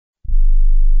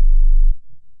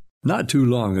Not too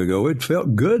long ago, it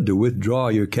felt good to withdraw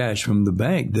your cash from the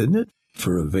bank, didn't it?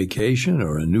 For a vacation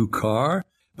or a new car.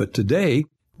 But today,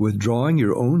 withdrawing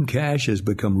your own cash has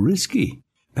become risky.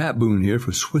 Pat Boone here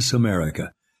for Swiss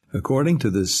America. According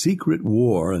to The Secret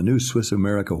War, a new Swiss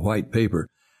America white paper,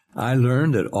 I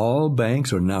learned that all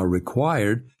banks are now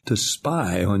required to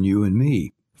spy on you and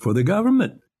me for the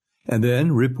government, and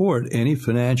then report any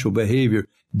financial behavior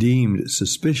deemed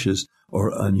suspicious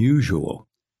or unusual.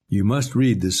 You must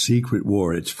read The Secret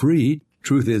War. It's free.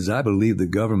 Truth is, I believe the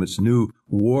government's new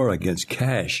war against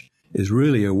cash is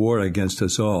really a war against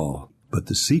us all. But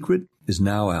the secret is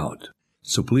now out.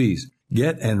 So please,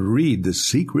 get and read The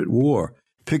Secret War.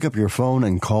 Pick up your phone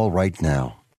and call right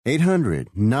now.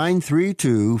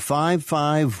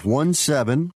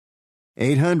 800-932-5517.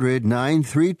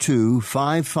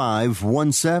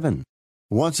 800-932-5517.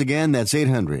 Once again, that's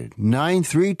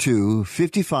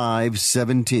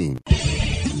 800-932-5517.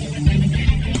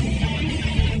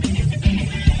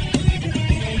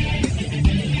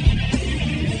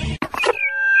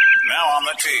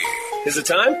 Is it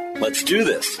time? Let's do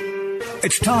this.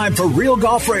 It's time for Real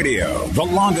Golf Radio, the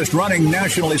longest-running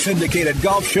nationally syndicated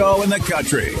golf show in the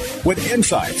country, with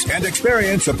insights and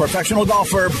experience of professional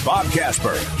golfer Bob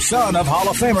Casper, son of Hall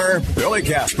of Famer Billy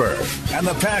Casper, and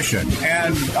the passion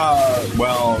and,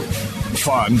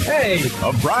 fun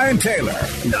of Brian Taylor.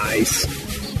 Nice.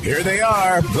 Here they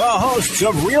are, the hosts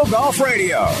of Real Golf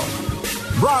Radio,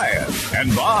 Brian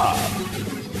and Bob.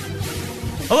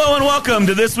 Hello and welcome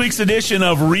to this week's edition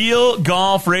of Real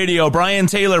Golf Radio. Brian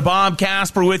Taylor, Bob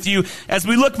Casper with you as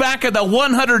we look back at the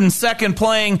 102nd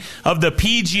playing of the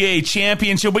PGA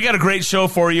Championship. We got a great show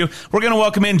for you. We're going to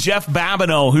welcome in Jeff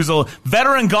Babineau, who's a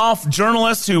veteran golf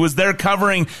journalist who was there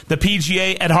covering the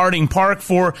PGA at Harding Park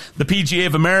for the PGA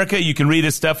of America. You can read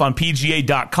his stuff on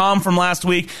PGA.com from last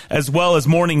week, as well as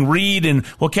Morning Read, and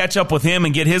we'll catch up with him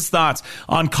and get his thoughts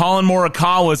on Colin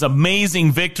Morikawa's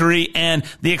amazing victory and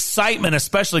the excitement,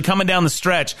 especially coming down the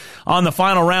stretch on the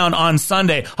final round on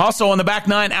Sunday. Also on the back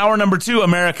nine, hour number 2,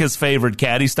 America's favorite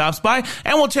caddy stops by,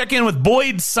 and we'll check in with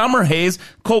Boyd Summerhays,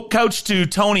 coach to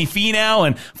Tony Finau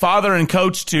and father and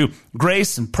coach to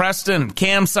Grace and Preston and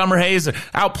Cam Summerhays,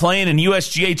 out playing in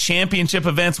USGA championship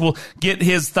events. We'll get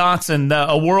his thoughts and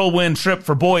a whirlwind trip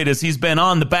for Boyd as he's been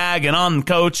on the bag and on the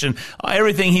coach and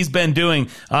everything he's been doing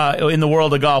in the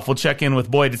world of golf. We'll check in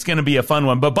with Boyd. It's going to be a fun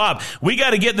one. But Bob, we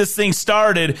got to get this thing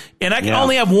started, and I can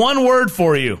only have one word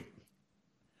for you.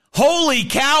 Holy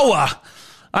cow!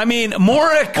 I mean,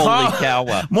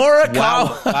 Morikawa.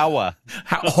 Wow.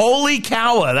 Holy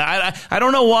cow. I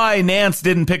don't know why Nance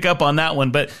didn't pick up on that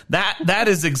one, but that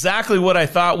is exactly what I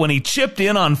thought when he chipped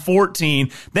in on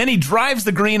 14. Then he drives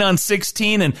the green on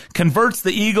 16 and converts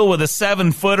the eagle with a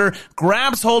 7-footer,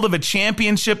 grabs hold of a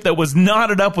championship that was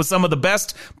knotted up with some of the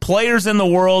best players in the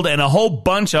world and a whole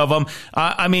bunch of them.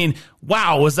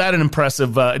 Wow, was that an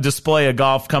impressive display of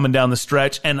golf coming down the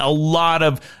stretch, and a lot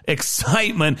of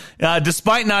excitement,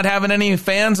 despite not having any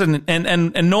fans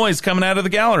and noise coming out of the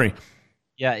gallery.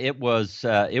 Yeah, it was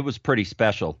pretty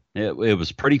special. It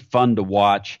was pretty fun to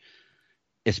watch,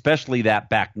 especially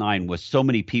that back nine with so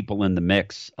many people in the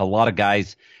mix. A lot of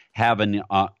guys having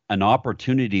an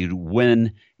opportunity to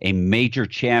win a major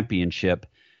championship.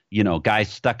 You know,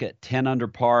 guys stuck at 10 under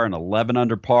par and 11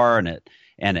 under par, and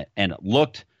it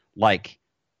looked like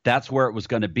that's where it was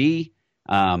going to be.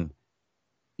 7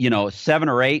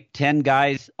 or 8, 10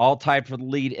 guys all tied for the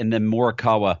lead, and then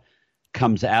Morikawa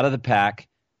comes out of the pack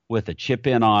with a chip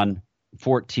in on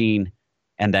 14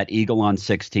 and that eagle on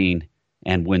 16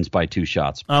 and wins by 2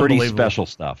 shots. Pretty special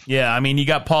stuff. Yeah, I mean, you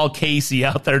got Paul Casey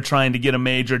out there trying to get a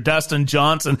major. Dustin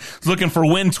Johnson is looking for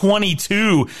win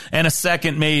 22 and a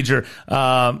second major.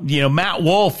 Matt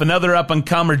Wolff, another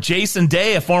up-and-comer. Jason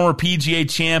Day, a former PGA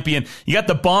champion. You got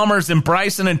the Bombers and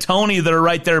Bryson and Tony that are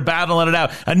right there battling it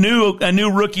out. A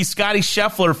new rookie, Scotty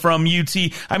Scheffler from UT.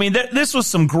 I mean, this was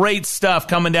some great stuff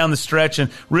coming down the stretch, and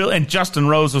Justin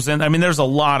Rose was in. I mean, there's a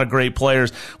lot of great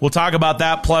players. We'll talk about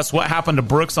that, plus what happened to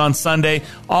Brooks on Sunday.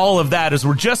 All of that as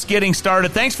we're just getting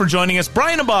started. Thanks for joining us.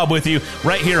 Brian and Bob with you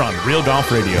right here on Real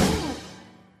Golf Radio.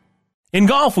 In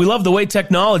golf, we love the way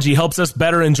technology helps us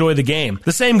better enjoy the game.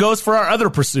 The same goes for our other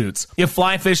pursuits. If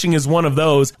fly fishing is one of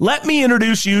those, let me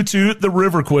introduce you to the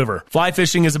River Quiver. Fly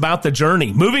fishing is about the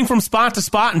journey, moving from spot to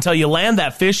spot until you land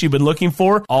that fish you've been looking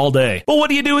for all day. But what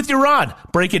do you do with your rod?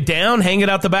 Break it down, hang it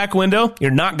out the back window?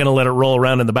 You're not going to let it roll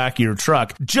around in the back of your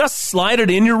truck. Just slide it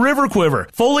in your River Quiver,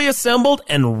 fully assembled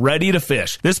and ready to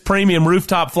fish. This premium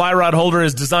rooftop fly rod holder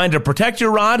is designed to protect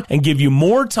your rod and give you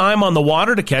more time on the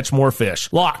water to catch more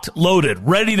fish. Locked, loaded,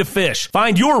 ready to fish.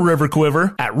 Find your River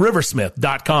Quiver at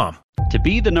riversmith.com. To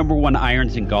be the number one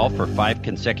irons in golf for 5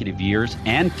 consecutive years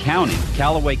and counting,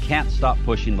 Callaway can't stop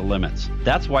pushing the limits.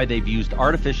 That's why they've used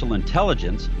artificial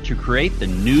intelligence to create the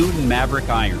new Maverick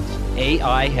irons.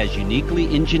 AI has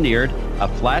uniquely engineered a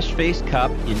flash-face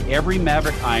cup in every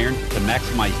Maverick iron to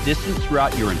maximize distance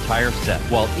throughout your entire set,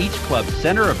 while each club's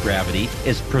center of gravity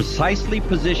is precisely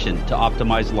positioned to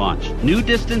optimize launch. New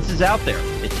distance is out there.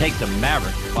 It takes a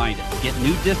Maverick to find it. Get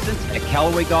new distance at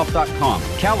CallawayGolf.com.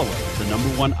 Callaway, the number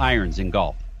one irons in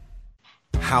golf.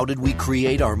 How did we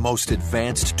create our most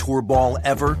advanced tour ball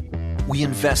ever? We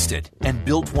invested and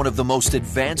built one of the most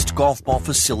advanced golf ball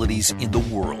facilities in the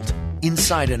world.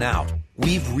 Inside and out,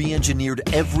 we've re-engineered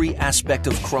every aspect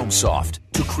of ChromeSoft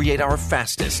to create our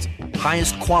fastest,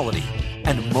 highest quality,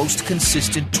 and most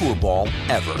consistent tour ball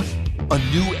ever. A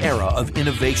new era of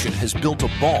innovation has built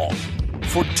a ball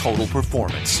for total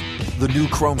performance. The new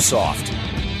ChromeSoft.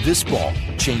 This ball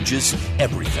changes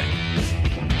everything.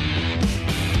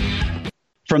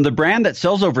 From the brand that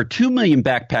sells over 2 million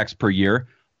backpacks per year,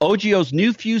 OGIO's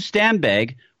new Fuse stand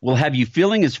bag will have you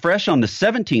feeling as fresh on the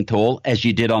 17th hole as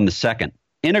you did on the 2nd.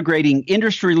 Integrating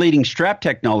industry-leading strap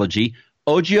technology,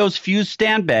 OGIO's Fuse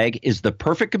stand bag is the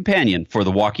perfect companion for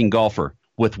the walking golfer.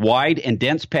 With wide and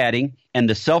dense padding and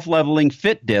the self-leveling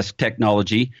fit disc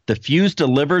technology, the Fuse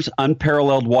delivers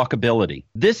unparalleled walkability.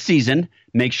 This season,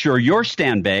 make sure your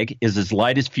stand bag is as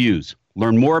light as Fuse.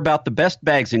 Learn more about the best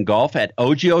bags in golf at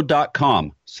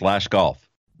ogio.com/golf.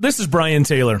 This is Brian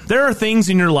Taylor. There are things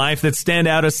in your life that stand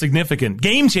out as significant,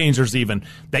 game changers even.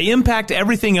 They impact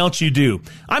everything else you do.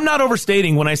 I'm not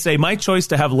overstating when I say my choice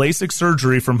to have LASIK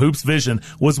surgery from Hoops Vision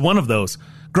was one of those.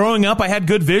 Growing up, I had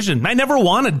good vision. I never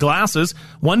wanted glasses.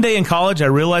 One day in college, I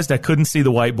realized I couldn't see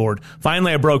the whiteboard.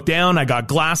 Finally, I broke down. I got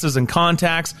glasses and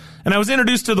contacts, and I was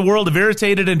introduced to the world of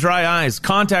irritated and dry eyes,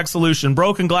 contact solution,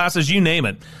 broken glasses, you name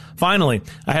it. Finally,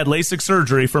 I had LASIK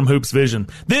surgery from Hoops Vision.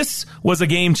 This was a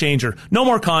game changer. No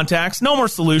more contacts, no more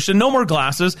solution, no more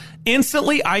glasses.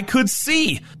 Instantly, I could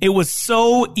see. It was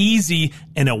so easy,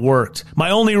 and it worked.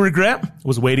 My only regret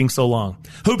was waiting so long.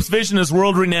 Hoops Vision is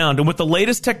world-renowned, and with the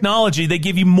latest technology, they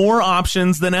give you more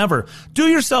options than ever. Do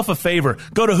yourself a favor.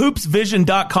 Go to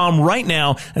hoopsvision.com right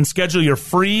now and schedule your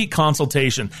free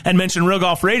consultation. And mention Real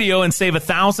Golf Radio and save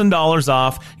 $1,000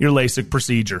 off your LASIK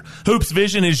procedure. Hoops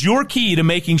Vision is your key to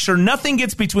making sure nothing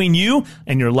gets between you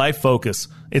and your life focus.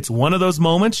 It's one of those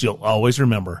moments you'll always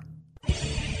remember.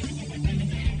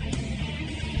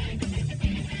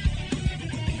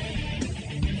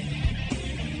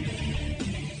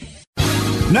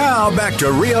 Now back to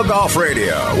Real Golf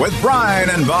Radio with Brian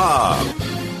and Bob.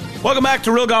 Welcome back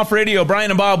to Real Golf Radio.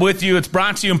 Brian and Bob with you. It's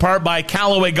brought to you in part by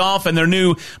Callaway Golf and their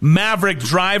new Maverick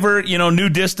driver. You know, new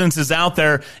distance is out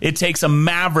there. It takes a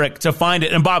Maverick to find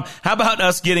it. And Bob, how about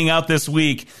us getting out this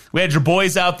week? We had your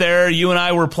boys out there. You and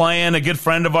I were playing. A good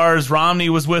friend of ours, Romney,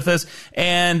 was with us.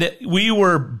 And we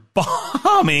were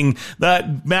bombing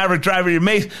that Maverick driver.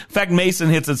 In fact, Mason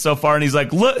hits it so far, and he's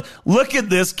like, look at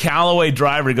this Callaway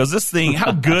driver. He goes, this thing,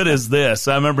 how good is this?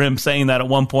 I remember him saying that at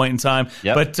one point in time.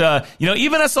 Yep. But, you know,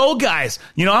 even us old guys,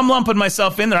 you know, I'm lumping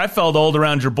myself in there. I felt old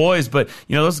around your boys, but,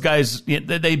 you know, those guys,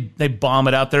 they bomb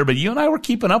it out there. But you and I were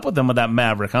keeping up with them with that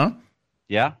Maverick, huh?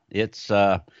 Yeah, it's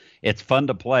fun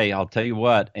to play, I'll tell you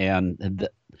what. And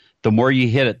the more you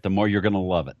hit it, the more you're going to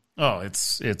love it. Oh,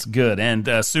 it's good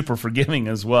and super forgiving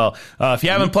as well. If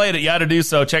you haven't played it, you ought to do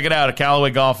so. Check it out at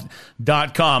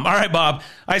CallawayGolf.com. All right, Bob.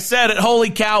 I said it. Holy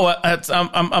cow!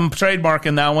 I'm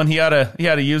trademarking that one. He ought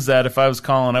to use that. If I was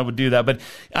Colin, I would do that. But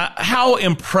how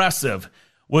impressive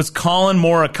was Colin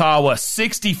Morikawa,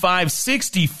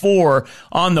 65-64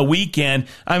 on the weekend.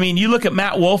 I mean, you look at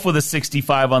Matt Wolff with a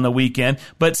 65 on the weekend,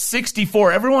 but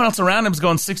 64, everyone else around him is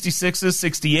going 66s,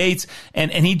 68s,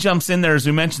 and he jumps in there, as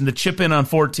we mentioned, the chip in on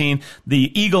 14,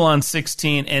 the eagle on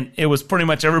 16, and it was pretty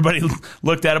much everybody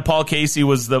looked at it. Paul Casey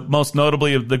was the most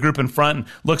notably of the group in front and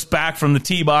looks back from the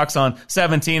tee box on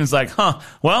 17 and is like,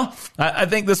 well, I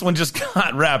think this one just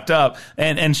got wrapped up.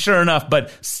 And sure enough,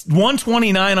 but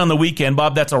 129 on the weekend,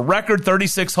 Bob, that's a record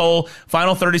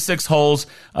final 36 holes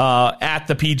at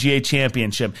the PGA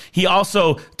Championship. He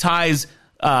also ties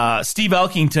Steve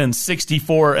Elkington's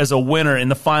 64 as a winner in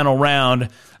the final round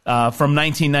from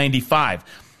 1995.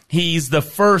 He's the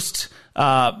first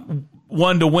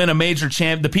one to win a major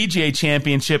the PGA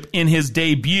Championship in his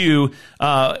debut.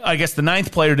 I guess the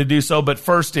 9th player to do so, but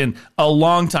first in a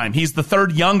long time. He's the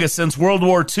 3rd youngest since World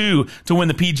War II to win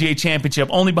the PGA Championship,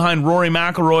 only behind Rory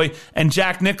McIlroy and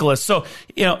Jack Nicklaus. So,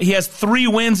 you know, he has 3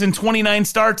 wins in 29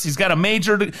 starts. He's got a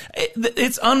major.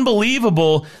 It's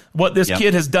unbelievable what this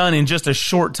kid has done in just a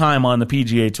short time on the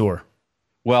PGA Tour.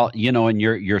 Well, and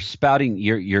you're spouting,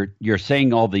 you're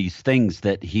saying all these things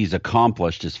that he's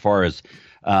accomplished as far as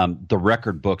the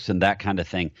record books and that kind of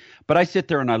thing. But I sit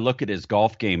there and I look at his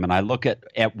golf game and I look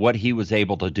at what he was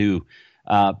able to do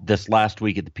this last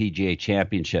week at the PGA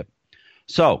Championship.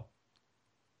 So,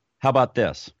 how about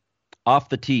this? Off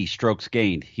the tee, strokes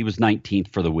gained, he was 19th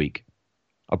for the week.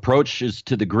 Approaches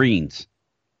to the greens,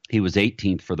 he was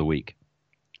 18th for the week.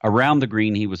 Around the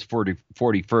green, he was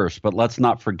 41st, but let's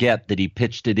not forget that he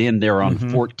pitched it in there on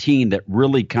 14 that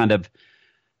really kind of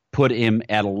put him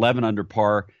at 11 under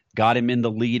par, got him in the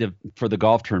lead for the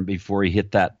golf tournament before he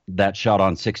hit that shot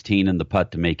on 16 and the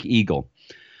putt to make eagle.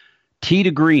 Tee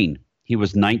to green, he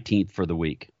was 19th for the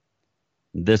week.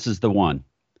 This is the one.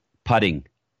 Putting,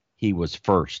 he was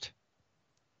first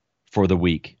for the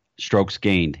week. Strokes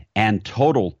gained and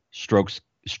total strokes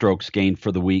gained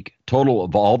for the week. Total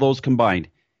of all those combined,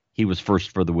 he was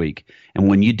first for the week. And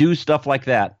when you do stuff like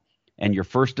that and you're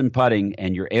first in putting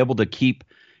and you're able to keep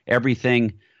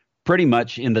everything pretty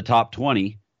much in the top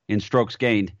 20 in strokes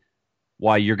gained,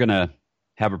 why, you're going to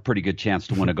have a pretty good chance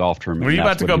to win a golf tournament. Were you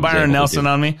about to go Byron Nelson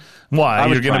on me? Why?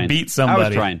 You're going to beat somebody. I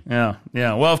was trying.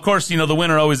 Yeah. Well, of course, the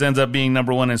winner always ends up being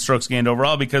number one in strokes gained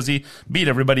overall because he beat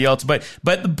everybody else. But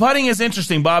the putting is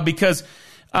interesting, Bob, because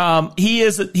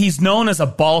he's known as a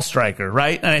ball striker,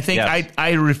 right? And I think yes.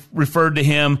 I referred to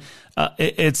him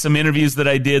at some interviews that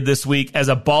I did this week as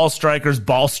a ball striker's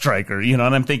ball striker, and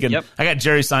I'm thinking, yep. I got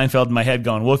Jerry Seinfeld in my head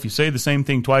going, well, if you say the same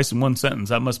thing twice in one sentence,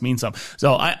 that must mean something.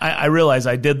 So I realize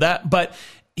I did that, but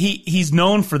he's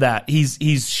known for that.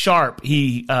 He's sharp.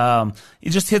 He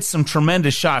just hits some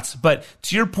tremendous shots. But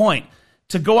to your point,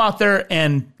 to go out there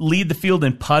and lead the field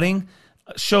in putting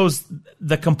shows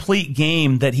the complete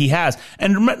game that he has.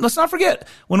 And let's not forget,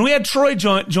 when we had Troy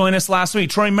join us last week,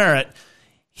 Troy Merritt,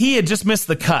 he had just missed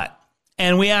the cut.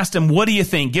 And we asked him, what do you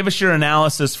think? Give us your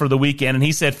analysis for the weekend. And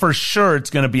he said, for sure, it's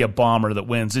going to be a bomber that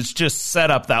wins. It's just set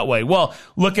up that way. Well,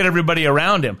 look at everybody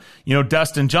around him.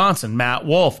 Dustin Johnson, Matt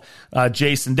Wolff,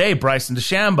 Jason Day, Bryson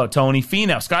DeChambeau, Tony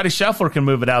Finau. Scotty Scheffler can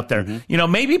move it out there.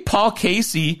 Mm-hmm. Maybe Paul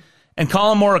Casey and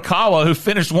Colin Morikawa, who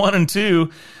finished 1 and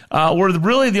 2, were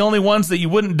really the only ones that you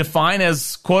wouldn't define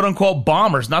as quote-unquote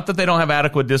bombers. Not that they don't have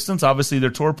adequate distance. Obviously,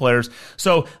 they're tour players.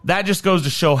 So that just goes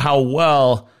to show how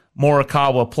well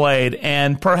Morikawa played,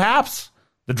 and perhaps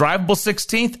the drivable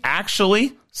 16th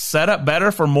actually set up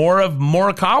better for more of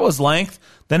Morikawa's length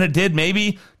than it did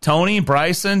maybe Tony,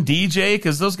 Bryson, DJ,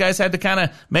 because those guys had to kind of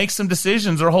make some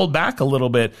decisions or hold back a little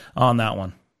bit on that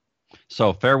one.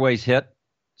 So fairways hit,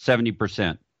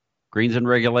 70%. Greens in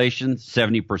regulation,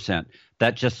 70%.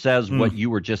 That just says what you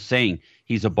were just saying.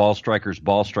 He's a ball striker's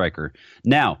ball striker.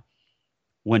 Now,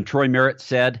 when Troy Merritt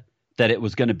said that it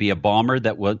was going to be a bomber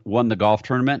that won the golf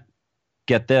tournament,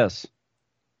 get this.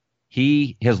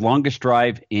 His longest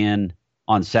drive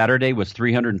on Saturday was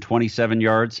 327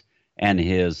 yards, and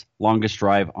his longest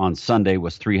drive on Sunday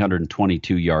was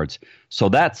 322 yards. So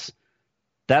that's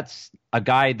a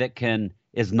guy that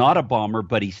is not a bomber,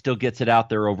 but he still gets it out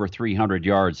there over 300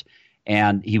 yards.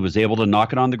 And he was able to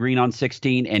knock it on the green on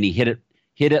 16, and he hit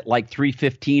it like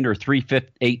 315 or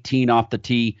 318 off the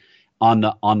tee on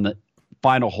the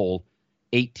final hole,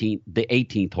 the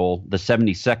 18th hole, the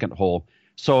 72nd hole.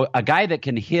 So a guy that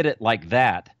can hit it like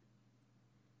that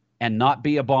and not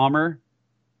be a bomber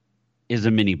is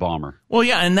a mini bomber. Well,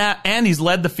 yeah, and he's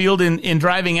led the field in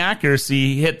driving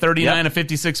accuracy. He hit 39 of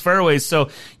 56 fairways. So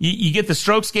you get the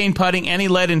strokes gained putting, and he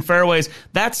led in fairways.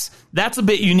 That's a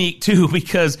bit unique too,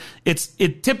 because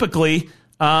it typically,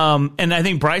 and I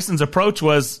think Bryson's approach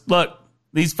was, look,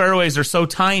 these fairways are so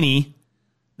tiny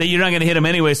that you're not going to hit them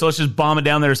anyway, so let's just bomb it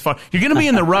down there as far. You're going to be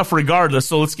in the rough regardless,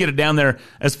 so let's get it down there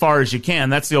as far as you can.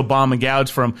 That's the old bomb and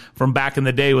gouge from back in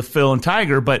the day with Phil and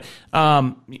Tiger, but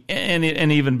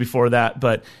and even before that.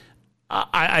 But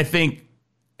I think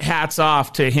hats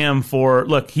off to him for,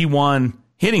 look, he won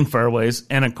hitting fairways,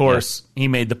 and of course he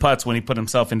made the putts when he put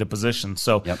himself into position.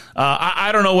 So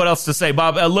I don't know what else to say,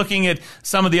 Bob. Looking at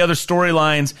some of the other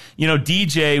storylines,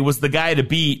 DJ was the guy to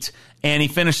beat, and he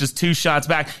finishes 2 shots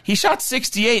back. He shot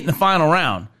 68 in the final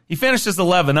round. He finished as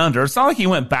 11 under. It's not like he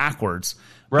went backwards,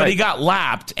 but he got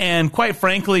lapped. And quite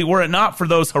frankly, were it not for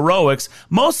those heroics,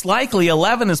 most likely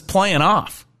 11 is playing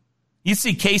off. You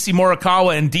see Casey,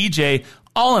 Morikawa, and DJ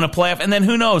all in a playoff. And then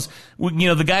who knows,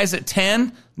 the guys at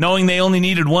 10, knowing they only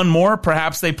needed one more,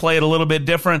 perhaps they play it a little bit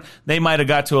different. They might have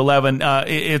got to 11.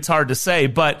 It's hard to say,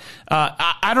 but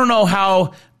I don't know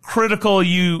how critical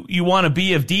you want to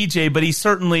be of DJ, but he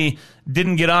certainly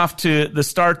didn't get off to the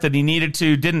start that he needed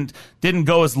to, didn't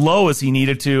go as low as he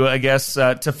needed to, I guess,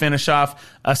 to finish off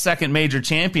a second major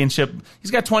championship.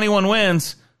 He's got 21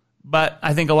 wins, but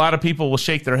I think a lot of people will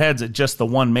shake their heads at just the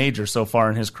one major so far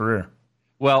in his career.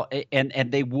 Well,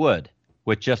 and they would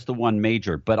with just the one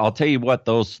major. But I'll tell you what,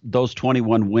 those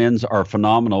 21 wins are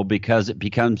phenomenal because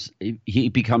he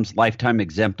becomes lifetime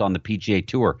exempt on the PGA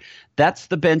Tour. That's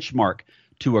the benchmark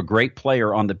to a great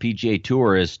player on the PGA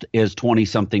Tour is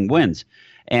 20-something wins.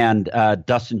 And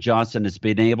Dustin Johnson has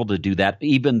been able to do that,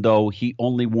 even though he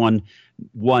only won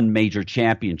one major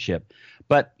championship.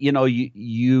 But, you know,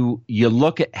 you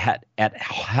look at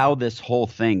how this whole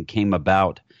thing came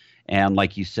about. And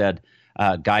like you said,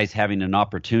 guys having an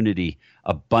opportunity,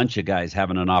 a bunch of guys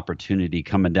having an opportunity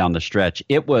coming down the stretch.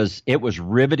 It was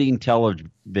riveting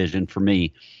television for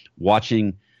me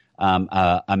watching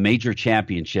a major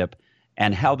championship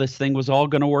and how this thing was all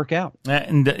going to work out.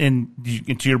 And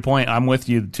to your point, I'm with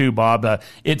you too, Bob.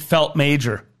 It felt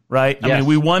major, right? Yes, I mean,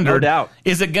 we wondered, no doubt.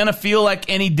 Is it going to feel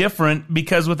like any different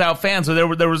because without fans? So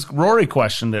there was Rory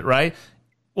questioned it, right?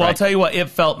 Well, Right. I'll tell you what, it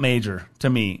felt major to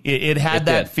me. It had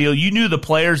that did. feel. You knew the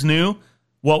players knew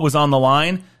what was on the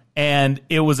line, and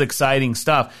it was exciting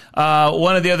stuff.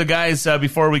 One of the other guys,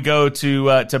 before we go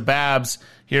to Babs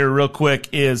here real quick,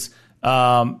 is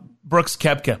Brooks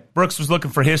Koepka. Brooks was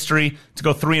looking for history to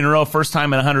go 3 in a row, first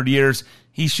time in 100 years.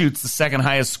 He shoots the second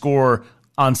highest score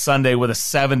on Sunday with a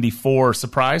 74.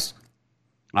 Surprised?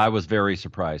 I was very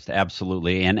surprised,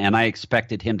 absolutely. And I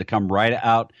expected him to come right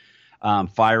out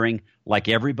firing like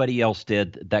everybody else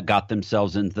did that got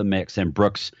themselves into the mix. And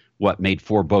Brooks, made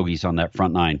 4 bogeys on that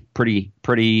front nine. Pretty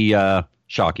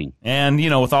shocking. And, you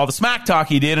know, with all the smack talk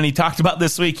he did, and he talked about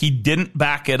this week, he didn't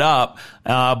back it up.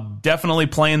 Definitely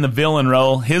playing the villain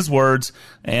role, his words,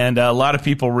 and a lot of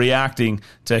people reacting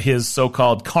to his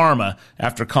so-called karma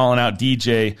after calling out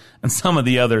DJ and some of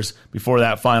the others before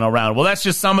that final round. Well, that's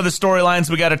just some of the storylines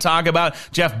we got to talk about.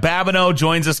 Jeff Babineau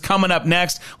joins us coming up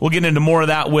next. We'll get into more of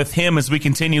that with him as we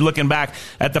continue looking back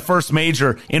at the first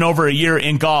major in over a year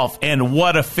in golf, and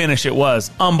what a finish it was.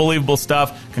 Unbelievable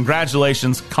stuff.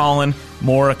 Congratulations, Colin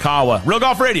Morikawa. Real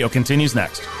Golf Radio continues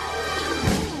next.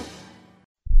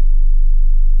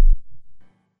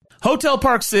 Hotel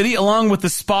Park City, along with the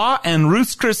spa and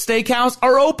Ruth's Chris Steakhouse,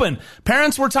 are open.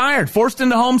 Parents were tired, forced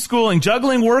into homeschooling,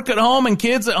 juggling work at home and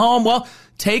kids at home. Well,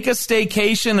 take a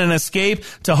staycation and escape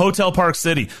to Hotel Park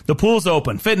City. The pool's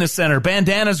open, fitness center,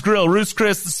 Bandanas Grill, Ruth's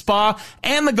Chris, the spa,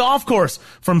 and the golf course.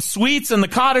 From suites and the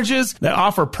cottages that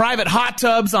offer private hot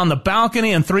tubs on the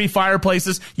balcony and 3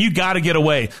 fireplaces, you got to get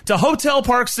away to Hotel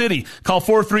Park City. Call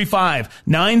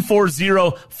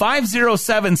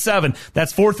 435-940-5077.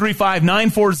 That's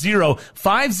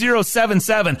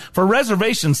 435-940-5077 for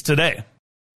reservations today.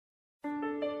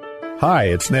 Hi,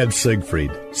 it's Ned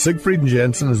Siegfried. Siegfried &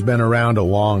 Jensen has been around a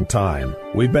long time.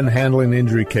 We've been handling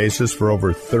injury cases for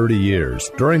over 30 years.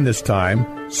 During this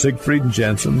time, Siegfried &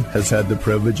 Jensen has had the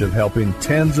privilege of helping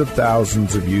tens of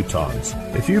thousands of Utahns.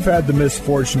 If you've had the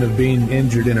misfortune of being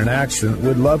injured in an accident,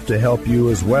 we'd love to help you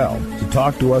as well. To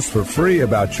talk to us for free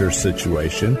about your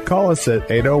situation, call us at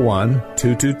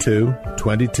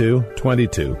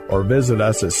 801-222-2222 or visit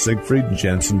us at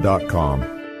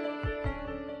siegfriedandjensen.com.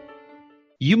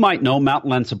 You might know Mountain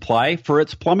Land Supply for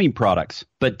its plumbing products,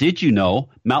 but did you know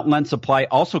Mountain Land Supply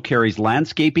also carries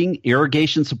landscaping,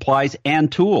 irrigation supplies,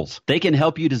 and tools? They can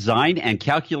help you design and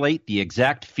calculate the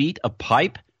exact feet of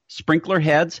pipe, sprinkler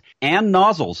heads, and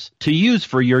nozzles to use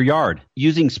for your yard.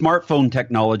 Using smartphone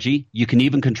technology, you can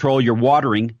even control your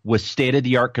watering with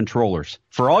state-of-the-art controllers.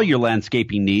 For all your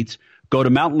landscaping needs, go to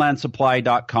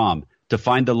mountainlandsupply.com to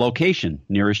find the location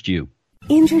nearest you.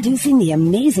 Introducing the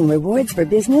Amazing Rewards for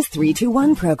Business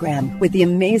 321 program. With the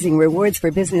Amazing Rewards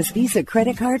for Business Visa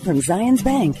credit card from Zions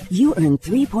Bank, you earn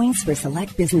 3 points for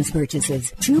select business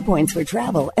purchases, 2 points for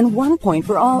travel, and 1 point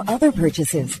for all other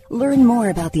purchases. Learn more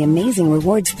about the Amazing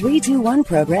Rewards 321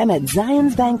 program at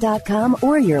zionsbank.com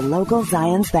or your local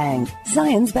Zions Bank.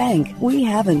 Zions Bank, we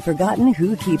haven't forgotten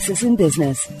who keeps us in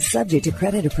business. Subject to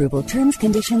credit approval, terms,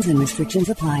 conditions, and restrictions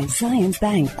apply. Zions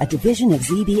Bank, a division of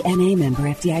ZBNA member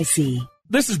FDIC.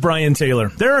 This is Brian Taylor.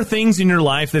 There are things in your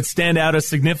life that stand out as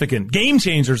significant, game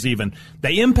changers even.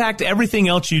 They impact everything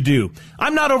else you do.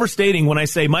 I'm not overstating when I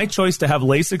say my choice to have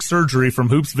LASIK surgery from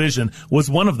Hoops Vision was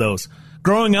one of those.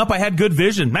 Growing up, I had good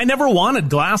vision. I never wanted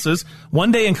glasses.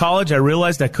 One day in college, I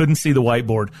realized I couldn't see the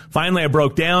whiteboard. Finally, I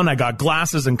broke down. I got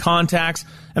glasses and contacts,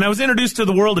 and I was introduced to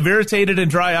the world of irritated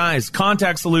and dry eyes,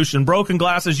 contact solution, broken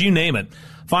glasses, you name it.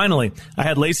 Finally, I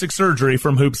had LASIK surgery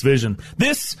from Hoops Vision.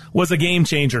 This was a game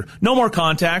changer. No more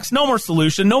contacts, no more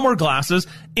solution, no more glasses.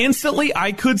 Instantly,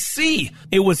 I could see.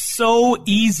 It was so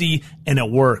easy, and it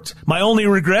worked. My only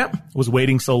regret was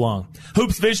waiting so long.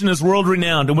 Hoops Vision is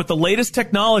world-renowned, and with the latest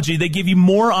technology, they give you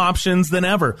more options than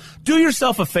ever. Do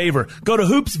yourself a favor. Go to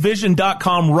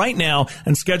hoopsvision.com right now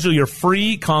and schedule your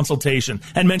free consultation.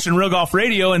 And mention Real Golf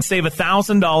Radio and save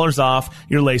 $1,000 off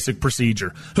your LASIK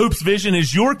procedure. Hoops Vision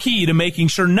is your key to making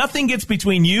sure nothing gets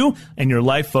between you and your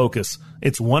life focus.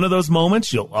 It's one of those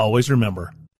moments you'll always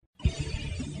remember.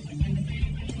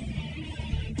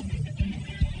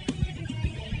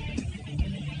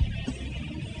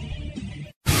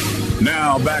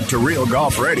 Now back to Real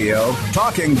Golf Radio,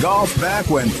 talking golf back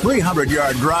when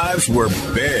 300-yard drives were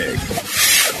big.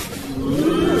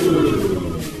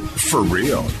 For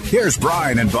real. Here's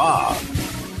Brian and Bob.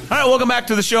 All right, welcome back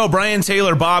to the show. Brian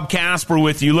Taylor, Bob Casper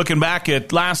with you, looking back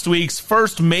at last week's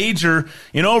first major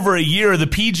in over a year, the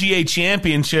PGA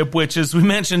Championship, which, as we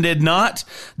mentioned, did not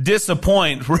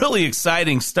disappoint. Really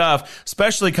exciting stuff,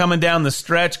 especially coming down the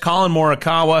stretch. Colin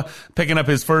Morikawa picking up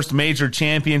his first major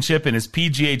championship in his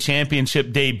PGA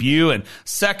Championship debut and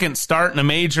second start in a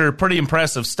major. Pretty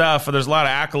impressive stuff. There's a lot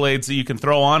of accolades that you can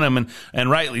throw on him, and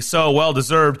rightly so,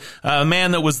 well-deserved. A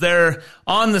man that was there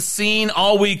on the scene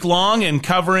all week long and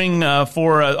covering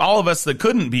for all of us that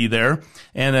couldn't be there,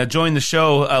 and joined the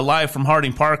show live from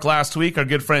Harding Park last week. Our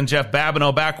good friend Jeff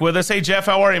Babineau back with us. Hey, Jeff,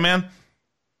 how are you, man?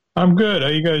 I'm good. How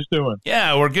you guys doing?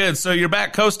 Yeah, we're good. So you're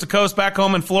back coast to coast, back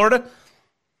home in Florida?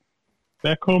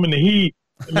 Back home in the heat.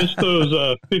 I missed those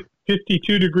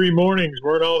 52-degree mornings.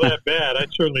 Weren't all that bad. I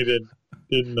certainly didn't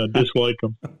dislike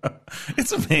them.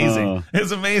 It's amazing.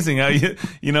 It's amazing how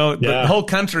the whole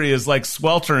country is like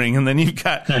sweltering, and then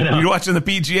you're watching the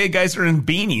PGA guys are in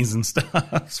beanies and stuff.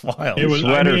 It's wild. It was.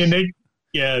 I mean,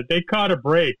 they caught a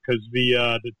break because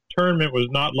the tournament was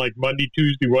not like Monday,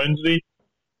 Tuesday, Wednesday.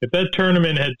 If that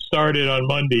tournament had started on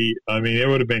Monday, I mean, it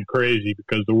would have been crazy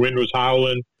because the wind was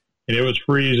howling and it was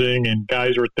freezing, and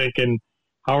guys were thinking,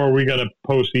 "How are we going to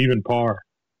post even par?"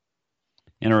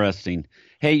 Interesting.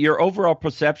 Hey, your overall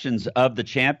perceptions of the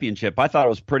championship, I thought it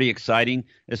was pretty exciting,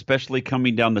 especially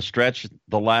coming down the stretch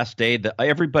the last day.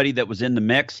 Everybody that was in the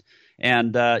mix,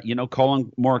 and,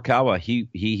 Colin Morikawa,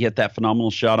 he hit that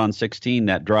phenomenal shot on 16,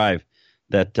 that drive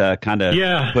that kind of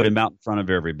put him out in front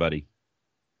of everybody.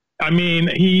 I mean,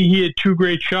 he had two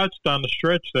great shots down the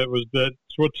stretch.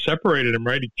 That's what separated him,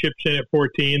 right? He chips in at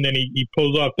 14, then he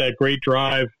pulls off that great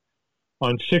drive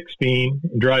on 16,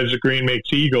 and drives the green,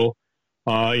 makes eagle.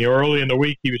 Early in the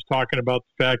week, he was talking about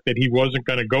the fact that he wasn't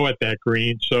going to go at that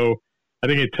green. So I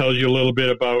think it tells you a little bit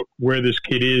about where this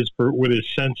kid is with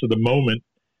his sense of the moment.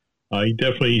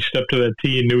 He stepped to that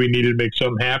tee and knew he needed to make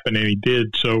something happen, and he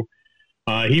did. So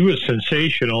he was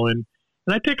sensational. And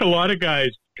I think a lot of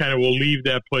guys kind of will leave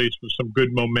that place with some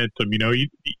good momentum.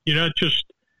 You're not just,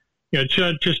 it's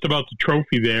not just about the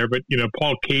trophy there, but,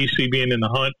 Paul Casey being in the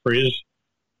hunt for his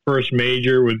first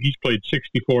major, he's played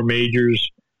 64 majors.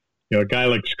 A guy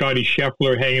like Scotty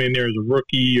Scheffler hanging in there as a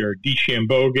rookie, or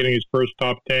DeChambeau getting his first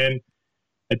top 10.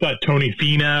 I thought Tony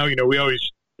Finau,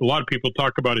 a lot of people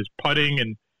talk about his putting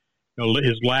and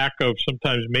his lack of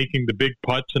sometimes making the big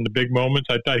putts in the big moments.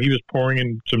 I thought he was pouring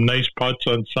in some nice putts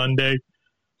on Sunday.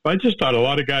 So I just thought a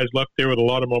lot of guys left there with a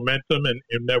lot of momentum,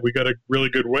 and that we got a really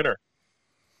good winner.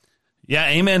 Yeah,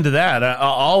 amen to that.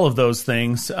 All of those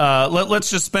things. Let's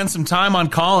just spend some time on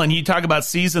Colin. You talk about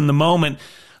seizing the moment.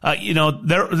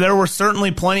 There were certainly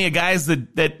plenty of guys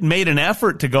that made an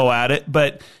effort to go at it,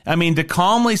 but I mean, to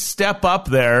calmly step up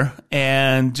there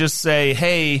and just say,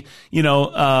 "Hey,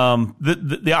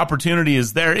 the opportunity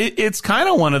is there." It's kind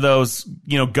of one of those,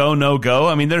 go no go.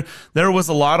 I mean, there was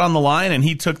a lot on the line, and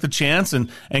he took the chance and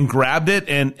grabbed it,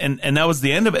 and that was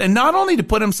the end of it. And not only to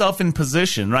put himself in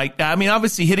position, right? I mean,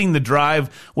 obviously hitting the drive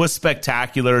was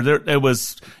spectacular. It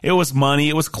was money.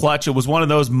 It was clutch. It was one of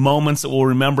those moments that we'll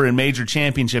remember in major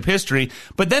championship history,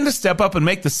 but then to step up and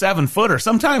make the 7-footer.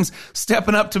 Sometimes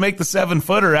stepping up to make the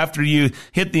 7-footer after you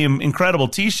hit the incredible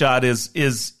tee shot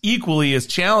is equally as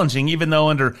challenging, even though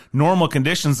under normal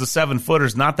conditions the 7-footer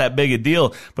is not that big a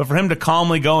deal. But for him to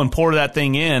calmly go and pour that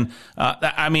thing in,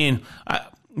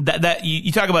 that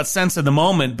you talk about sense of the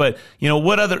moment, but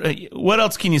what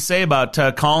else can you say about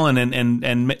Colin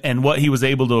and what he was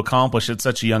able to accomplish at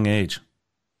such a young age?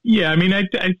 Yeah, I mean, I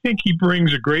think he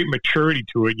brings a great maturity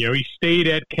to it. He stayed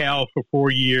at Cal for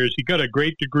 4 years. He got a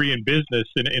great degree in business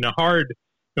in a hard,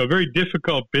 very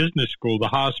difficult business school, the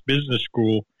Haas Business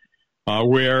School,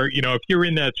 where, if you're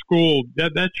in that school,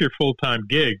 that's your full-time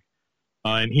gig.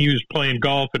 And he was playing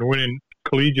golf and winning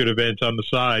collegiate events on the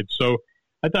side. So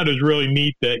I thought it was really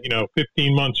neat that,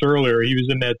 15 months earlier, he was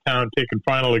in that town taking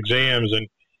final exams, and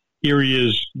here he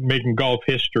is making golf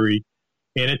history.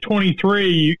 And at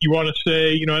 23, you want to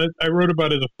say, I wrote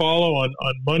about it as a follow on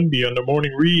Monday on the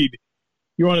morning read.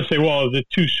 You want to say, well, is it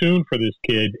too soon for this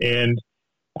kid? And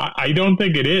I don't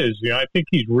think it is. I think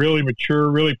he's really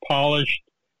mature, really polished.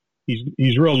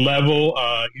 He's real level.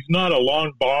 He's not a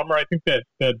long bomber. I think that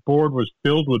board was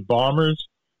filled with bombers.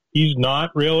 He's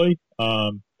not really.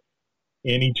 And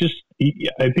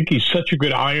I think he's such a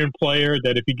good iron player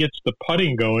that if he gets the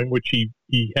putting going, which he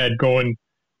had going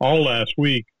all last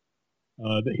week,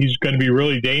 that he's going to be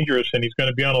really dangerous, and he's going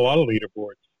to be on a lot of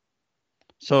leaderboards.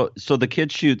 So the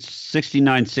kid shoots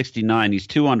 69-69. He's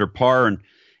 2 under par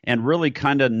and really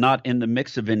kind of not in the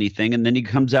mix of anything. And then he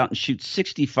comes out and shoots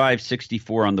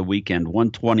 65-64 on the weekend,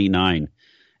 129.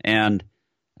 And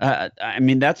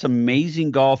that's amazing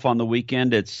golf on the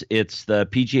weekend. It's the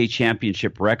PGA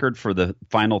Championship record for the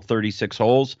final 36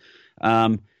 holes.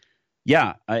 I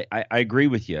agree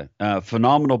with you.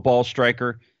 Phenomenal ball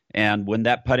striker. And when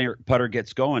that putter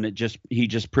gets going, he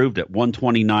just proved it.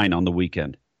 129 on the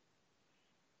weekend.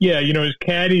 Yeah, his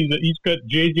caddy, he's got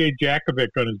J.J. Jakovic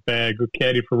on his bag, who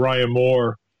caddy for Ryan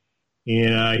Moore.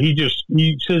 And he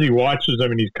says he watches him,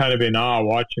 and he's kind of in awe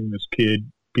watching this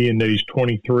kid, being that he's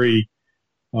 23.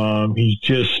 He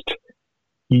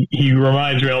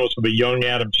reminds me almost of a young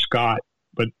Adam Scott,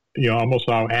 but, almost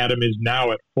how Adam is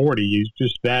now at 40. He's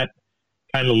just that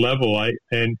kind of level.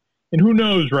 And who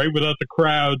knows, right, without the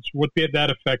crowds, what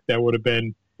that effect that would have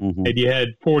been had you had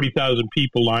 40,000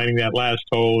 people lining that last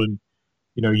hole, and,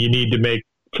 you need to make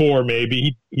 4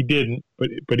 maybe. He didn't,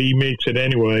 but he makes it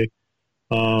anyway.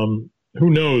 Who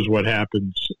knows what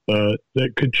happens?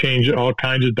 That could change all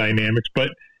kinds of dynamics.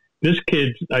 But this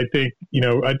kid, I think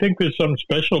there's something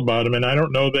special about him, and I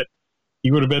don't know that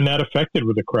he would have been that affected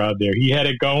with the crowd there. He had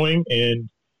it going, and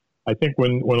I think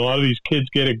when a lot of these kids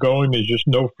get it going, there's just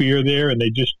no fear there, and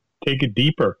they just take it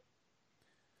deeper.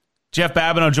 Jeff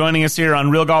Babineau joining us here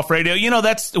on Real Golf Radio.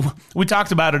 We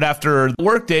talked about it after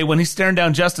workday when he's staring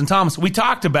down Justin Thomas. We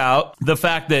talked about the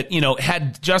fact that,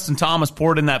 had Justin Thomas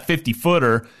poured in that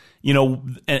 50-footer,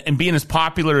 and being as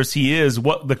popular as he is,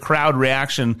 what the crowd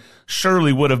reaction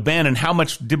surely would have been, and how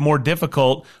much more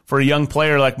difficult for a young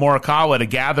player like Morikawa to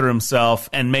gather himself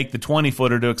and make the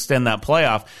 20-footer to extend that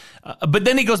playoff. But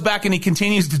then he goes back and he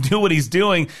continues to do what he's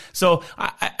doing. So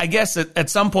I guess at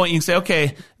some point you can say,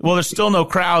 okay, well, there's still no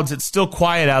crowds. It's still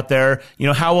quiet out there.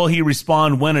 How will he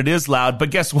respond when it is loud? But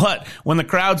guess what? When the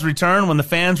crowds return, when the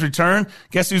fans return,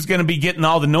 guess who's going to be getting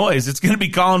all the noise? It's going to be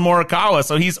Colin Morikawa.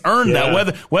 So he's earned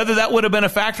that. Whether that would have been a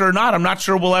factor or not, I'm not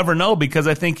sure we'll ever know, because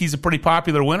I think he's a pretty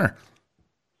popular winner.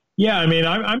 Yeah,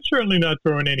 I'm certainly not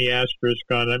throwing any asterisk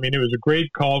on it. It was a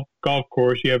great golf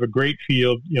course. You have a great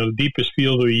field, the deepest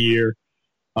field of the year,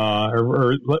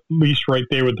 or at least right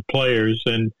there with the players.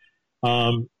 And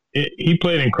he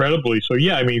played incredibly. So,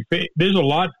 yeah, there's a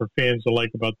lot for fans to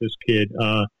like about this kid.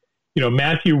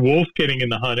 Matthew Wolff getting in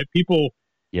the hunt. People,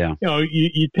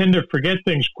 you tend to forget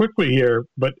things quickly here.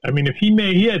 But, if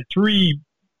he had 3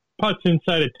 putts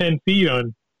inside of 10 feet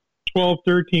on 12,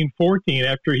 13, 14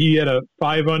 after he had a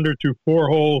 5 under through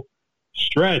 4-hole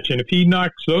stretch. And if he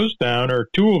knocks those down, or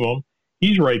 2 of them,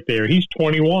 he's right there. He's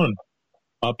 21,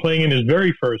 playing in his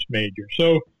very first major.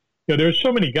 So, there's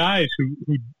so many guys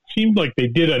who seemed like they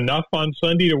did enough on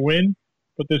Sunday to win,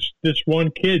 but this one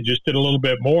kid just did a little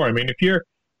bit more. If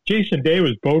Jason Day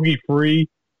was bogey-free,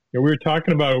 we were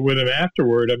talking about it with him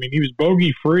afterward. He was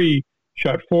bogey-free,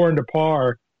 shot 4 under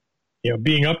par,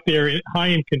 being up there high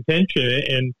in contention,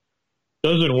 and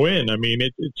doesn't win.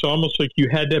 It's almost like you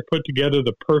had to put together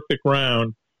the perfect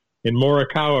round, and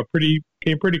Morikawa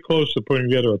came pretty close to putting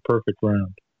together a perfect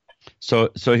round.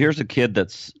 So here's a kid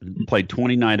that's played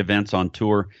 29 events on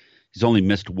tour. He's only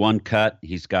missed 1 cut.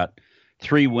 He's got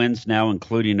 3 wins now,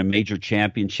 including a major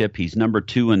championship. He's number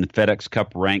 2 in the FedEx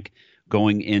Cup rank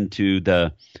going into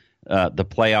the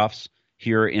playoffs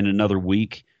here in another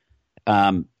week.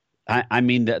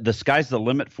 The sky's the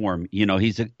limit for him.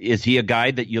 Is he a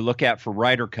guy that you look at for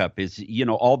Ryder Cup? Is,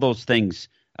 all those things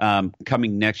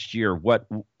coming next year?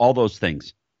 All those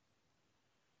things?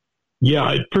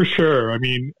 Yeah, for sure.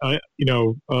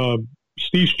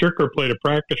 Steve Stricker played a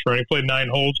practice run. He played 9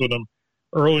 holes with him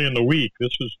early in the week.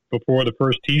 This was before the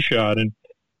first tee shot, and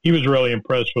he was really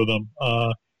impressed with him.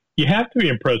 You have to be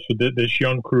impressed with this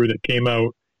young crew that came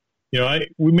out.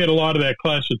 We made a lot of that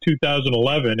class of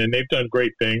 2011, and they've done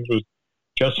great things with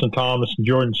Justin Thomas and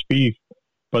Jordan Spieth.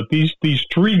 But these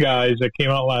 3 guys that came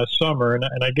out last summer,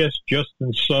 and I guess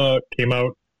Justin Suh came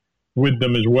out with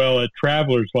them as well at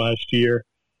Travelers last year.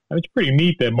 It's pretty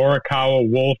neat that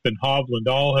Morikawa, Wolff, and Hovland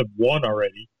all have won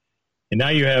already. And now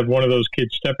you have one of those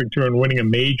kids stepping through and winning a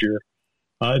major.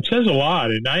 It says a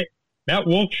lot. And Matt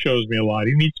Wolff shows me a lot.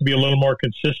 He needs to be a little more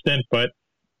consistent, but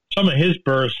some of his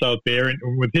bursts out there and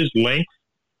with his length,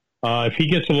 if he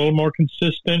gets a little more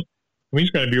consistent, he's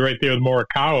going to be right there with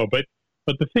Morikawa. But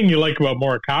the thing you like about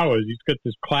Morikawa is he's got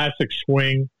this classic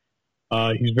swing.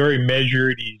 He's very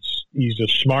measured. He's a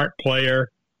smart player.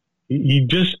 He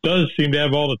just does seem to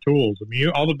have all the tools. I mean,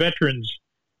 all the veterans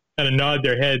kind of nod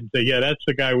their head and say, yeah, that's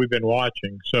the guy we've been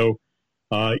watching. So,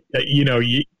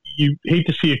 you hate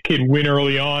to see a kid win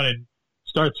early on and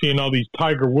start seeing all these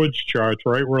Tiger Woods charts,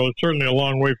 right? We're certainly a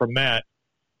long way from that.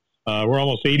 We're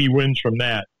almost 80 wins from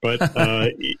that. But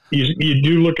you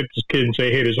do look at this kid and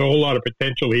say, hey, there's a whole lot of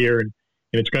potential here, and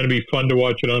it's going to be fun to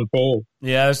watch it unfold.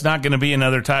 Yeah, there's not going to be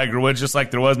another Tiger Woods, just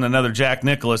like there wasn't another Jack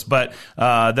Nicklaus. But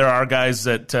there are guys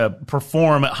that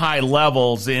perform at high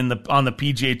levels on the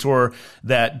PGA Tour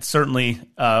that certainly,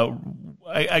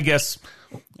 I guess,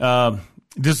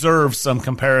 deserve some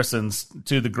comparisons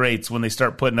to the greats when they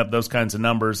start putting up those kinds of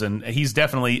numbers. And he's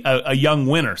definitely a young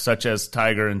winner, such as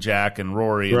Tiger and Jack and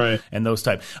Rory and those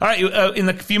type. All right, in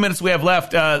the few minutes we have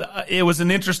left, it was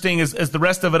an interesting, as the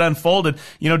rest of it unfolded,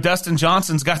 Dustin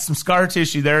Johnson's got some scar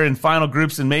tissue there in final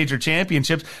groups and major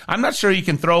championships. I'm not sure you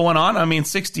can throw one on. I mean,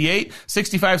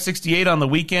 65, 68 on the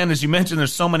weekend. As you mentioned,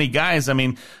 there's so many guys. I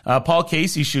mean, Paul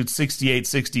Casey shoots 68,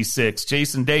 66.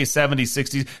 Jason Day, 70,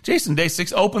 60. Jason Day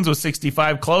opens with 65.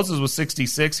 Closes with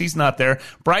 66. He's not there.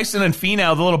 Bryson and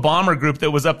Finau, the little bomber group that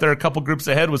was up there a couple groups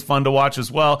ahead, was fun to watch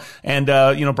as well. And,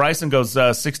 Bryson goes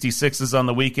 66s on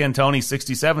the weekend. Tony,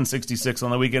 67, 66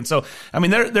 on the weekend. So, I mean,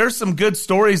 there's some good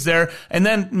stories there. And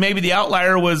then maybe the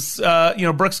outlier was,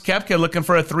 Brooks Koepka looking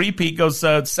for a three-peat, goes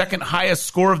second highest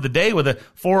score of the day with a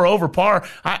 4 over par.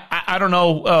 I don't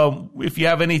know if you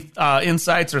have any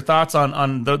insights or thoughts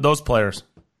on those players.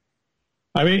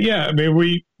 I mean, yeah. I mean,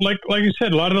 we like you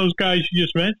said, a lot of those guys you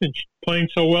just mentioned playing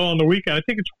so well on the weekend. I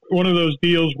think it's one of those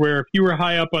deals where if you were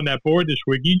high up on that board this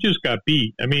week, you just got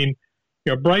beat. I mean,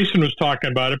 Bryson was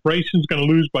talking about it. Bryson's going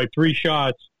to lose by 3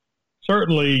 shots.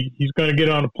 Certainly, he's going to get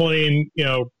on a plane.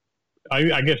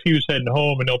 I guess he was heading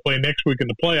home, and they'll play next week in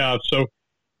the playoffs. So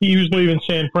he was leaving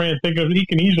San Fran thinking he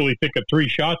can easily think of 3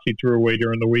 shots he threw away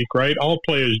during the week, right? All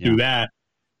players do that.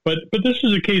 But this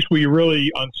is a case where you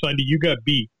really, on Sunday, you got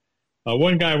beat.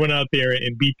 One guy went out there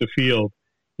and beat the field.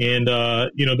 And,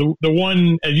 the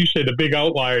one, as you said, the big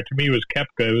outlier to me was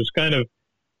Koepka. It was kind of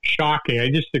shocking.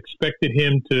 I just expected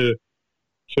him to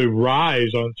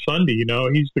rise on Sunday.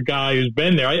 He's the guy who's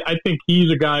been there. I think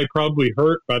he's a guy probably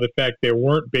hurt by the fact there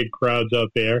weren't big crowds out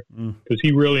there because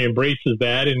he really embraces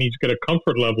that, and he's got a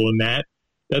comfort level in that.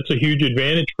 That's a huge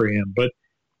advantage for him. But,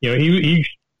 he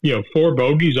 4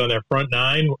 bogeys on that front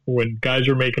 9 when guys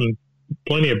were making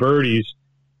plenty of birdies.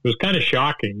 It was kind of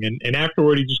shocking. And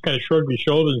afterward, he just kind of shrugged his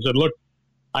shoulders and said, look,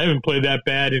 I haven't played that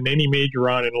bad in any major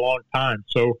round in a long time.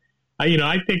 So,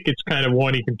 I think it's kind of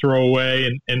one he can throw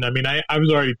away. And I mean, I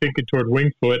was already thinking toward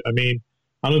Winged Foot. I mean,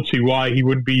 I don't see why he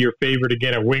wouldn't be your favorite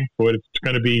again at Winged Foot. It's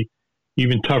going to be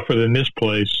even tougher than this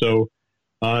place. So,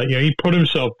 he put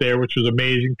himself there, which was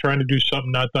amazing, trying to do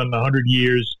something not done in 100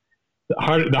 years.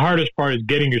 The hardest part is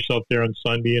getting yourself there on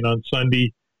Sunday. And on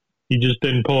Sunday, he just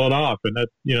didn't pull it off, and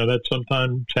that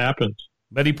sometimes happens.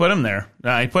 But he put him there.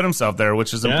 He put himself there,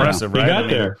 which is impressive, right? He got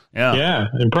there. Yeah,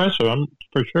 impressive.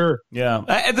 For sure. Yeah.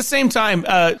 At the same time,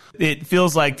 it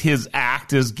feels like his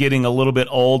act is getting a little bit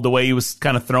old. The way he was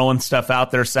kind of throwing stuff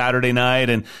out there Saturday night,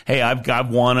 and hey, I've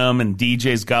won him, and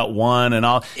DJ's got one, and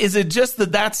all. Is it just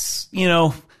that's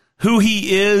who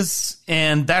he is,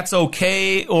 and that's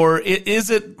okay, or is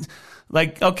it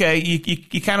like okay,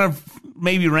 you kind of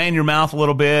maybe ran your mouth a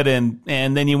little bit and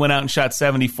then you went out and shot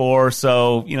 74.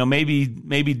 So,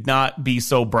 maybe not be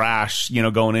so brash,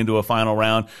 going into a final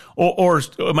round, or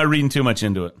am I reading too much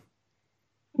into it?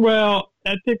 Well,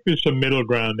 I think there's some middle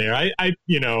ground there. I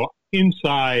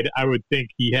inside, I would think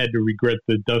he had to regret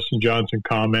the Dustin Johnson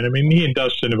comment. I mean, he and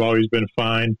Dustin have always been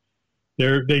fine.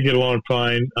 They get along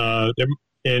fine.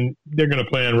 And they're going to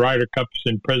play on Ryder Cups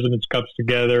and President's Cups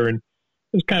together. And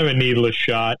it's kind of a needless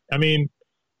shot. I mean,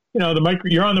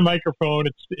 you're on the microphone.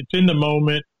 It's in the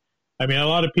moment. I mean, a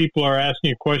lot of people are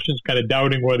asking you questions, kind of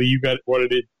doubting whether you got what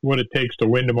it takes to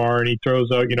win tomorrow. And he throws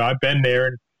out, I've been there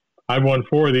and I've won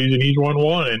 4 of these, and he's won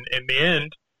 1. And in the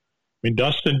end, I mean,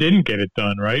 Dustin didn't get it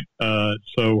done, right?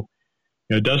 So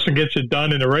Dustin gets it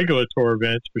done in the regular tour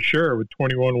events for sure with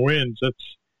 21 wins.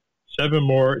 That's 7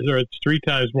 more, or it's 3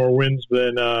 times more wins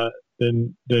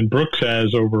than Brooks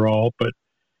has overall. But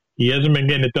he hasn't been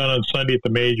getting it done on Sunday at the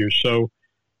majors. So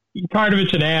part of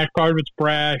it's an act, part of it's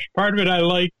brash. Part of it I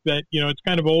like that, it's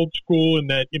kind of old school in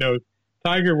that,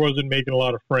 Tiger wasn't making a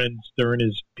lot of friends during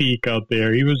his peak out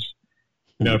there. He was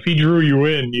if he drew you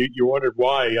in, you wondered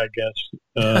why, I guess.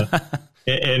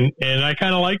 And I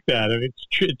kind of like that. And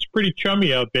it's pretty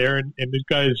chummy out there. And these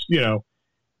guys,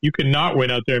 you can not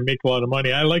win out there and make a lot of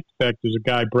money. I like the fact there's a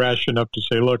guy brash enough to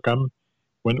say, look,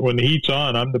 when the heat's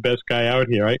on, I'm the best guy out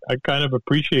here. I kind of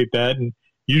appreciate that. And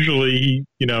usually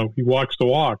he walks the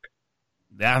walk.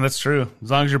 Yeah, that's true. As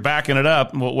long as you're backing it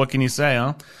up, what can you say,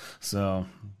 huh? So,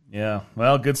 yeah.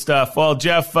 Well, good stuff. Well,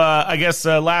 Jeff, I guess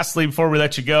lastly, before we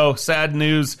let you go, sad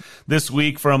news this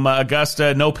week from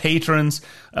Augusta. No patrons.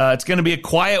 It's going to be a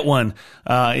quiet one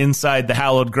inside the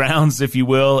hallowed grounds, if you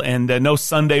will, and no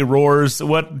Sunday roars.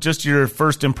 What just your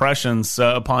first impressions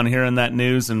upon hearing that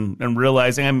news and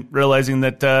realizing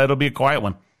that it'll be a quiet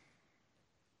one?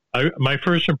 My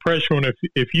first impression,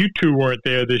 if you two weren't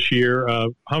there this year,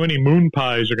 how many moon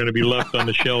pies are going to be left on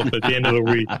the shelf at the end of the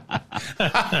week?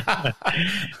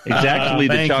 Exactly,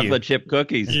 the chocolate chip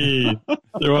cookies.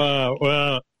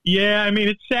 Well, yeah. I mean,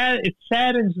 it's sad. It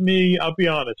saddens me. I'll be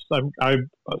honest. I'm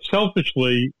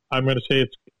selfishly, I'm going to say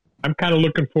I'm kind of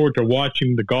looking forward to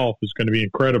watching the golf. It's going to be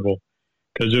incredible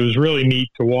because it was really neat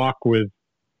to walk right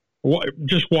up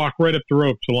the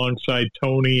ropes alongside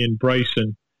Tony and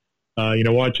Bryson.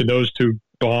 Watching those two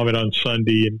bomb it on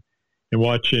Sunday and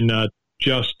watching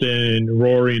Justin,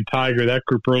 Rory, and Tiger, that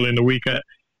group early in the week.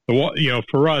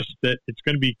 For us, that it's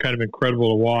going to be kind of incredible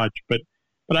to watch. But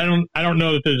I don't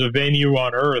know that there's a venue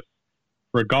on earth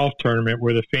for a golf tournament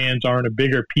where the fans aren't a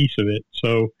bigger piece of it.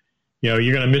 So, you're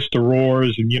going to miss the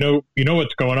roars, and you know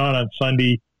what's going on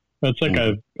Sunday. It's like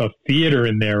a theater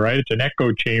in there, right? It's an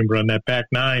echo chamber on that back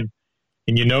nine,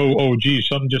 and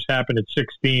something just happened at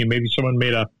 16. Maybe someone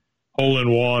made a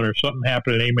hole-in-one or something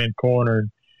happened at Amen Corner,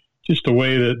 and just the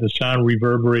way that the sound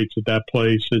reverberates at that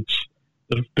place, the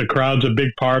crowd's a big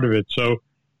part of it. So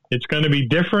it's going to be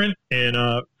different, and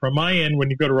from my end, when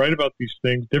you go to write about these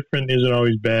things, different isn't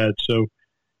always bad. So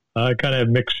I kind of have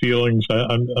mixed feelings.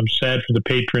 I'm sad for the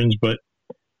patrons, but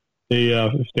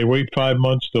if they wait 5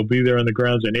 months, they'll be there on the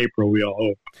grounds in April, we all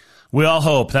hope. We all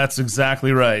hope. That's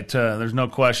exactly right. There's no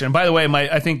question. And by the way,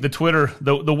 I think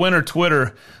the winner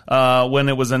Twitter, when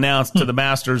it was announced to the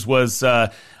Masters was,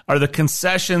 are the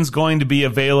concessions going to be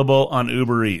available on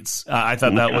Uber Eats? I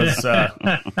thought that was,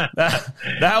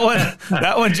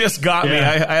 that one just got me.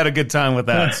 I had a good time with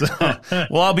that. So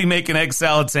we'll all be making egg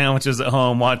salad sandwiches at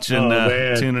home, watching,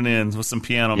 tuning in with some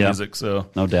piano music. So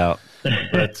no doubt.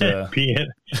 But, piano.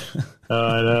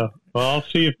 I know. Well, I'll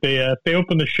see if they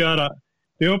open the shot.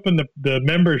 They open the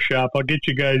member shop. I'll get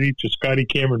you guys each a Scotty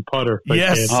Cameron putter.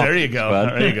 Yes, there you go.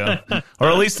 There you go.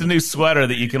 Or at least a new sweater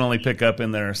that you can only pick up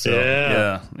in there. So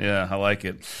yeah, I like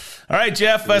it. All right,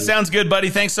 Jeff, sounds good,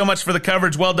 buddy. Thanks so much for the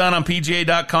coverage. Well done on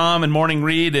PGA.com and Morning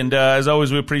Read. And as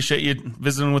always, we appreciate you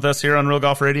visiting with us here on Real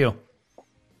Golf Radio.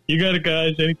 You got it,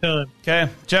 guys. Anytime. Okay.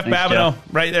 Jeff Babineau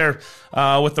right there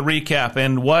with the recap.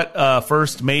 And what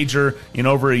first major in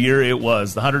over a year it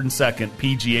was. The 102nd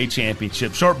PGA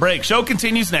Championship. Short break. Show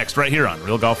continues next right here on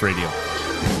Real Golf Radio.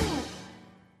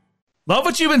 Love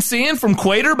what you've been seeing from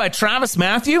Quater by Travis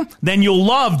Matthew? Then you'll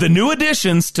love the new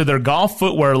additions to their golf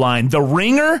footwear line, the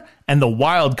Ringer and the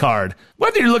Wild Card.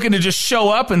 Whether you're looking to just show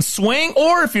up and swing,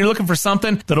 or if you're looking for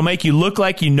something that'll make you look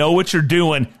like you know what you're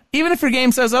doing, even if your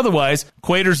game says otherwise,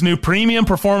 Quater's new premium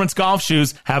performance golf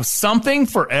shoes have something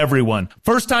for everyone.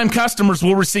 First-time customers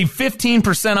will receive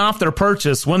 15% off their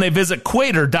purchase when they visit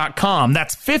Quater.com.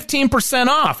 That's 15%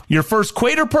 off your first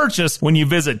Quater purchase when you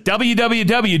visit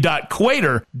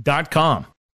www.Quater.com.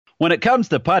 When it comes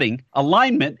to putting,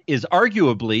 alignment is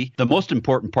arguably the most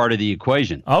important part of the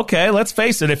equation. Okay, let's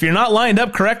face it. If you're not lined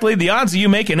up correctly, the odds of you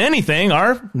making anything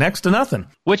are next to nothing.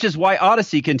 Which is why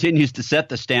Odyssey continues to set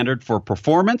the standard for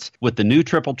performance with the new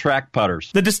Triple Track putters.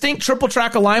 The distinct Triple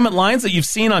Track alignment lines that you've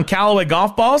seen on Callaway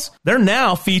golf balls, they're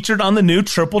now featured on the new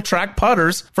Triple Track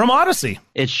putters from Odyssey.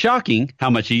 It's shocking how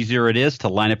much easier it is to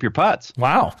line up your putts.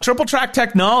 Wow. Triple Track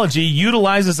technology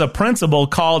utilizes a principle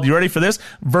called, you ready for this?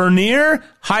 Vernier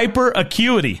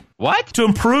hyperacuity. What? To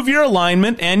improve your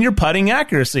alignment and your putting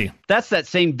accuracy. That's that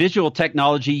same visual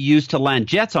technology used to land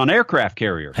jets on aircraft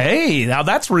carriers. Hey, now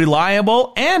that's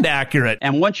reliable and accurate.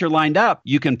 And once you're lined up,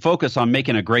 you can focus on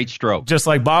making a great stroke. Just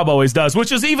like Bob always does,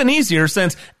 which is even easier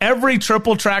since every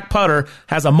Triple Track putter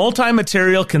has a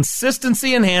multi-material,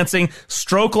 consistency-enhancing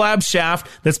Stroke Lab shaft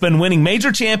that's been winning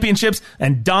major championships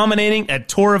and dominating at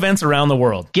tour events around the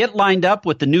world. Get lined up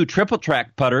with the new Triple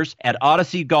Track putters at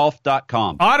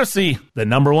OdysseyGolf.com. Odyssey, the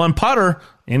 #1 putter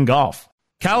in golf.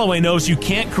 Callaway knows you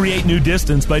can't create new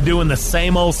distance by doing the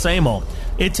same old, same old.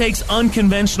 It takes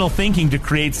unconventional thinking to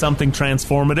create something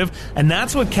transformative, and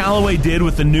that's what Callaway did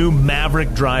with the new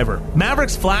Maverick driver.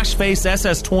 Maverick's FlashFace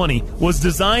SS20 was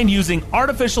designed using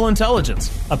artificial intelligence,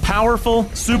 a powerful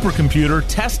supercomputer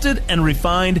tested and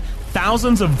refined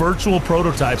thousands of virtual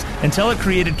prototypes until it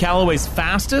created Callaway's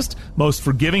fastest, most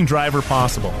forgiving driver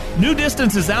possible. New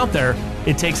distance is out there.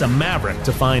 It takes a Maverick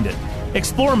to find it.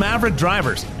 Explore Maverick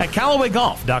drivers at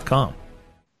CallawayGolf.com.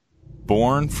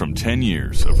 Born from 10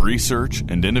 years of research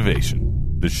and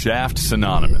innovation, the shaft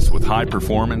synonymous with high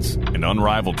performance and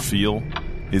unrivaled feel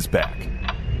is back.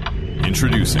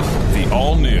 Introducing the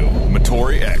all-new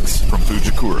Motori X from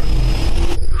Fujikura.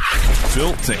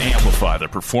 Built to amplify the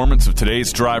performance of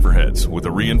today's driver heads with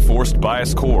a reinforced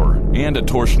bias core and a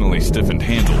torsionally stiffened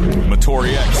handle,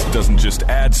 Motori X doesn't just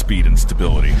add speed and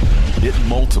stability, it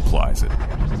multiplies it.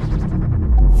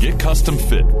 Get custom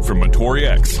fit from Motori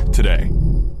X today.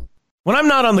 When I'm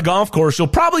not on the golf course, you'll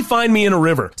probably find me in a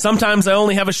river. Sometimes I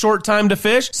only have a short time to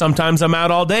fish. Sometimes I'm out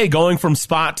all day going from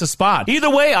spot to spot. Either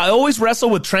way, I always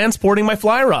wrestle with transporting my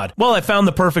fly rod. Well, I found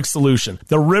the perfect solution.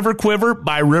 The River Quiver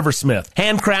by Riversmith.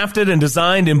 Handcrafted and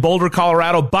designed in Boulder,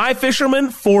 Colorado by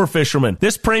fishermen for fishermen.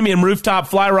 This premium rooftop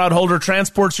fly rod holder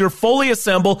transports your fully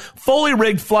assembled, fully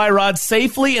rigged fly rod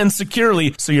safely and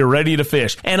securely so you're ready to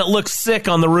fish. And it looks sick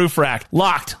on the roof rack.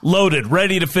 Locked, loaded,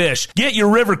 ready to fish. Get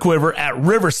your River Quiver at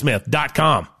Riversmith.com.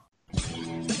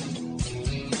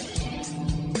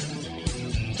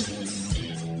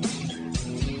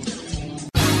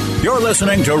 You're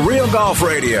listening to Real Golf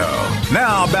Radio.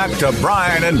 Now back to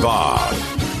Brian and Bob.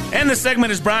 And this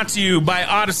segment is brought to you by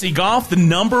Odyssey Golf, the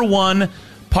 #1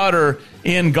 putter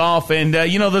in golf. And,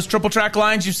 those triple track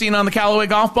lines you've seen on the Callaway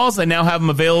golf balls, they now have them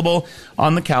available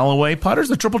on the Callaway putters.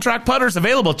 The triple track putters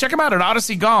available. Check them out at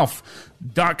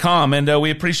odysseygolf.com. And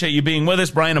we appreciate you being with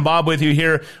us. Brian and Bob with you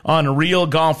here on Real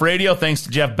Golf Radio. Thanks to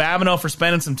Jeff Babineau for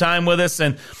spending some time with us.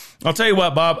 And I'll tell you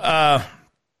what, Bob,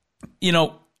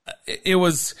 it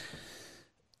was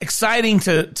exciting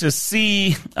to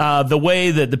see the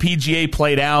way that the PGA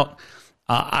played out.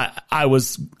 I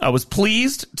was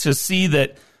pleased to see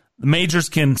that the majors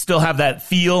can still have that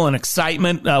feel and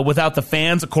excitement without the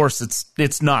fans. Of course,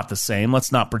 it's not the same.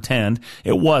 Let's not pretend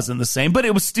it wasn't the same, but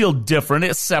it was still different.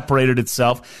 It separated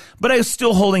itself. But I was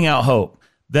still holding out hope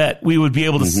that we would be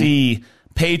able to see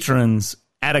patrons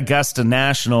at Augusta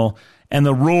National and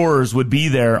the roars would be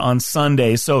there on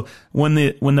Sunday. So when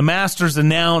the Masters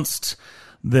announced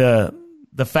the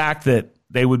fact that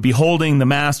they would be holding the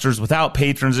Masters without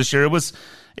patrons this year,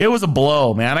 it was a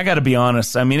blow, man. I got to be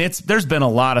honest. I mean, there's been a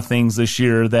lot of things this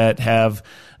year that have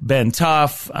been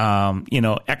tough,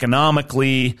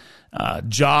 economically,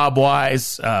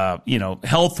 job-wise,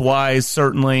 health-wise,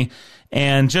 certainly,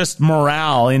 and just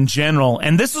morale in general.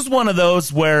 And this was one of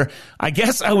those where I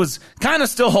guess I was kind of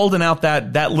still holding out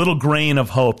that little grain of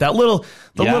hope, little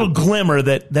glimmer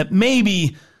that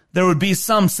maybe there would be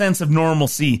some sense of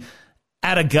normalcy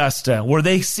at Augusta, where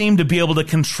they seem to be able to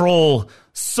control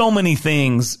so many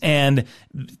things and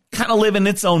kind of live in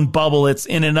its own bubble. It's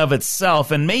in and of itself.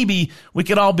 And maybe we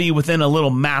could all be within a little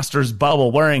Masters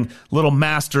bubble, wearing little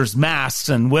Masters masks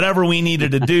and whatever we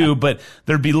needed to do. But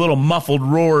there'd be little muffled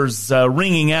roars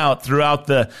ringing out throughout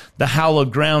the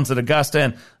hallowed grounds at Augusta.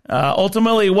 And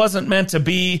ultimately, it wasn't meant to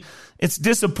be. It's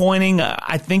disappointing.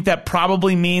 I think that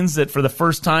probably means that for the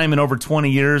first time in over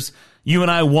 20 years, you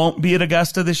and I won't be at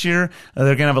Augusta this year. They're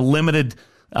going to have a limited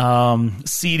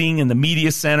seating in the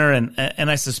media center,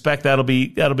 and I suspect that'll be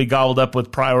gobbled up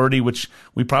with priority, which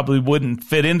we probably wouldn't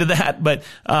fit into that. But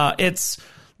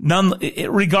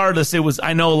regardless, it was.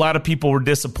 I know a lot of people were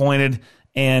disappointed,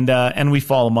 and we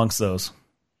fall amongst those.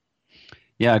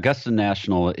 Yeah, Augusta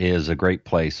National is a great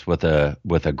place with a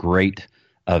great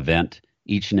event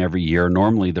each and every year.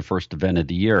 Normally the first event of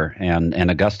the year, and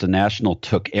Augusta National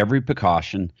took every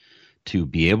precaution to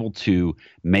be able to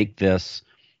make this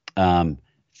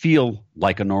feel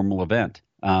like a normal event.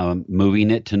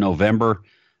 Moving it to November,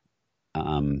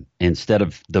 instead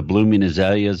of the blooming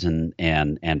azaleas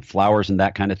and flowers and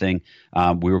that kind of thing,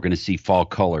 we were going to see fall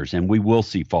colors, and we will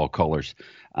see fall colors.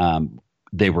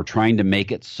 They were trying to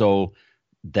make it so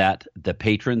that the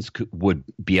patrons would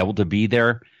be able to be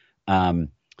there, but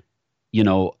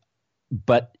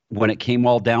when it came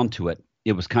all down to it,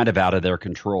 it was kind of out of their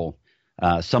control.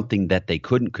 Something that they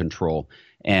couldn't control,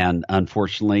 and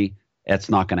unfortunately, that's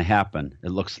not going to happen. It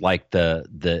looks like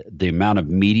the amount of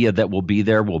media that will be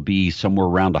there will be somewhere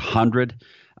around 100,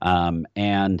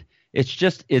 and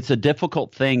it's a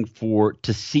difficult thing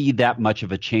to see that much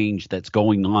of a change that's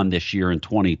going on this year in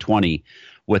 2020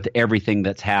 with everything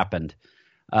that's happened.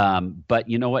 But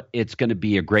you know what? It's going to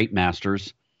be a great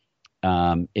Masters.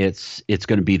 It's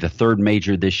going to be the third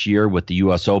major this year with the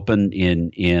U.S. Open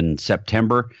in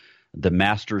September, the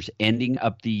Masters ending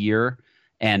up the year,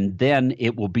 and then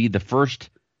it will be the first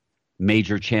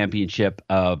major championship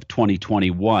of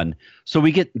 2021. So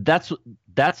we get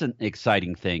that's an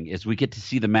exciting thing, is we get to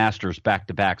see the Masters back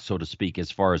to back, so to speak,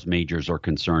 as far as majors are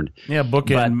concerned. Yeah,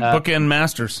 bookend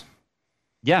Masters.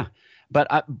 Yeah, but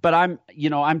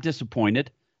I'm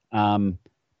disappointed.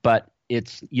 But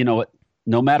it's,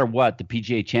 no matter what, the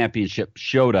PGA Championship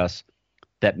showed us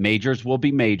that majors will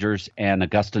be majors, and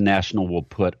Augusta National will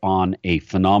put on a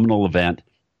phenomenal event,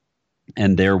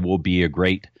 and there will be a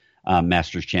great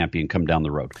Masters champion come down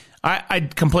the road. I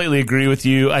completely agree with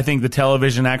you. I think the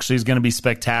television actually is going to be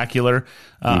spectacular.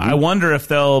 I wonder if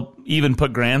they'll even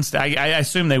put grandstands. I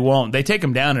assume they won't. They take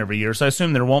them down every year, so I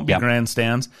assume there won't be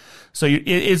grandstands. So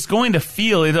it's going to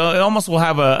feel, it almost will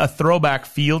have a throwback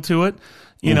feel to it,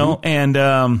 you know, and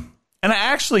I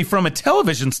actually, from a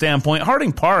television standpoint,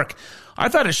 Harding Park, I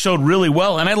thought it showed really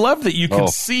well, and I love that you could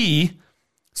see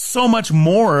so much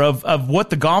more of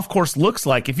what the golf course looks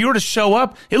like. If you were to show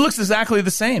up, it looks exactly the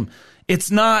same. It's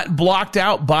not blocked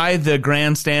out by the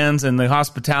grandstands and the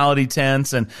hospitality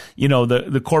tents and,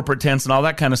 the corporate tents and all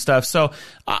that kind of stuff. So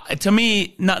to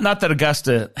me, not that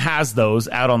Augusta has those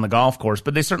out on the golf course,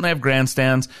 but they certainly have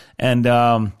grandstands. And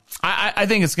I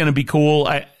think it's going to be cool.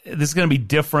 This is going to be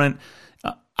different.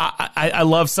 I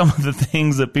love some of the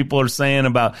things that people are saying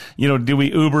about, do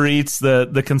we Uber Eats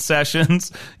the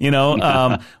concessions?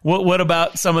 What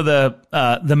about some of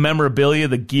the memorabilia,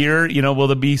 the gear? Will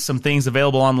there be some things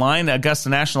available online? Augusta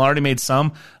National already made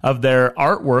some of their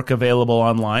artwork available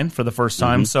online for the first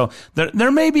time, so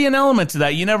there may be an element to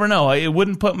that. You never know. It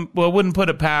wouldn't put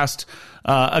it past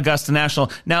Augusta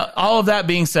National. Now, all of that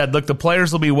being said, look, the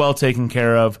players will be well taken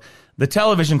care of. The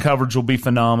television coverage will be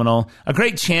phenomenal. A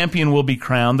great champion will be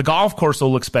crowned. The golf course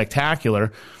will look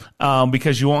spectacular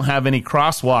because you won't have any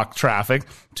crosswalk traffic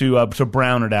to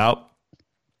brown it out.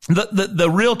 The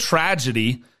real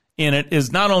tragedy in it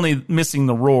is not only missing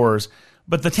the roars,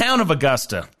 but the town of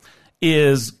Augusta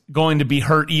is going to be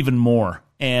hurt even more.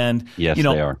 And yes, they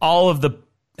are. All of the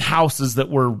houses that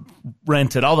were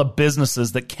rented, all the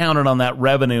businesses that counted on that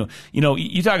revenue.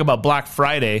 You talk about Black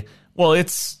Friday. Well,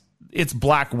 it's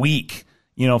Black Week,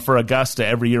 for Augusta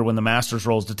every year when the Masters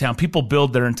rolls to town. People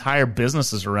build their entire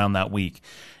businesses around that week.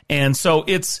 And so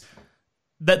it's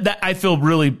that I feel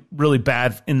really, really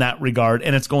bad in that regard,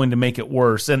 and it's going to make it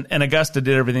worse. And Augusta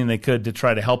did everything they could to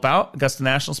try to help out, Augusta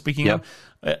National, speaking of.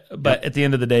 But at the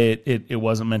end of the day, it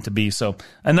wasn't meant to be. So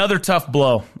another tough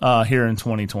blow here in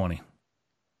 2020.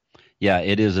 Yeah,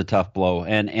 it is a tough blow.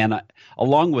 And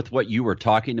along with what you were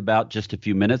talking about just a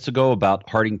few minutes ago about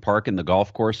Harding Park and the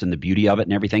golf course and the beauty of it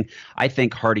and everything, I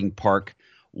think Harding Park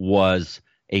was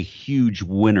a huge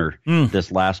winner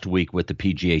this last week with the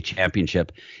PGA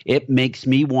Championship. It makes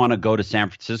me want to go to San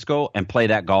Francisco and play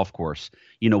that golf course.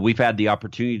 We've had the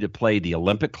opportunity to play the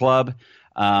Olympic Club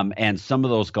and some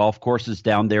of those golf courses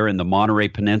down there in the Monterey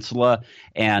Peninsula,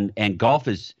 and golf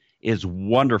is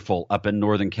wonderful up in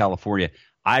Northern California.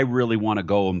 I really want to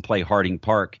go and play Harding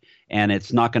Park, and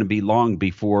it's not going to be long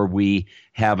before we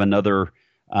have another.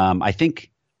 I think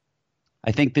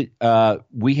that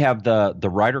we have the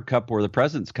Ryder Cup or the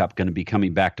President's Cup going to be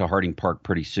coming back to Harding Park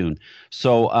pretty soon.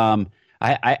 So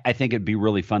I think it'd be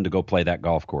really fun to go play that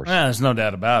golf course. Yeah, there's no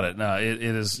doubt about it. No, it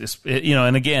is.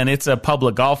 And again, it's a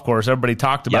public golf course. Everybody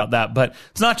talked about that, but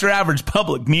it's not your average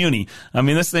public muni. I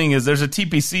mean, this thing is, there's a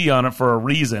TPC on it for a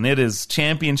reason. It is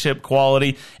championship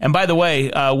quality. And by the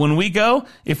way, when we go,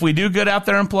 if we do good out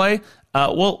there and play,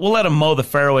 we'll let them mow the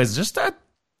fairways just a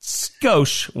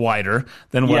skosh wider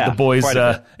than what the boys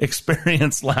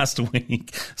experienced last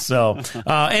week. So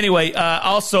anyway,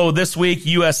 also this week,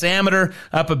 U.S. Amateur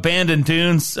up at Bandon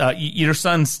Dunes. Your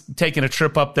son's taking a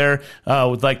trip up there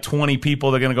with like 20 people.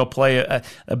 They're going to go play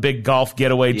a big golf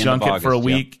getaway junket for a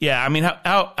week. Yeah, I mean,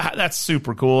 how that's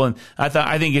super cool. And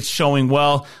I think it's showing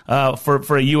well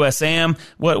for a U.S. Am.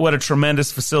 What a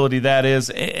tremendous facility that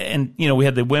is. And we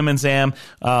had the women's Am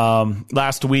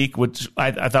last week, which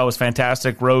I thought was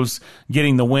fantastic. Rose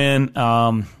getting the win.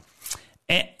 And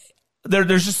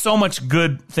there's just so much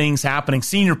good things happening.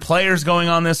 Senior players going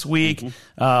on this week.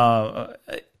 I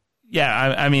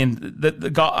mean,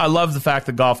 I love the fact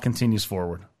that golf continues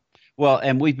forward. Well,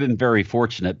 and we've been very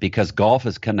fortunate because golf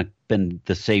has kind of been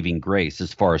the saving grace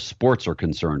as far as sports are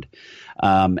concerned.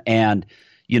 And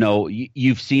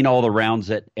you've seen all the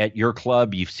rounds at your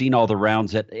club. You've seen all the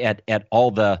rounds at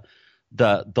all the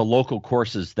local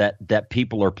courses that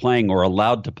people are playing or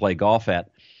allowed to play golf at.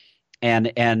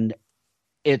 And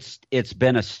it's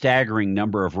been a staggering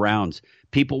number of rounds.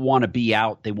 People want to be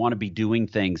out. They want to be doing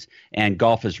things, and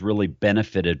golf has really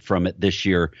benefited from it this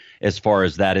year as far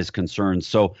as that is concerned.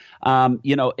 So,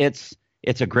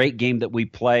 it's a great game that we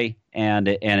play, and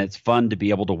it's fun to be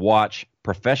able to watch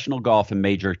professional golf and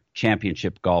major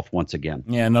championship golf once again.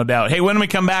 Yeah, no doubt. Hey, when we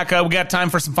come back, we got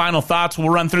time for some final thoughts. We'll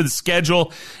run through the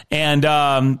schedule and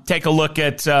take a look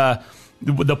at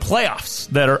the playoffs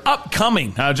that are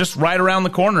upcoming, just right around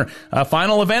the corner.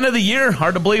 Final event of the year,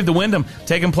 hard to believe, the Wyndham,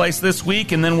 taking place this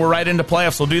week, and then we're right into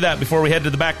playoffs. We'll do that before we head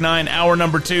to the back nine, hour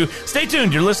number 2. Stay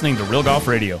tuned. You're listening to Real Golf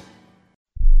Radio.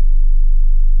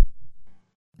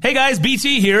 Hey guys,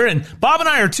 BT here, and Bob and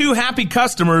I are 2 happy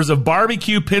customers of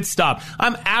Barbecue Pit Stop.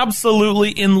 I'm absolutely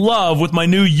in love with my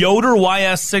new Yoder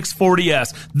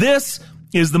YS640S. This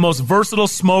is the most versatile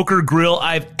smoker grill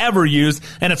I've ever used,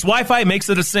 and its Wi-Fi makes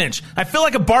it a cinch. I feel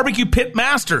like a barbecue pit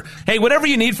master. Hey, whatever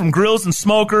you need from grills and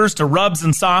smokers to rubs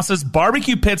and sauces,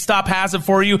 Barbecue Pit Stop has it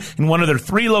for you in one of their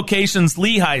 3 locations,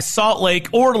 Lehigh, Salt Lake,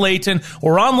 or Layton,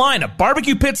 or online at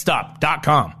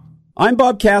barbecuepitstop.com. I'm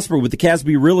Bob Casper with the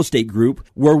Casby Real Estate Group,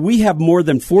 where we have more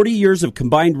than 40 years of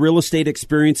combined real estate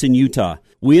experience in Utah.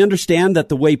 We understand that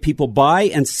the way people buy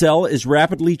and sell is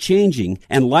rapidly changing,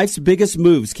 and life's biggest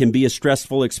moves can be a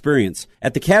stressful experience.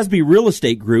 At the Casby Real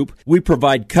Estate Group, we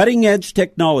provide cutting-edge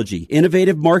technology,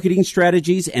 innovative marketing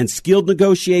strategies, and skilled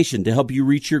negotiation to help you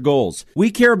reach your goals. We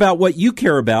care about what you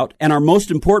care about, and our most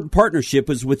important partnership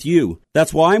is with you.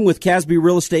 That's why I'm with Casby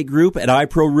Real Estate Group at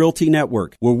iPro Realty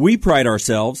Network, where we pride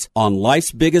ourselves on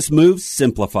life's biggest moves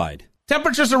simplified.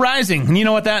 Temperatures are rising, and you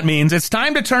know what that means. It's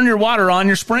time to turn your water on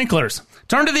your sprinklers.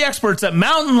 Turn to the experts at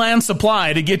Mountain Land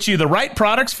Supply to get you the right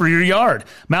products for your yard.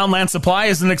 Mountain Land Supply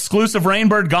is an exclusive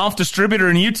Rainbird golf distributor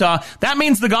in Utah. That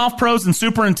means the golf pros and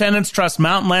superintendents trust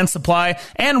Mountain Land Supply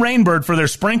and Rainbird for their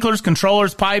sprinklers,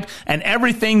 controllers, pipe, and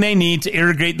everything they need to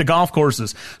irrigate the golf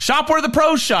courses. Shop where the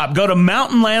pros shop. Go to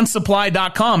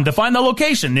mountainlandsupply.com to find the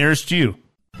location nearest you.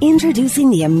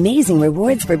 Introducing the Amazing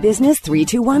Rewards for Business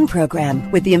 321 program.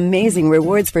 With the Amazing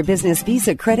Rewards for Business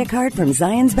Visa credit card from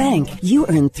Zions Bank, you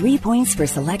earn 3 points for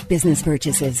select business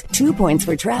purchases, 2 points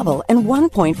for travel, and 1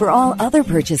 point for all other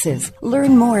purchases.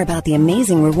 Learn more about the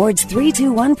Amazing Rewards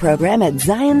 321 program at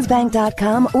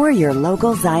zionsbank.com or your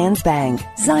local Zions Bank.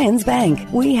 Zions Bank,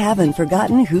 we haven't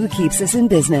forgotten who keeps us in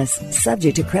business.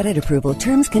 Subject to credit approval,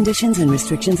 terms, conditions, and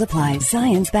restrictions apply.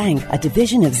 Zions Bank, a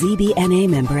division of ZBNA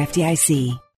member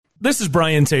FDIC. This is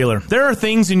Brian Taylor. There are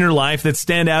things in your life that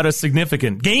stand out as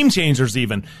significant, game changers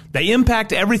even. They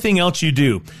impact everything else you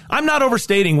do. I'm not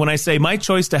overstating when I say my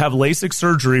choice to have LASIK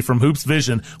surgery from Hoops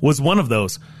Vision was one of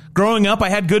those. Growing up, I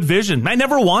had good vision. I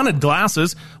never wanted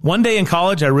glasses. One day in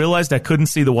college, I realized I couldn't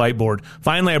see the whiteboard.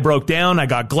 Finally, I broke down. I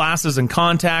got glasses and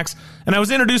contacts, and I was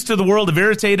introduced to the world of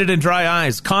irritated and dry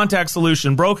eyes, contact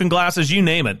solution, broken glasses, you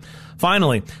name it.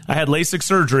 Finally, I had LASIK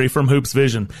surgery from Hoops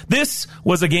Vision. This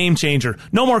was a game changer.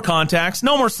 No more contacts,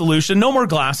 no more solution, no more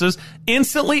glasses.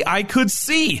 Instantly, I could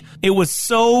see. It was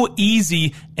so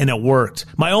easy, and it worked.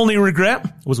 My only regret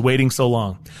was waiting so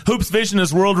long. Hoops Vision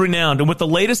is world-renowned, and with the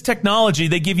latest technology,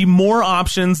 they give you more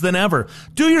options than ever.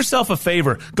 Do yourself a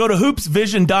favor. Go to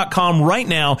hoopsvision.com right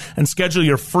now and schedule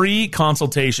your free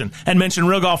consultation. And mention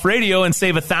Real Golf Radio and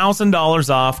save $1,000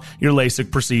 off your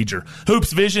LASIK procedure.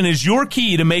 Hoops Vision is your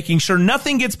key to making sure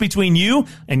nothing gets between you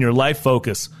and your life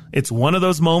focus. It's one of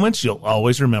those moments you'll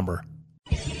always remember.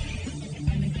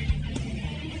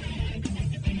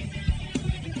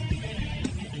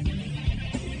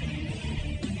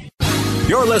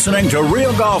 You're listening to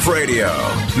Real Golf Radio.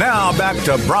 Now back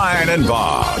to Brian and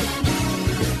Bob.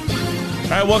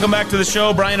 All right, welcome back to the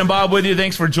show. Brian and Bob with you.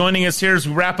 Thanks for joining us here as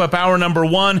we wrap up hour number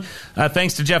 1.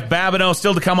 Thanks to Jeff Babineau.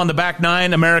 Still to come on the back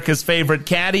nine, America's favorite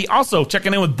caddy. Also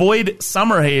checking in with Boyd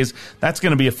Summerhays. That's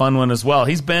going to be a fun one as well.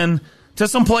 He's been to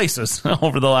some places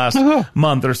over the last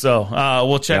month or so.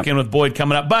 We'll check in with Boyd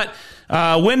coming up. But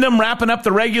Wyndham wrapping up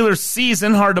the regular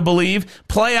season, hard to believe.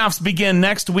 Playoffs begin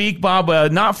next week, Bob.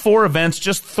 Not 4 events,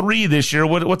 just 3 this year.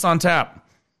 What's on tap?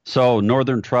 So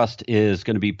Northern Trust is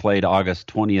going to be played August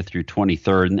 20th through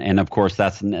 23rd, and of course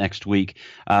that's next week.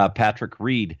 Patrick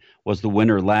Reed was the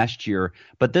winner last year,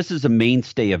 but this is a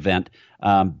mainstay event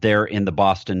there in the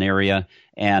Boston area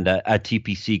and a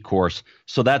TPC course.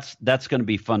 So that's going to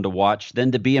be fun to watch.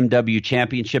 Then the BMW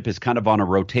Championship is kind of on a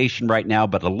rotation right now,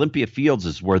 but Olympia Fields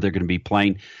is where they're going to be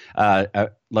playing.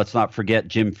 Let's not forget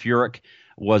Jim Furyk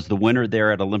was the winner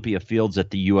there at Olympia Fields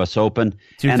at the U.S. Open.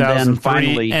 2003, and then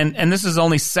finally, and this is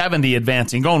only 70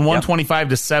 advancing, going 125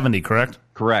 to 70, correct?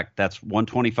 Correct. That's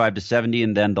 125 to 70,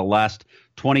 and then the last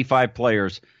 25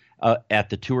 players at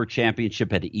the Tour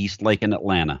Championship at East Lake in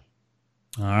Atlanta.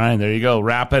 All right, there you go.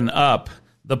 Wrapping up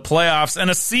the playoffs,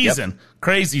 and a season.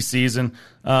 Crazy season.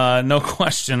 No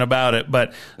question about it.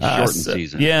 But shortened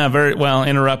season. Yeah, very well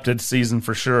interrupted season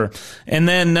for sure. And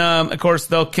then, of course,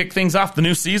 they'll kick things off. The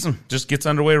new season just gets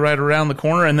underway right around the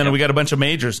corner. And then we got a bunch of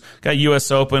majors. Got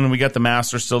U.S. Open. We got the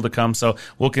Masters still to come. So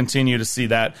we'll continue to see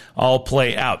that all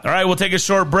play out. All right, we'll take a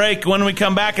short break. When we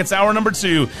come back, it's hour number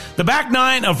 2, the back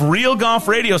 9 of Real Golf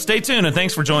Radio. Stay tuned, and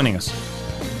thanks for joining us.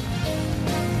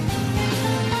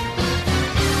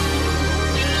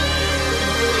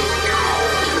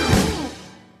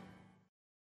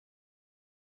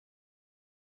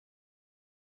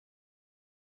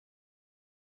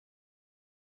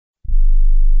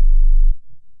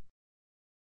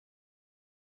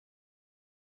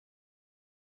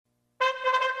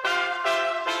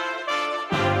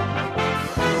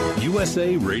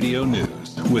 USA Radio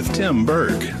News with Tim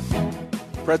Berg.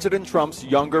 President Trump's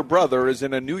younger brother is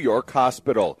in a New York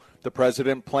hospital. The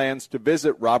president plans to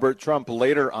visit Robert Trump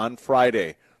later on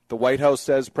Friday. The White House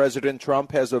says President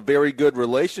Trump has a very good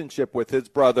relationship with his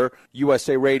brother.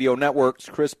 USA Radio Network's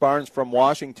Chris Barnes from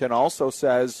Washington also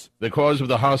says the cause of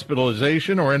the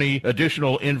hospitalization or any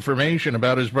additional information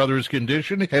about his brother's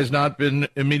condition has not been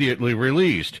immediately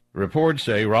released. Reports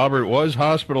say Robert was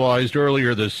hospitalized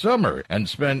earlier this summer and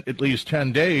spent at least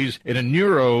 10 days in a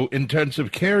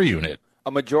neuro-intensive care unit. A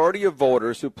majority of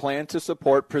voters who plan to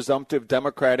support presumptive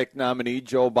Democratic nominee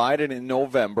Joe Biden in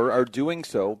November are doing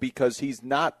so because he's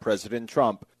not President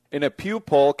Trump. In a Pew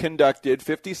poll conducted,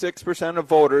 56% of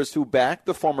voters who backed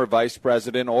the former vice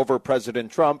president over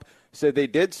President Trump said they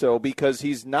did so because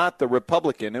he's not the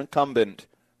Republican incumbent.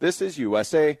 This is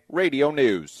USA Radio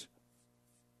News.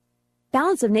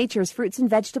 Balance of Nature's fruits and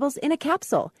vegetables in a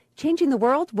capsule, changing the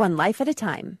world one life at a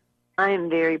time. I am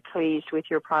very pleased with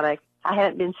your product. I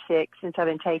haven't been sick since I've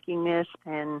been taking this,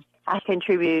 and I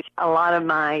contribute a lot of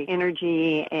my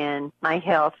energy and my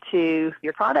health to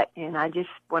your product, and I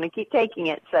just want to keep taking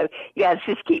it. So you guys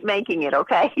just keep making it,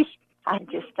 okay? I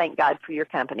just thank God for your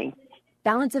company.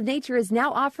 Balance of Nature is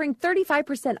now offering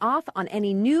 35% off on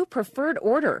any new preferred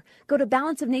order. Go to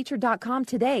balanceofnature.com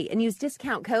today and use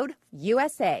discount code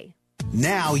USA.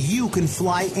 Now you can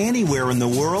fly anywhere in the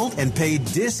world and pay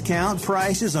discount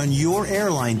prices on your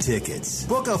airline tickets.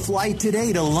 Book a flight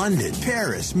today to London,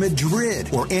 Paris, Madrid,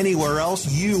 or anywhere else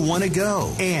you want to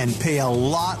go and pay a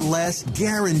lot less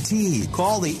guaranteed.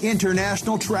 Call the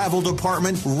International Travel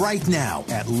Department right now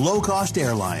at Low Cost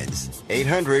Airlines.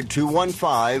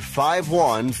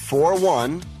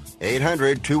 800-215-5141.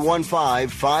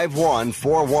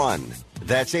 800-215-5141.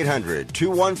 That's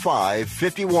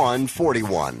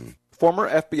 800-215-5141. Former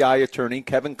FBI attorney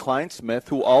Kevin Kleinsmith,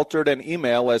 who altered an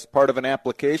email as part of an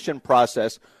application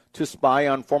process to spy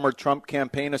on former Trump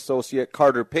campaign associate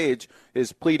Carter Page,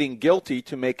 is pleading guilty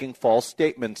to making false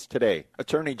statements today.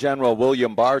 Attorney General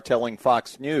William Barr telling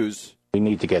Fox News, "We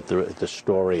need to get the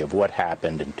story of what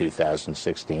happened in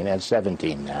 2016 and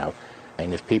 17 now.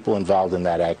 And if people involved in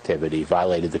that activity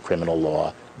violated the criminal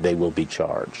law, they will be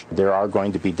charged. There are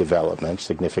going to be developments,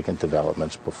 significant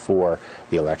developments before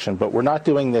the election, but we're not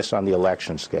doing this on the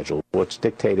election schedule. What's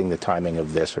dictating the timing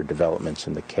of this are developments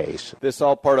in the case." This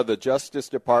all part of the Justice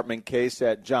Department case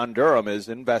that John Durham is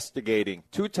investigating.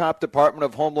 2 top Department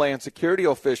of Homeland Security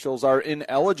officials are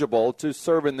ineligible to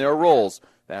serve in their roles.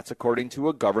 That's according to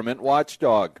a government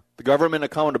watchdog. The Government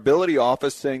Accountability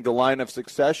Office saying the line of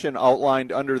succession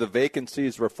outlined under the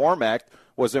Vacancies Reform Act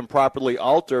was improperly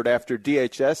altered after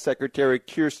DHS Secretary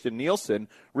Kirstjen Nielsen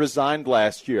resigned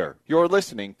last year. You're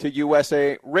listening to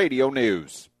USA Radio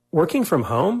News. Working from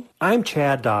home? I'm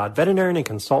Chad Dodd, veterinarian and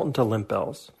consultant to Limp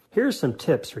Bells. Here are some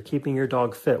tips for keeping your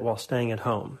dog fit while staying at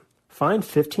home. Find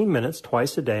 15 minutes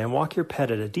twice a day and walk your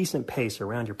pet at a decent pace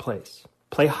around your place.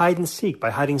 Play hide and seek by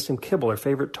hiding some kibble or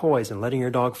favorite toys and letting your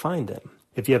dog find them.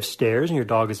 If you have stairs and your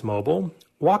dog is mobile,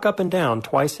 walk up and down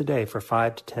twice a day for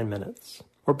 5 to 10 minutes.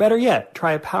 Or better yet,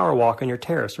 try a power walk on your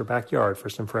terrace or backyard for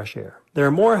some fresh air. There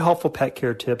are more helpful pet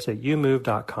care tips at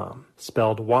youmove.com,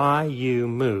 spelled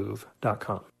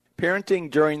YOUMOVE.com. Parenting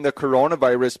during the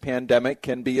coronavirus pandemic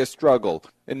can be a struggle.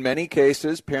 In many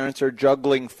cases, parents are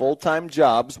juggling full-time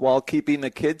jobs while keeping the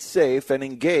kids safe and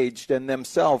engaged and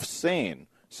themselves sane,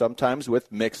 sometimes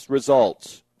with mixed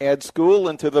results. Add school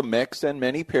into the mix, and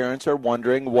many parents are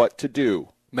wondering what to do.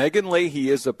 Megan Leahy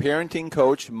is a parenting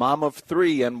coach, mom of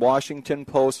 3, and Washington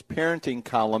Post parenting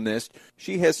columnist.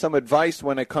 She has some advice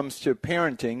when it comes to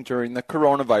parenting during the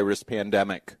coronavirus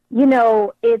pandemic. You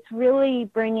know, it's really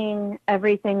bringing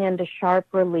everything into sharp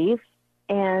relief,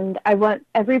 and I want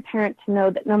every parent to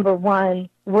know that, number one,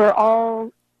 we're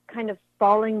all kind of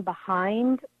falling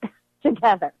behind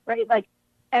together, right? Like,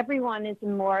 everyone is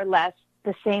in more or less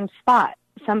the same spot.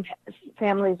 some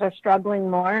families are struggling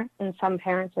more and some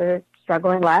parents are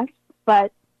struggling less,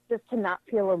 but just to not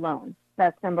feel alone.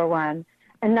 That's number one.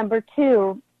 And number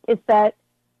two is that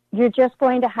you're just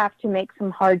going to have to make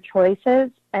some hard choices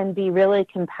and be really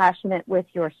compassionate with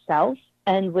yourself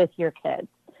and with your kids.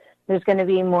 There's going to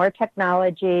be more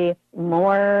technology,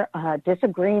 more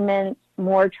disagreements,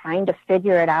 more trying to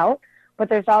figure it out, but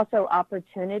there's also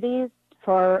opportunities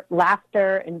for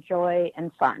laughter and joy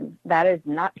and fun. That is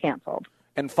not canceled.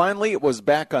 And finally, it was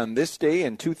back on this day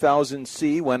in 2000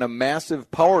 when a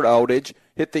massive power outage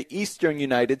hit the eastern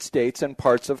United States and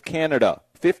parts of Canada.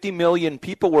 50 million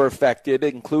people were affected,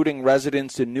 including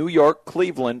residents in New York,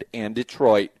 Cleveland, and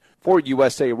Detroit. For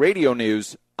USA Radio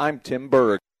News, I'm Tim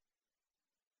Berg.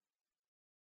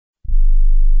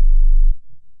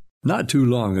 Not too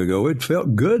long ago, it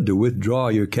felt good to withdraw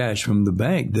your cash from the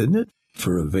bank, didn't it?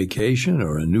 For a vacation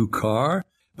or a new car.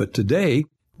 But today,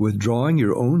 withdrawing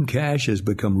your own cash has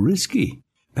become risky.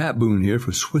 Pat Boone here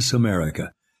for Swiss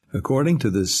America. According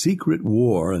to The Secret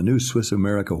War, a new Swiss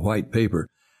America white paper,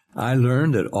 I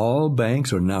learned that all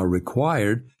banks are now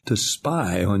required to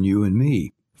spy on you and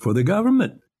me for the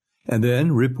government, and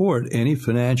then report any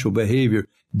financial behavior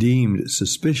deemed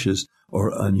suspicious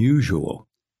or unusual.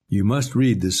 You must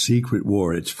read The Secret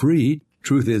War. It's free.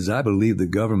 Truth is, I believe the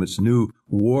government's new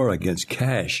war against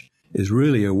cash is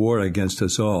really a war against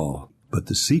us all. But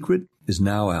the secret is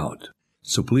now out.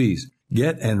 So please,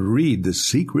 get and read The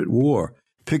Secret War.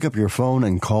 Pick up your phone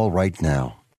and call right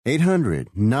now.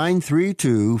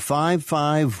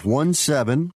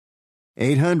 800-932-5517.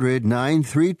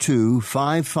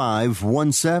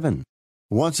 800-932-5517.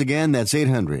 Once again, that's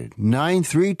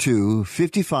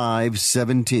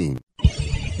 800-932-5517.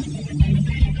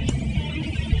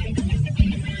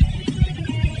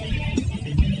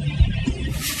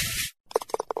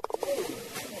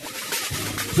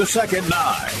 The second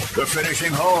nine, the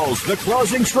finishing holes, the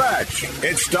closing stretch.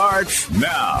 It starts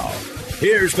now.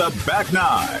 Here's the back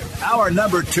nine, hour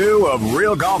number 2 of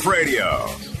Real Golf Radio.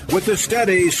 With the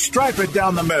steady, stripe it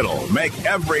down the middle, make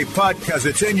every putt because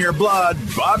it's in your blood,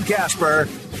 Bob Casper,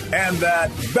 and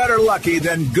that better lucky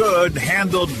than good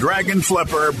handled dragon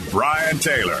flipper, Brian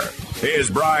Taylor. Here's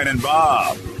Brian and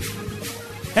Bob.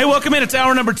 Hey, welcome in. It's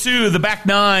hour number 2, the back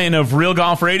nine of Real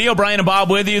Golf Radio. Brian and Bob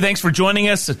with you. Thanks for joining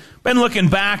us. Been looking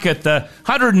back at the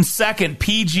 102nd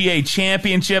PGA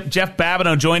Championship. Jeff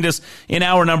Babineau joined us in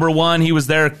hour number 1. He was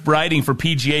there writing for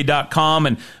PGA.com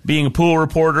and being a pool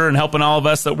reporter and helping all of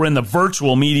us that were in the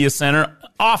virtual media center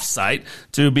off-site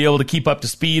to be able to keep up to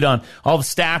speed on all the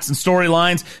stats and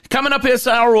storylines. Coming up this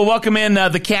hour, we'll welcome in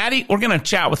the caddy. We're going to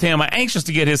chat with him. I'm anxious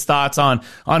to get his thoughts on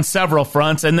several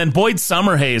fronts. And then Boyd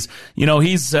Summerhays, you know,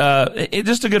 he's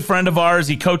just a good friend of ours.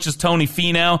 He coaches Tony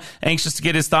Finau. Anxious to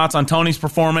get his thoughts on Tony's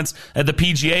performance at the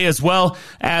PGA, as well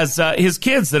as his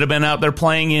kids that have been out there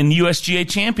playing in USGA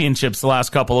championships the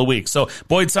last couple of weeks. So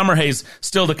Boyd Summerhays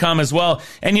still to come as well.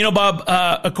 And, you know, Bob,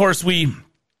 of course, we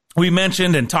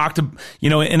mentioned and talked, you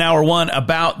know, in hour 1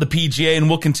 about the PGA, and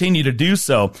we'll continue to do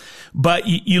so. But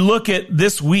you look at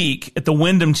this week at the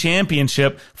Wyndham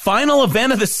Championship, final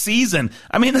event of the season.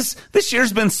 I mean, this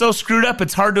year's been so screwed up,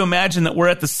 it's hard to imagine that we're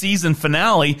at the season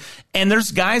finale. And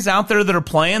there's guys out there that are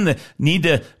playing that need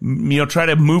to, you know, try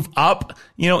to move up,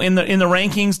 you know, in the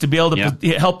rankings to be able to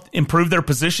help improve their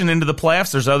position into the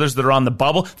playoffs. There's others that are on the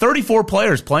bubble. 34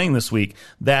 players playing this week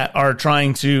that are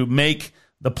trying to make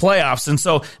the playoffs. And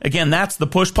so, again, that's the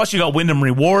push. Plus, you got Wyndham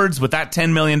Rewards with that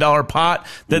 $10 million pot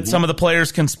that some of the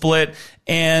players can split.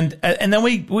 And then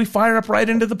we fire up right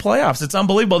into the playoffs. It's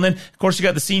unbelievable. And then, of course, you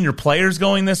got the senior players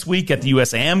going this week, got the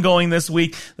USAM going this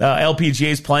week.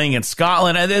 LPGA's playing in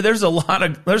Scotland. There's a lot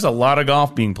of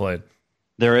golf being played.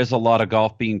 There is a lot of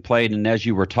golf being played. And as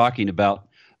you were talking about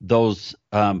those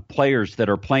players that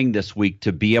are playing this week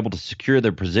to be able to secure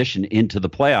their position into the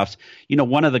playoffs, you know,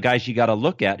 one of the guys you got to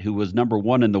look at who was number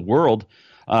 1 in the world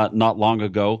not long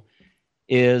ago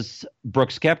is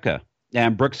Brooks Koepka.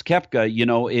 And Brooks Koepka, you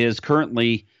know, is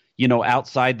currently, you know,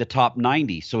 outside the top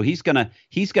 90. So he's gonna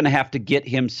have to get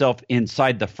himself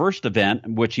inside the first event,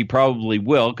 which he probably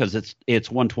will because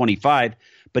it's 125.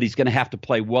 But he's going to have to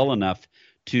play well enough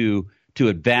to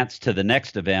advance to the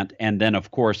next event, and then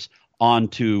of course on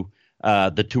to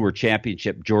the Tour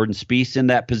Championship. Jordan Spieth in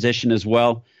that position as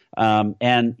well.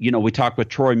 And, you know, we talked with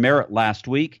Troy Merritt last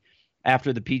week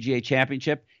after the PGA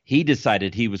Championship. He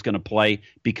decided he was going to play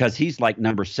because he's like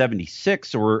number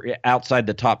 76 or outside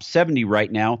the top 70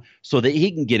 right now, so that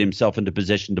he can get himself into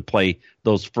position to play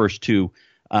those first 2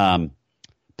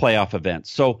 playoff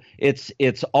events. So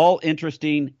it's all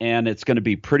interesting, and it's going to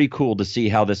be pretty cool to see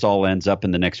how this all ends up in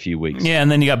the next few weeks. Yeah,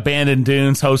 and then you got Bandon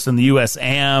Dunes hosting the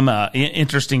USAM.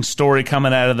 Interesting story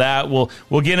coming out of that.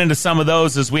 We'll get into some of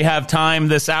those as we have time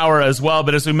this hour as well.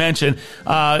 But as we mentioned,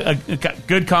 a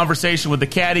good conversation with the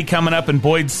caddy coming up, and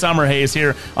Boyd Summerhays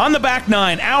here on the Back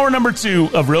Nine, hour number 2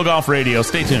 of Real Golf Radio.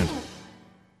 Stay tuned.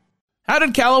 How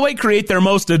did Callaway create their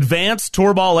most advanced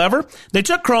tour ball ever? They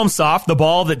took Chrome Soft, the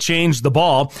ball that changed the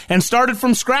ball, and started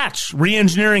from scratch,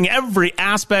 re-engineering every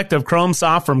aspect of Chrome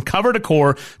Soft from cover to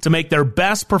core to make their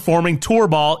best performing tour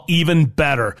ball even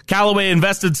better. Callaway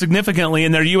invested significantly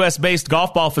in their U.S.-based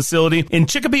golf ball facility in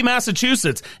Chicopee,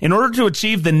 Massachusetts, in order to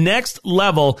achieve the next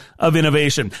level of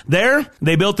innovation. There,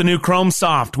 they built the new Chrome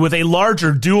Soft with a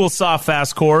larger dual soft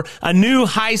fast core, a new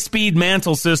high-speed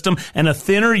mantle system, and a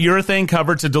thinner urethane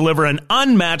cover to deliver an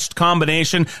unmatched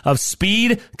combination of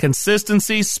speed,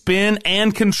 consistency, spin,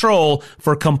 and control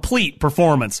for complete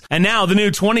performance. And now the new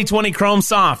 2020 Chrome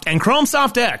Soft and Chrome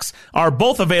Soft X are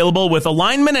both available with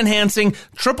alignment-enhancing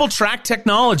triple track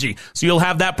technology, so you'll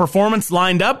have that performance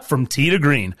lined up from tee to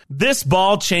green. This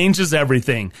ball changes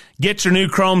everything. Get your new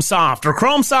Chrome Soft or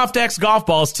Chrome Soft X golf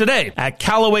balls today at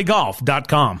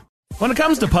CallawayGolf.com. When it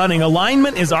comes to putting,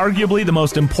 alignment is arguably the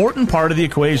most important part of the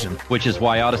equation. Which is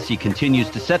why Odyssey continues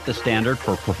to set the standard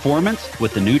for performance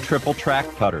with the new triple track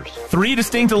putters. 3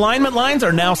 distinct alignment lines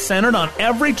are now centered on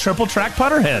every triple track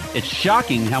putter head. It's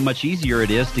shocking how much easier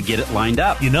it is to get it lined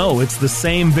up. You know, it's the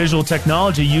same visual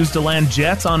technology used to land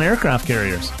jets on aircraft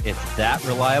carriers. It's that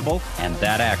reliable and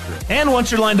that accurate. And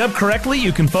once you're lined up correctly,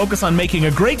 you can focus on making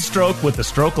a great stroke with the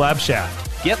Stroke Lab shaft.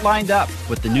 Get lined up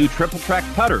with the new triple track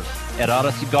putters at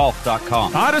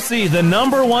OdysseyGolf.com. Odyssey, the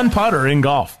 #1 putter in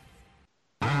golf.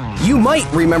 You might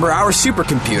remember our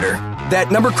supercomputer, that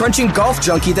number-crunching golf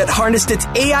junkie that harnessed its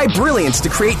AI brilliance to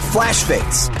create flash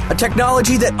fades, a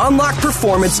technology that unlocked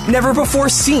performance never before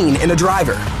seen in a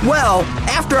driver. Well,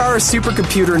 after our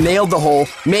supercomputer nailed the whole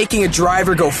making a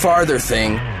driver go farther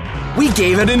thing, we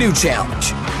gave it a new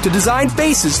challenge, to design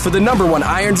faces for the #1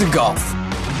 irons in golf.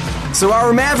 So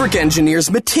our Maverick engineers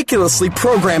meticulously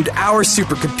programmed our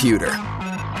supercomputer.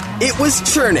 It was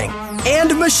churning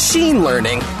and machine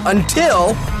learning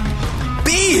until...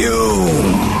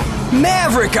 Boom!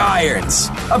 Maverick irons!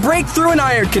 A breakthrough in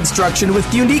iron construction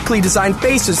with uniquely designed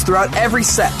faces throughout every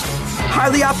set.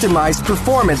 Highly optimized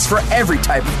performance for every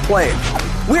type of player.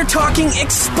 We're talking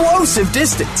explosive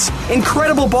distance,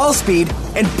 incredible ball speed,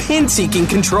 and pin-seeking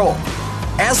control.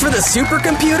 As for the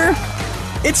supercomputer...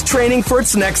 it's training for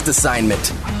its next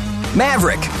assignment.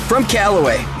 Maverick from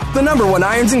Callaway, the #1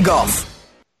 irons in golf.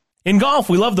 In golf,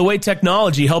 we love the way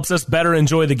technology helps us better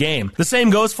enjoy the game. The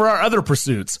same goes for our other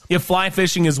pursuits. If fly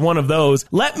fishing is one of those,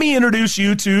 let me introduce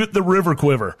you to the River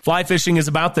Quiver. Fly fishing is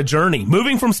about the journey,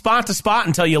 moving from spot to spot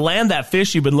until you land that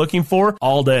fish you've been looking for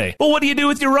all day. But what do you do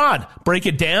with your rod? Break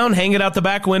it down, hang it out the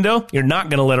back window? You're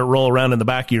not going to let it roll around in the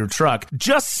back of your truck.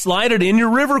 Just slide it in your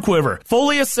River Quiver,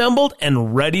 fully assembled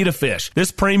and ready to fish.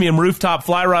 This premium rooftop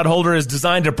fly rod holder is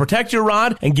designed to protect your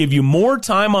rod and give you more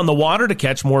time on the water to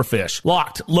catch more fish.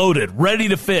 Locked, loaded, ready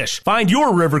to fish. Find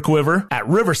your River Quiver at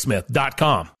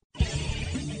riversmith.com.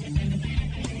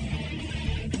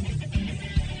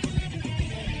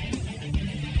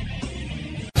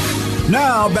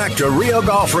 Now back to Real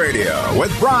Golf Radio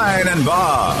with Brian and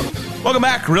Bob. Welcome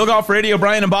back. Real Golf Radio,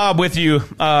 Brian and Bob with you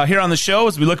here on the show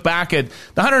as we look back at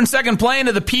the 102nd playing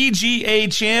of the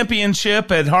PGA Championship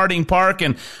at Harding Park,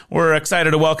 and we're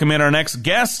excited to welcome in our next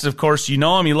guest. Of course, you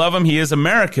know him, you love him. He is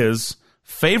America's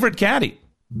favorite caddy.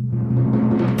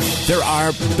 There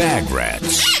are bag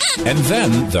rats, and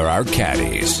then there are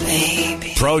caddies.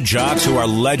 Baby. Pro jocks who are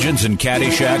legends in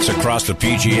caddy shacks across the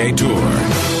PGA Tour.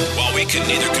 While we can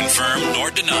neither confirm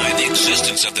nor deny the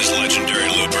existence of this legendary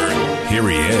looper, here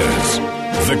he is,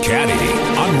 the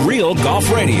caddy on Real Golf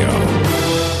Radio.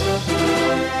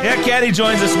 Yeah, Caddy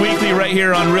joins us weekly right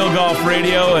here on Real Golf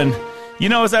Radio, and you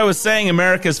know, as I was saying,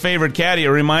 America's favorite caddy, it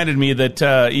reminded me that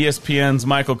ESPN's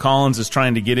Michael Collins is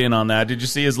trying to get in on that. Did you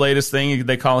see his latest thing?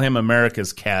 They call him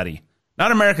America's caddy.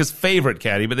 Not America's favorite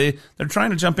caddy, but they're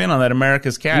trying to jump in on that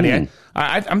America's caddy.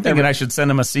 I'm thinking I should send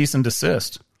him a cease and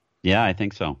desist. Yeah, I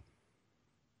think so.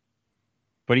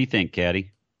 What do you think,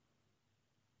 caddy?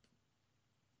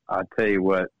 I'll tell you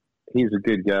what, he's a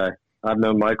good guy. I've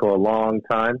known Michael a long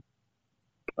time.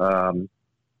 I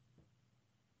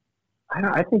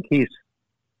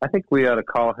think we ought to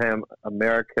call him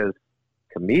America's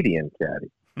comedian caddy.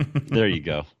 There you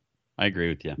go. I agree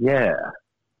with you. Yeah.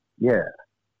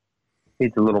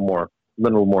 Needs a little more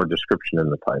description in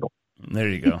the title. There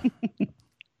you go.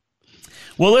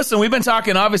 Well, listen, we've been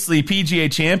talking, obviously,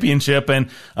 PGA Championship,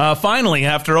 and finally,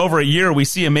 after over a year, we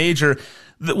see a major.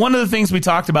 One of the things we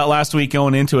talked about last week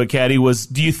going into it, Caddy, was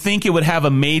do you think it would have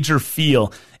a major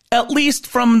feel? At least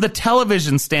from the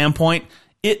television standpoint,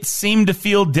 it seemed to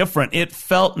feel different. It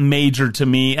felt major to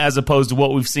me as opposed to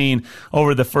what we've seen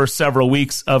over the first several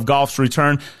weeks of golf's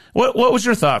return. What was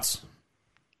your thoughts?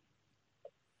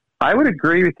 I would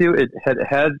agree with you. It had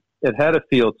a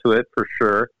feel to it for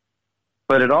sure,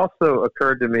 but it also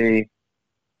occurred to me,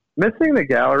 missing the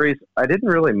galleries, I didn't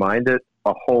really mind it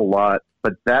a whole lot,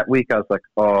 but that week I was like,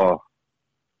 oh,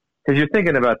 because you're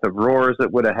thinking about the roars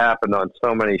that would have happened on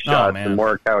so many shots and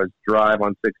Morikawa's drive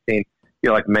on 16.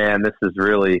 You're like, man, this is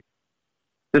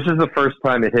the first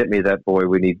time it hit me that, boy,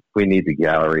 we need the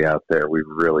gallery out there. We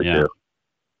really do.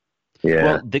 Yeah.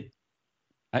 Well,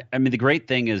 the great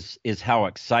thing is how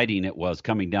exciting it was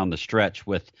coming down the stretch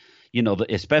with,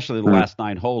 especially the last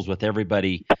 9 holes with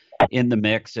everybody in the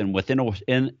mix and within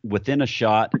a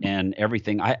shot and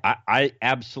everything. I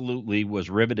absolutely was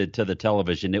riveted to the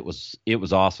television. It was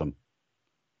awesome.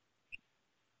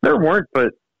 There weren't,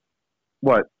 but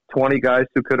what, 20 guys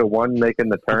who could have won making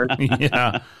the turn?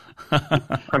 Yeah.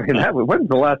 I mean, when's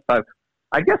the last time?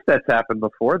 I guess that's happened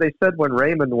before. They said when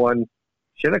Raymond won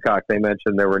Shinnecock, they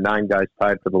mentioned there were 9 guys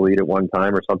tied for the lead at one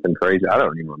time or something crazy. I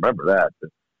don't even remember that. But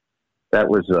that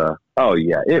was,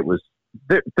 it was,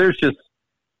 there's just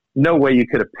no way you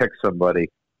could have picked somebody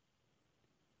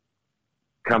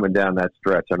coming down that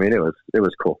stretch. I mean, it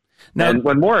was cool. Now, and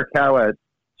when Morikawa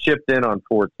chipped in on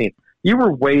 14, you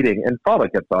were waiting, and Paula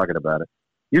kept talking about it.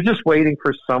 You're just waiting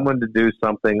for someone to do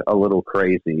something a little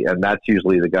crazy, and that's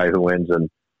usually the guy who wins. And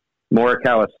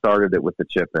Morikawa started it with the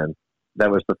chip in.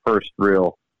 That was the first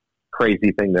real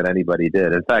crazy thing that anybody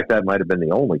did. In fact, that might have been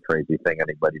the only crazy thing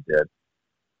anybody did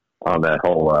on that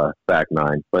whole back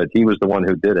 9. But he was the one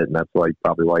who did it, and that's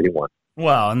probably why he won.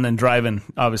 Well, and then driving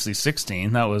obviously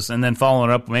 16, and then following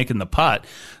up making the putt.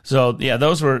 So yeah,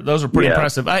 those were pretty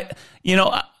impressive.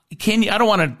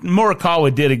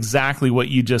 Morikawa did exactly what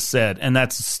you just said, and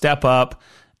that's step up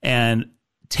and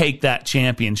take that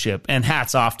championship, and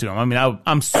hats off to him. I mean,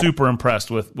 I'm super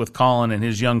impressed with Colin and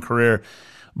his young career.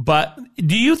 But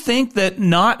do you think that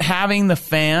not having the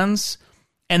fans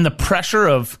and the pressure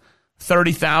of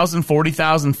 30,000,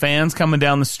 40,000 fans coming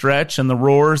down the stretch and the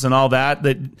roars and all that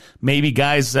maybe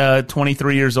guys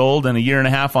 23 years old and a year and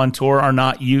a half on tour are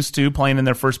not used to playing in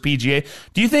their first PGA?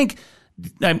 Do you think,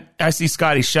 I see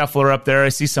Scotty Scheffler up there, I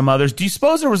see some others, do you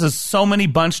suppose there was so many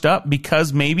bunched up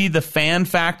because maybe the fan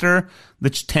factor,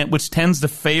 which tends to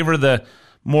favor the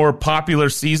more popular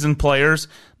seasoned players,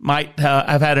 might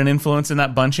have had an influence in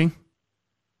that bunching?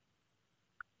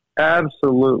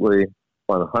 Absolutely,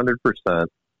 100%.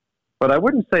 But I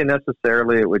wouldn't say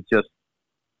necessarily it would just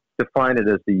define it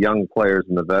as the young players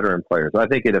and the veteran players. I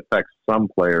think it affects some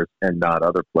players and not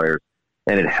other players,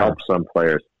 and it helps some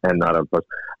players and not other players.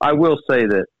 I will say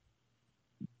that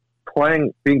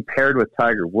being paired with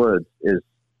Tiger Woods is,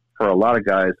 for a lot of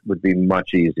guys, would be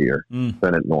much easier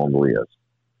than it normally is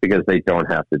because they don't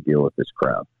have to deal with this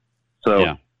crowd.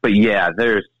 So, But yeah,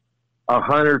 there's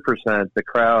 100% the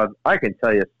crowd. I can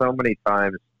tell you so many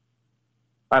times,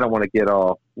 I don't want to get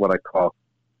all what I call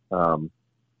Sedona,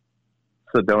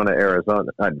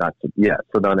 Arizona.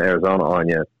 Sedona, Arizona on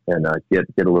you, and get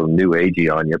a little new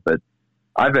agey on you. But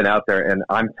I've been out there, and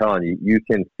I'm telling you, you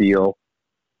can feel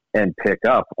and pick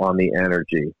up on the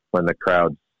energy when the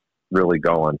crowd's really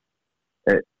going.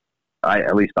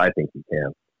 At least I think you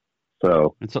can.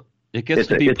 So it gets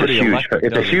to be pretty electric.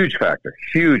 It's a huge factor.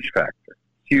 Huge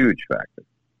factor.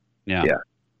 Yeah.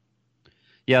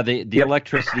 Yeah, the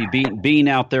electricity, being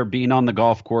out there, being on the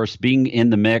golf course, being in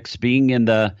the mix, being in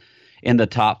the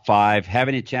top 5,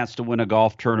 having a chance to win a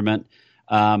golf tournament.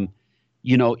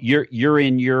 You're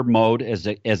in your mode as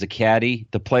a caddy.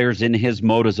 The player's in his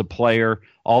mode as a player,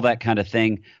 all that kind of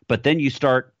thing. But then you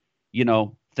start,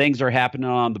 things are happening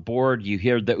on the board. You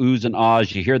hear the oohs and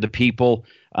ahs. You hear the people.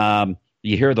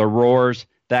 You hear the roars,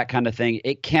 that kind of thing.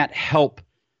 It can't help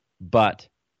but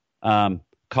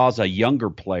cause a younger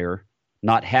player,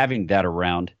 not having that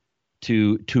around,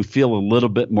 to feel a little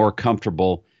bit more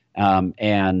comfortable on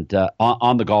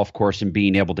the golf course and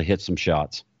being able to hit some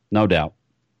shots, no doubt.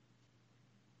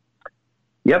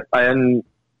 Yep, and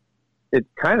it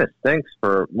kind of stinks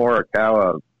for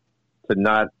Morikawa to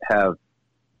not have.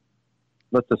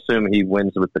 Let's assume he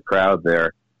wins with the crowd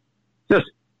there. Just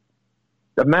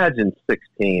imagine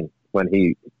 16 when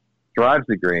he drives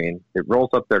the green, it rolls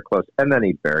up there close, and then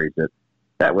he buries it.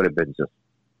 That would have been just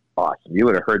awesome. You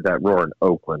would have heard that roar in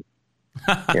Oakland.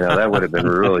 That would have been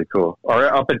really cool. Or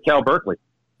up at Cal Berkeley.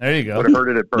 There you go. Would have heard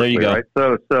it at Berkeley, right?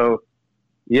 So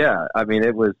Yeah, I mean,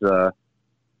 it was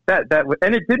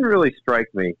and it didn't really strike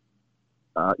me.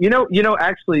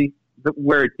 Actually,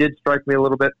 where it did strike me a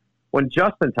little bit, when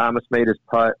Justin Thomas made his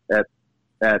putt at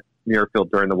Muirfield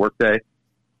during the workday.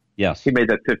 Yes, he made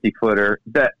that 50-footer.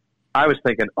 That I was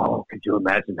thinking, oh, could you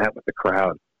imagine that with the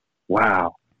crowd?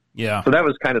 Wow. Yeah. So that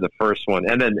was kind of the first one,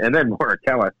 and then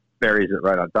Morikawa buries it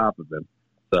right on top of him.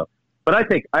 So, but I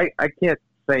think I can't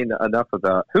say enough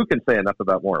about who can say enough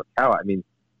about Morikawa. I mean,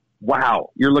 wow,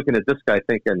 you're looking at this guy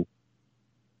thinking,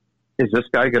 is this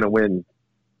guy going to win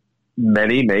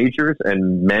many majors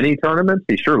and many tournaments?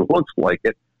 He sure looks like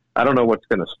it. I don't know what's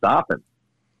going to stop him.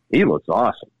 He looks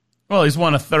awesome. Well, he's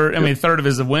won a third. I mean, a third of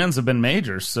his wins have been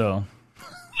majors, so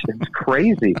it's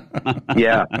crazy.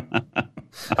 Yeah,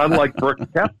 unlike Brooks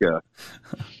Koepka,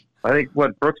 I think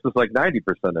Brooks was like 90%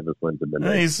 of his wins have been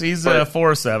majors. He's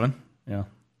 4-7. Yeah.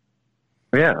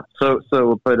 Yeah. So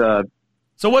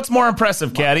what's more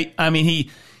impressive, Caddy? I mean,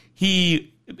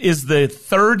 he is the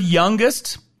third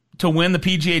youngest to win the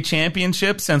PGA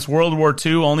Championship since World War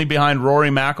II, only behind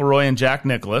Rory McIlroy and Jack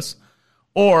Nicklaus.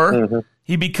 Or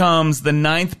he becomes the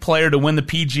 9th player to win the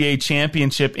PGA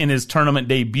Championship in his tournament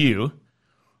debut.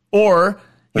 Or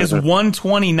his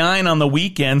 129 on the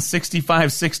weekend,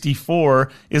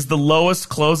 65-64, is the lowest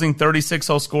closing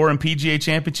 36-hole score in PGA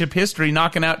Championship history,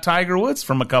 knocking out Tiger Woods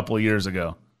from a couple of years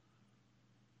ago.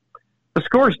 The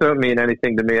scores don't mean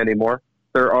anything to me anymore.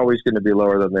 They're always going to be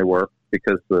lower than they were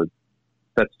because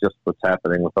that's just what's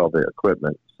happening with all the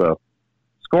equipment. So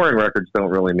scoring records don't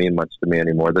really mean much to me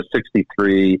anymore. The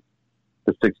 63,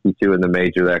 the 62 in the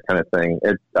major, that kind of thing.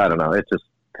 I don't know. It's just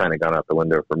kind of gone out the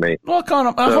window for me. Well,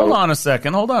 hold on a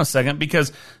second,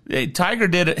 because Tiger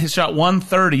his shot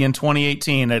 130 in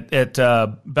 2018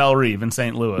 at Bellerive in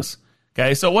St. Louis.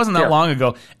 Okay, so it wasn't that long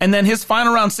ago. And then his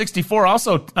final round 64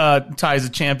 also ties a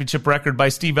championship record by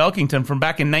Steve Elkington from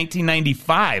back in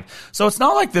 1995. So it's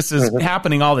not like this is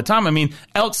happening all the time. I mean,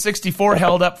 Elk 64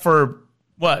 held up for,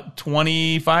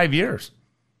 25 years?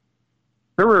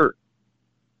 There were,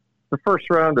 the first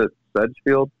round at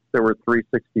Sedgefield, there were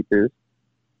 362s.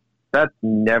 That's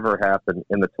never happened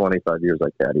in the 25 years I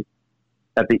caddied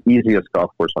at the easiest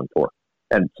golf course on tour.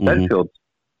 And Sedgefield's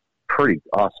pretty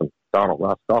awesome Donald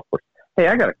Ross golf course. Hey,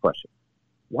 I got a question.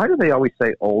 Why do they always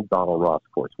say old Donald Ross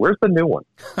course? Where's the new one?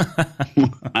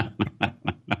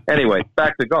 Anyway,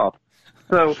 back to golf.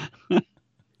 So,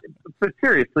 but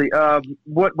seriously,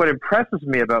 what impresses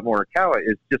me about Morikawa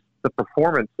is just the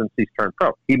performance since he's turned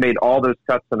pro. He made all those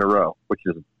cuts in a row, which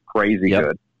is crazy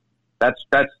good. That's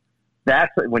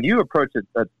when you approach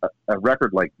a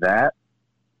record like that,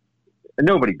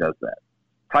 nobody does that.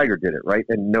 Tiger did it, right?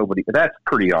 And that's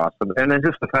pretty awesome. And then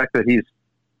just the fact that he's,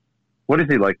 what is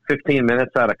he, like 15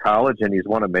 minutes out of college and he's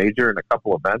won a major and a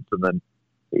couple events, and then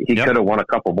he could have won a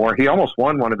couple more. He almost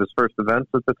won one of his first events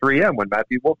at the 3M when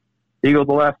Matthew Wolff eagled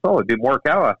the last hole. He beat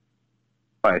Morikawa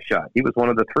by a shot. He was one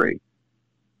of the three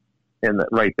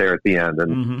right there at the end.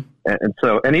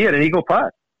 And he had an eagle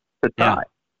putt to tie.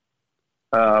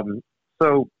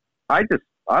 So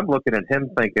I'm looking at him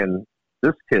thinking,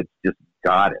 this kid's just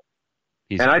got it.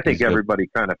 And I think everybody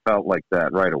kind of felt like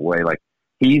that right away. Like,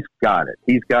 he's got it.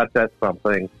 He's got that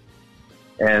something.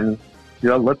 And,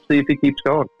 let's see if he keeps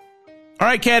going. All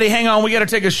right, Caddy, hang on. We got to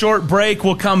take a short break.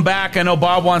 We'll come back. I know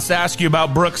Bob wants to ask you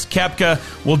about Brooks Koepka.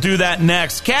 We'll do that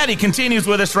next. Caddy continues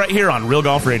with us right here on Real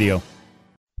Golf Radio.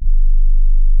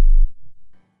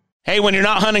 Hey, when you're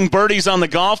not hunting birdies on the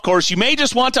golf course, you may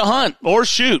just want to hunt or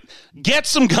shoot. Get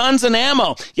some guns and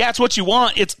ammo. Yeah, it's what you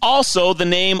want. It's also the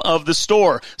name of the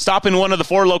store. Stop in one of the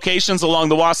 4 locations along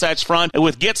the Wasatch Front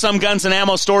with Get Some Guns and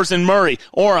Ammo stores in Murray,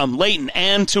 Orem, Layton,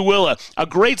 and Tooele. A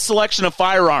great selection of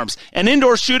firearms, an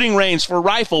indoor shooting range for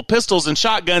rifle, pistols, and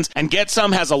shotguns, and Get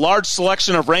Some has a large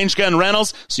selection of range gun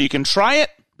rentals so you can try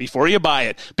it before you buy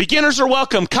it. Beginners are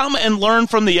welcome. Come and learn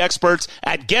from the experts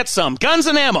at Get Some Guns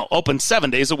and Ammo, open 7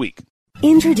 days a week.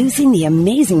 Introducing the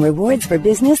Amazing Rewards for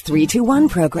Business 321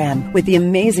 program. With the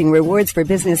Amazing Rewards for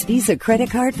Business Visa credit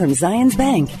card from Zions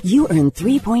Bank, you earn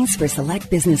 3 points for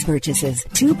select business purchases,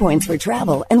 2 points for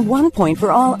travel, and 1 point for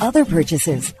all other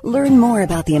purchases. Learn more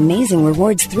about the Amazing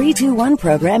Rewards 321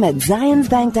 program at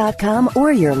zionsbank.com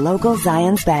or your local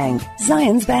Zions Bank.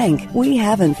 Zions Bank, we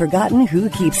haven't forgotten who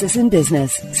keeps us in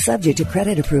business. Subject to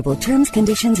credit approval, terms,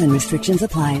 conditions, and restrictions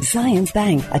apply. Zions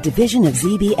Bank, a division of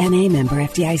ZBNA member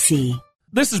FDIC.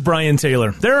 This is Brian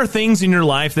Taylor. There are things in your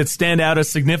life that stand out as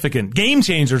significant, game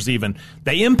changers even.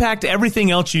 They impact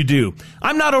everything else you do.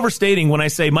 I'm not overstating when I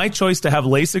say my choice to have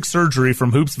LASIK surgery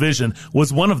from Hoops Vision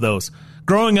was one of those.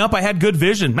 Growing up, I had good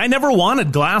vision. I never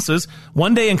wanted glasses.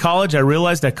 One day in college, I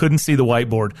realized I couldn't see the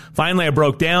whiteboard. Finally, I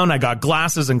broke down. I got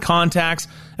glasses and contacts,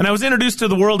 and I was introduced to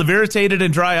the world of irritated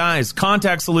and dry eyes,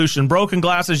 contact solution, broken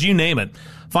glasses, you name it.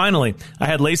 Finally, I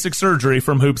had LASIK surgery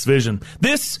from Hoops Vision.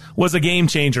 This was a game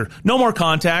changer. No more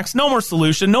contacts, no more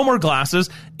solution, no more glasses.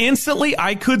 Instantly,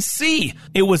 I could see.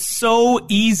 It was so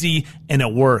easy, and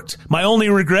it worked. My only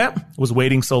regret was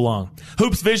waiting so long.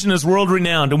 Hoops Vision is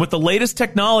world-renowned, and with the latest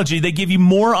technology, they give you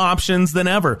more options than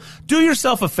ever. Do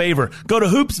yourself a favor. Go to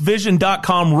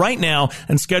hoopsvision.com right now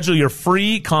and schedule your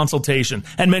free consultation.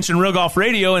 And mention Real Golf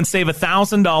Radio and save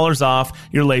 $1,000 off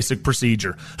your LASIK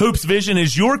procedure. Hoops Vision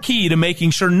is your key to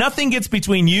making sure nothing gets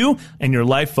between you and your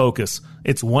life focus.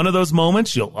 It's one of those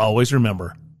moments you'll always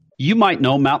remember. You might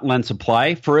know Mountain Land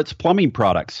Supply for its plumbing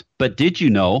products, but did you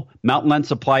know Mountain Land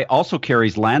Supply also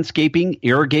carries landscaping,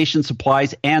 irrigation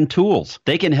supplies, and tools?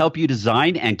 They can help you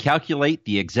design and calculate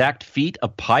the exact feet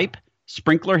of pipe,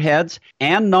 sprinkler heads,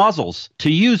 and nozzles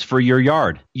to use for your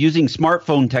yard. Using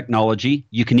smartphone technology,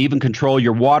 you can even control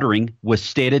your watering with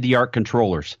state-of-the-art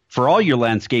controllers. For all your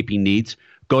landscaping needs,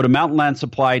 go to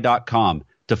mountainlandsupply.com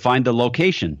to find the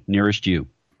location nearest you.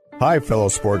 Hi, fellow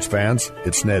sports fans.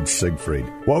 It's Ned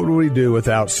Siegfried. What would we do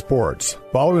without sports?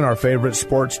 Following our favorite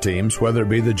sports teams, whether it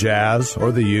be the Jazz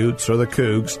or the Utes or the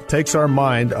Cougs, takes our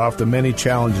mind off the many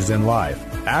challenges in life.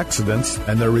 Accidents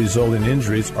and their resulting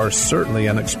injuries are certainly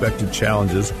unexpected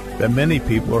challenges that many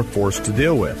people are forced to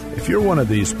deal with. If you're one of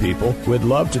these people, we'd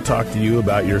love to talk to you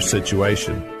about your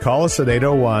situation. Call us at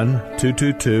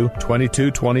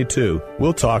 801-222-2222.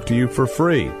 We'll talk to you for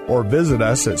free, or visit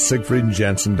us at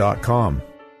siegfriedandjensen.com.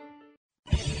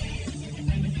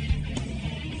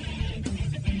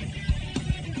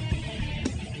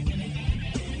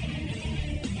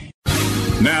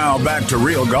 Now back to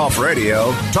Real Golf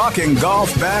Radio, talking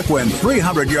golf back when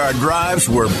 300-yard drives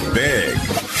were big.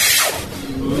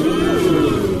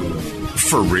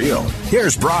 For real.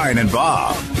 Here's Brian and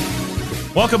Bob.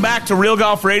 Welcome back to Real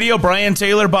Golf Radio. Brian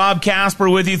Taylor, Bob Casper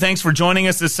with you. Thanks for joining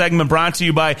us. This segment brought to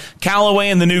you by Callaway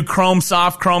and the new Chrome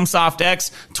Soft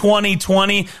X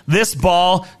 2020. This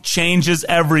ball changes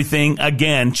everything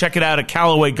again. Check it out at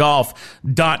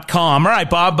CallawayGolf.com. All right,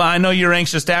 Bob, I know you're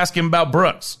anxious to ask him about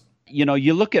Brooks. You know,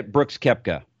 you look at Brooks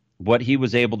Koepka, what he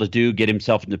was able to do, get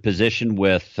himself into position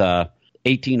with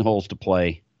 18 holes to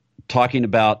play, talking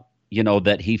about, you know,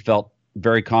 that he felt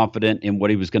very confident in what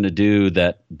he was going to do,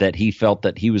 that he felt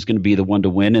that he was going to be the one to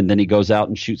win, and then he goes out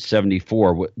and shoots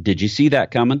 74. Did you see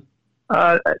that coming?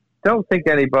 I don't think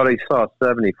anybody saw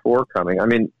 74 coming. I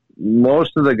mean,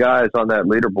 most of the guys on that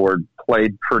leaderboard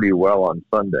played pretty well on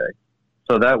Sunday.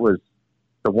 So that was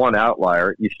the one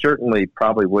outlier. You certainly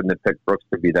probably wouldn't have picked Brooks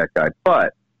to be that guy.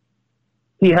 But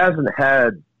he's had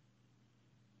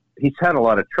a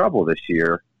lot of trouble this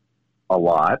year, a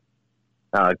lot.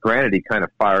 Granted, he kind of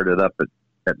fired it up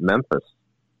at Memphis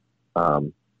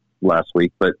last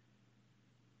week, but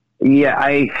yeah,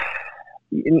 I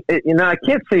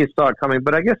can't say you saw it coming,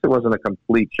 but I guess it wasn't a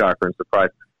complete shocker and surprise.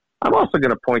 I'm also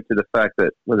going to point to the fact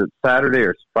that, was it Friday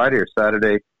or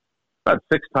Saturday, about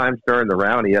 6 times during the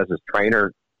round, he has his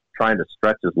trainer trying to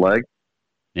stretch his leg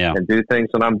and do things,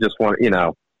 and I'm just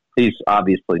wondering, he's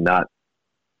obviously not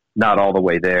all the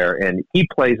way there, and he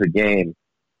plays a game.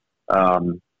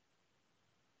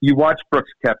 You watch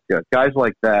Brooks Koepka, guys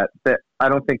like that I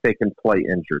don't think they can play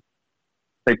injured.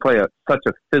 They play such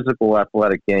a physical,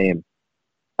 athletic game.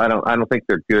 I don't think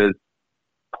they're good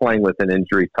playing with an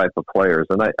injury type of players,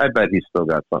 and I bet he's still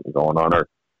got something going on. Or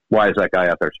why is that guy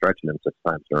out there stretching him 6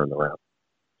 times during the round?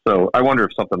 So I wonder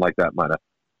if something like that might have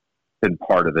been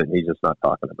part of it, and he's just not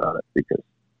talking about it because,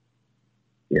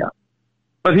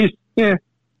 But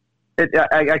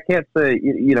I can't say,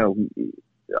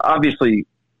 obviously,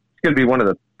 going to be one of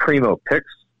the primo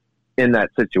picks in that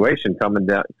situation coming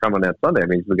that Sunday. I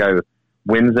mean, he's the guy who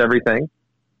wins everything.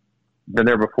 Been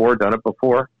there before, done it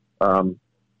before. But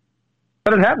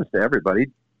it happens to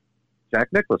everybody. Jack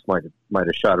Nicklaus might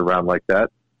have shot around like that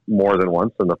more than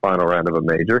once in the final round of a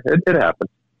major. It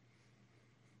happens.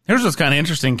 Here's what's kind of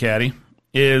interesting, Caddy,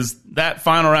 is that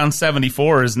final round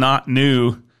 74 is not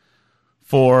new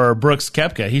for Brooks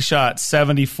Koepka. He shot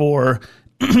 74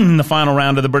 in the final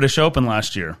round of the British Open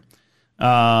last year.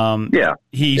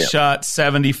 He shot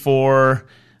 74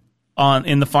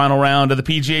 in the final round of the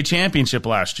PGA Championship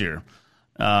last year.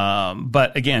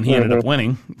 But again, he ended up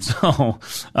winning. So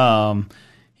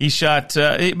he shot,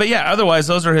 otherwise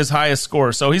those are his highest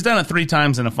scores. So he's done it 3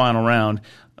 times in a final round,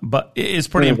 but it's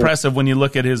pretty impressive when you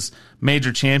look at his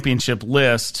major championship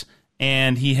list,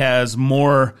 and he has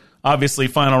more obviously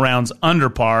final rounds under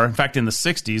par, in fact in the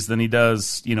 60s, than he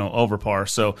does, over par.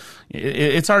 So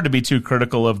it's hard to be too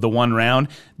critical of the one round.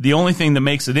 The only thing that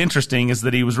makes it interesting is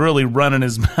that he was really running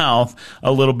his mouth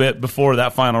a little bit before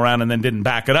that final round and then didn't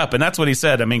back it up. And that's what he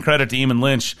said. I mean, credit to Eamon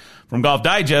Lynch from Golf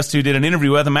Digest, who did an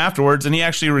interview with him afterwards, and he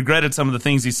actually regretted some of the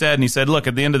things he said. And he said, look,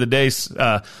 at the end of the day,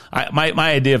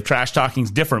 my idea of trash talking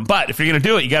is different. But if you're going to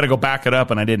do it, you got to go back it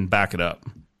up, and I didn't back it up.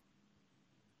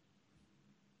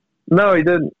 No, he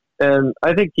didn't. And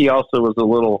I think he also was a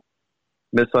little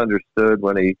misunderstood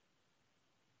because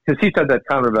he said that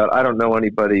comment about, I don't know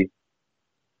anybody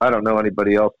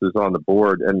else who's on the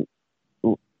board. And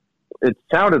it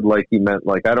sounded like he meant,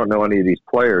 like, I don't know any of these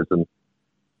players. And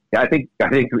I think,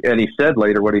 and he said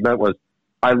later what he meant was,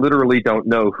 I literally don't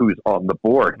know who's on the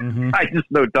board. Mm-hmm. I just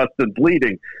know Dustin's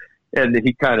leading. And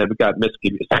he kind of got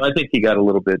misconstrued. So I think he got a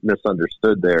little bit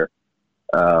misunderstood there.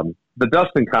 The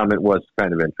Dustin comment was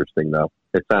kind of interesting, though.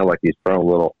 It sounded like he's throwing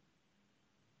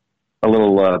a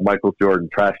little Michael Jordan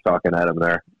trash talking at him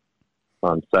there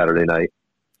on Saturday night,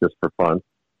 just for fun.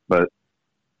 But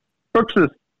Brooks is,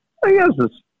 I guess,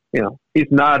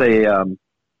 he's not the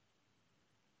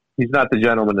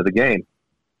gentleman of the game.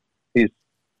 He's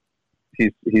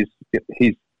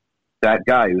that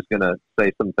guy who's going to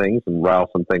say some things and rile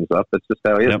some things up. That's just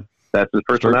how he is. Yep. That's his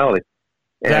personality.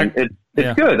 And it's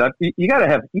good. You got to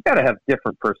have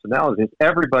different personalities. If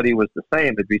everybody was the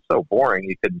same, it'd be so boring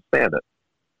you couldn't stand it.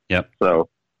 Yep. So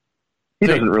he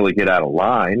doesn't really get out of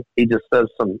line. He just says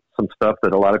some stuff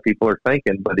that a lot of people are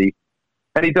thinking, but he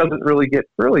doesn't really get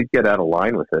out of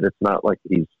line with it. It's not like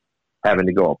he's having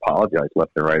to go apologize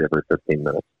left and right every 15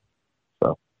 minutes.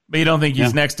 So. But you don't think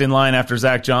he's next in line after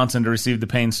Zach Johnson to receive the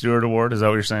Payne Stewart Award? Is that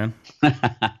what you're saying?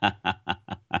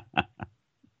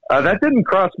 That didn't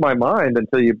cross my mind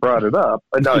until you brought it up.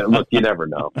 No, look, you never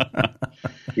know.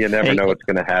 You never know what's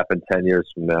going to happen 10 years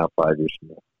from now, 5 years from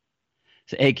now.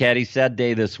 So, hey, Caddy, sad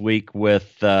day this week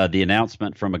with the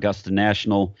announcement from Augusta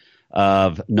National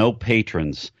of no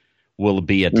patrons will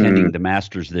be attending the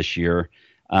Masters this year.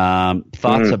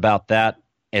 Thoughts about that,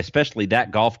 especially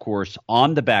that golf course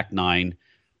on the back nine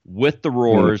with the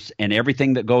roars and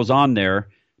everything that goes on there.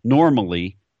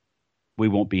 Normally, we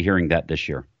won't be hearing that this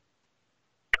year.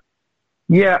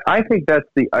 Yeah, I think that's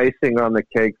the icing on the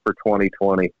cake for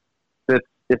 2020. If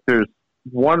there's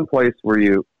one place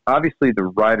where obviously the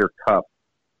Ryder Cup,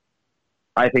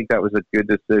 I think that was a good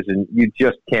decision. You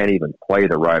just can't even play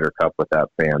the Ryder Cup without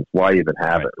fans. Why even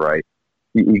have it, right?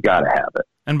 You got to have it.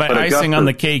 And by icing on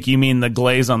the cake, you mean the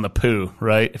glaze on the poo,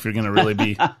 right? If you're going to really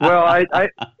be... Well, I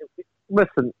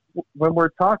listen, when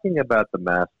we're talking about the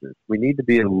Masters, we need to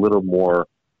be a little more...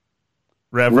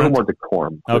 Reverend? A little more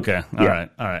decorum. Okay. All right.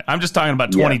 I'm just talking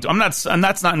about 20. Yeah. And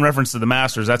that's not in reference to the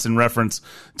Masters. That's in reference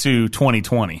to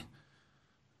 2020.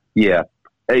 Yeah,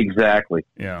 exactly.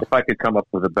 Yeah. If I could come up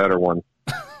with a better one,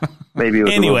 maybe it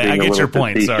was anyway. I get your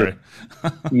point. Facetious.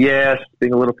 Sorry. Yes,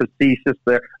 being a little facetious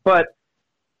there. But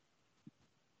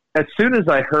as soon as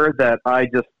I heard that, I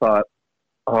just thought,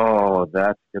 "Oh,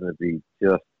 that's going to be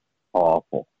just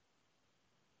awful."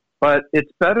 But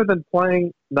it's better than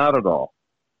playing not at all.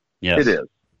 Yes. It is.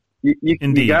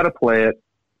 You got to play it,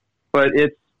 but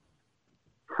it's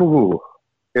going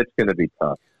to be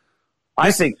tough.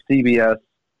 I think CBS,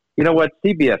 you know what?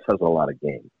 CBS has a lot of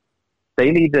games.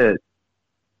 They need to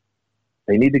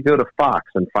go to Fox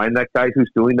and find that guy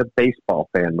who's doing the baseball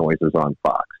fan noises on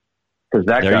Fox, because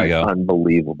that guy's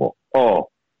unbelievable. Oh,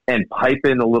 and pipe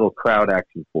in a little crowd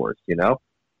action for us,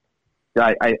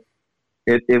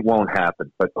 It won't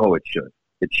happen, but it should.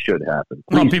 It should happen.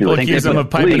 Well, people accuse them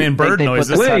of piping in bird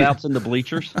noises. Put the cutouts in the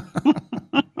bleachers.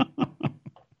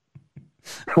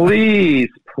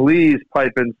 Please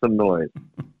pipe in some noise.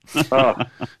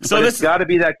 So it's got to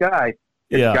be that guy.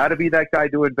 It's got to be that guy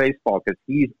doing baseball, because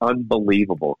he's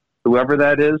unbelievable. Whoever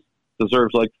that is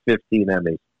deserves like 15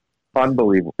 Emmys.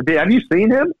 Unbelievable. Have you seen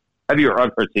him? Have you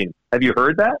heard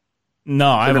that?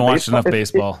 No, I haven't watched enough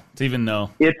baseball to even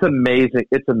know. It's amazing.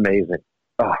 It's amazing.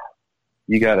 Oh,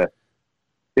 you got to.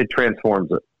 It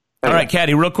transforms it. All right,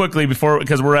 Caddy, real quickly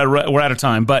because we're out of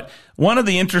time. But one of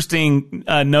the interesting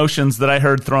notions that I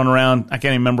heard thrown around, I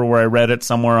can't even remember where I read it,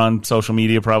 somewhere on social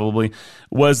media probably,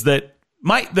 was that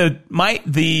might the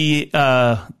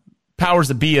powers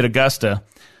that be at Augusta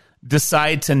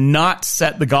decide to not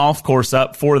set the golf course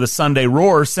up for the Sunday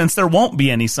Roars, since there won't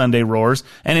be any Sunday Roars,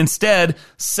 and instead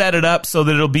set it up so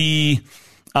that it'll be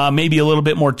maybe a little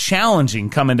bit more challenging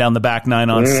coming down the back nine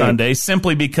on Sunday,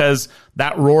 simply because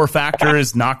that roar factor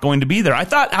is not going to be there. I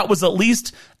thought that was at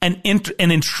least an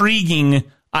intriguing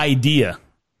idea.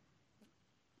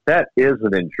 That is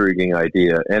an intriguing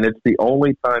idea, and it's the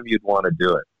only time you'd want to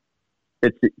do it.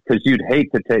 it's because you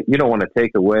don't want to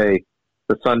take away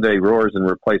the Sunday roars and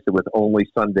replace it with only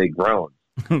Sunday groans.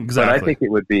 Exactly. But I think it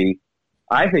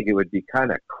would be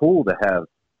kind of cool to have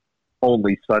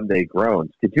only Sunday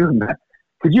groans. Could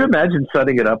you imagine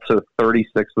setting it up so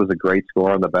 36 was a great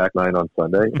score on the back nine on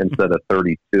Sunday instead of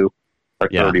 32 or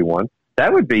 31?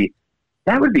 That would be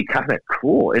kind of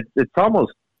cool. It's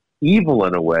almost evil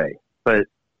in a way, but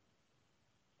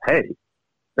hey,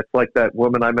 it's like that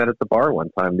woman I met at the bar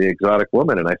one time, the exotic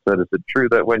woman, and I said, "Is it true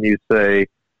that when you say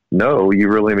no, you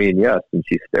really mean yes?" And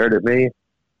she stared at me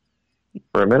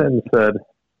for a minute and said,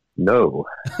 "No."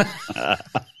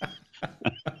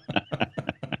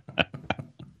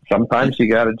 Sometimes you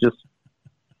got to just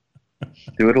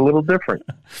do it a little different.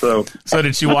 So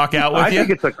did she walk out with you? I think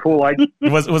it's a cool idea.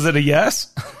 Was it a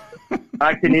yes?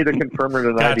 I can either confirm or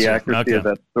deny the accuracy of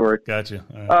that story. Gotcha.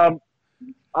 Right.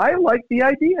 I like the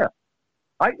idea.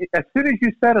 As soon as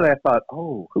you said it, I thought,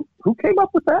 "Oh, who came up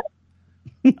with that?"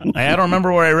 I don't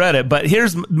remember where I read it, but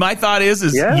here's my thought is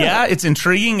it's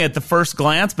intriguing at the first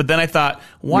glance, but then I thought,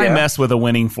 why mess with a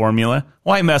winning formula?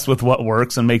 Why mess with what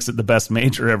works and makes it the best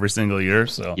major every single year?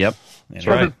 So Yep. That's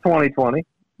right. It's 2020.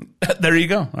 There you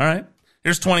go. All right.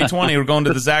 Here's 2020. We're going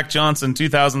to the Zach Johnson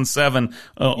 2007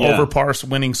 over par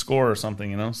winning score or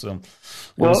something, So it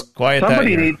was quiet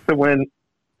somebody that year. needs to win.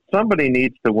 Somebody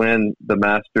needs to win the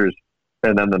Masters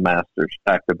and then the Masters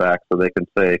back to back, so they can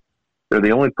say they're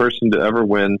the only person to ever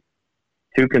win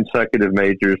 2 consecutive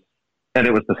majors, and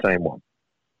it was the same one.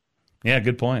 Yeah,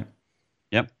 good point.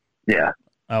 Yep. Yeah.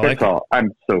 I like it.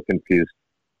 I'm so confused.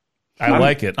 I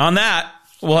like it. On that,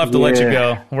 we'll have to let you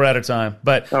go. We're out of time.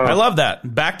 But I love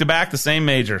that. Back to back, the same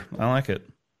major. I like it.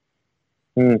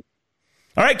 All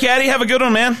right, Caddy, have a good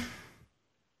one, man.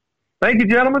 Thank you,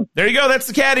 gentlemen. There you go. That's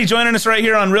the Caddy joining us right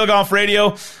here on Real Golf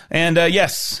Radio. And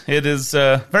yes, it is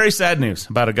very sad news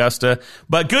about Augusta,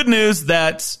 but good news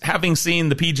that having seen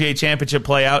the PGA Championship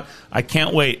play out, I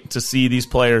can't wait to see these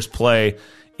players play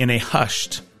in a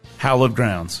hushed, hallowed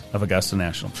grounds of Augusta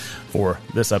National for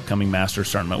this upcoming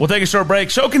Masters tournament. We'll take a short break.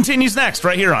 Show continues next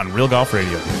right here on Real Golf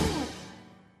Radio.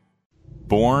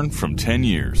 Born from 10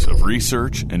 years of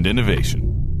research and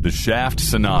innovation, the shaft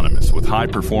synonymous with high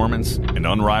performance and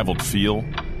unrivaled feel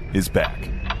is back.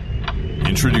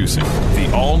 Introducing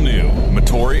the all-new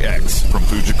Motori X from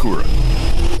Fujikura.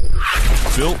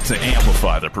 Built to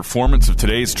amplify the performance of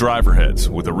today's driver heads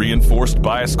with a reinforced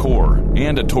bias core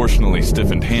and a torsionally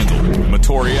stiffened handle,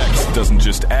 Motori X doesn't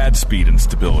just add speed and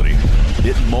stability,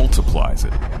 it multiplies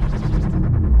it.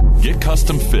 Get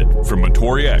custom fit from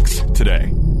Motori X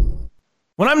today.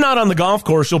 When I'm not on the golf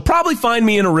course, you'll probably find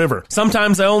me in a river.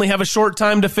 Sometimes I only have a short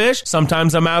time to fish.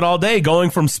 Sometimes I'm out all day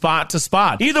going from spot to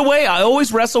spot. Either way, I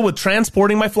always wrestle with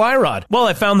transporting my fly rod. Well,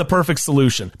 I found the perfect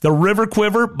solution. The River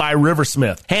Quiver by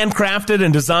Riversmith. Handcrafted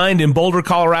and designed in Boulder,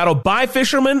 Colorado by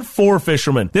fishermen for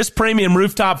fishermen. This premium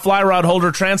rooftop fly rod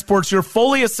holder transports your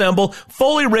fully assembled,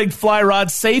 fully rigged fly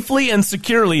rod safely and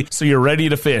securely so you're ready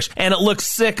to fish. And it looks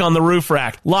sick on the roof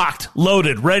rack. Locked,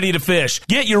 loaded, ready to fish.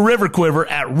 Get your River Quiver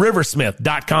at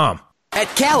Riversmith.com. At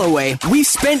Callaway, we've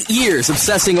spent years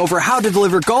obsessing over how to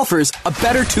deliver golfers a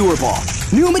better tour ball.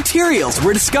 New materials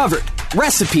were discovered.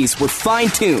 Recipes were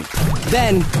fine-tuned.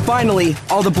 Then, finally,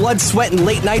 all the blood, sweat, and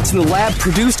late nights in the lab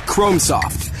produced Chrome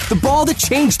Soft, the ball that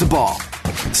changed the ball.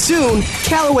 Soon,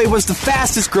 Callaway was the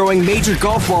fastest-growing major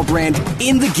golf ball brand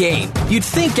in the game. You'd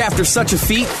think after such a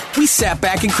feat, we sat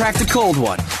back and cracked a cold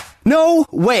one. No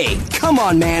way. Come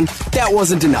on, man. That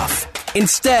wasn't enough.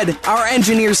 Instead, our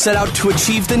engineers set out to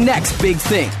achieve the next big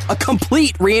thing, a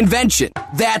complete reinvention.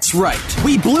 That's right.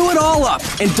 We blew it all up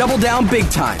and doubled down big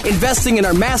time, investing in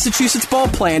our Massachusetts ball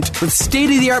plant with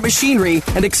state-of-the-art machinery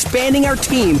and expanding our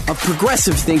team of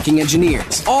progressive thinking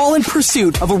engineers, all in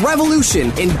pursuit of a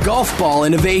revolution in golf ball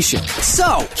innovation.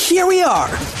 So, here we are,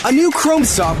 a new Chrome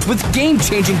Soft with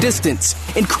game-changing distance,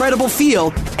 incredible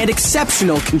feel, and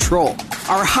exceptional control.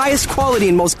 Our highest quality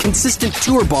and most consistent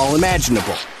tour ball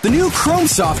imaginable. The new Chrome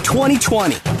Soft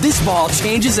 2020. This ball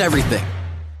changes everything.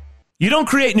 You don't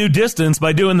create new distance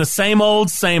by doing the same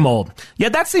old, same old.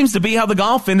 Yet that seems to be how the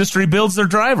golf industry builds their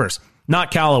drivers.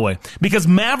 Not Callaway. Because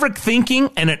maverick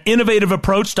thinking and an innovative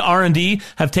approach to R&D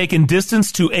have taken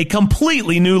distance to a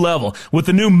completely new level with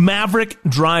the new Maverick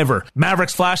driver.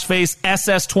 Maverick's FlashFace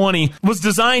SS20 was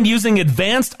designed using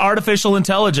advanced artificial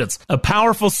intelligence, a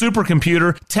powerful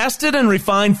supercomputer, tested and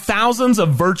refined thousands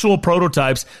of virtual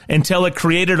prototypes until it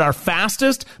created our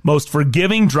fastest, most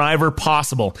forgiving driver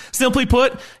possible. Simply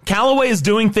put, Callaway is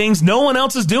doing things no one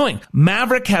else is doing.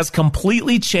 Maverick has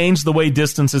completely changed the way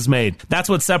distance is made. That's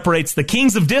what separates the the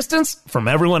kings of distance from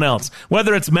everyone else.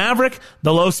 Whether it's Maverick,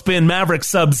 the low-spin Maverick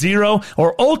Sub-Zero,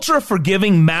 or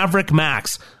ultra-forgiving Maverick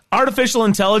Max, artificial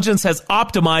intelligence has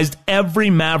optimized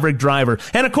every Maverick driver.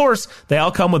 And of course, they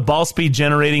all come with ball speed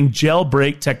generating gel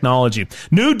brake technology.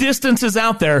 New distances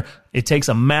out there, it takes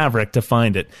a Maverick to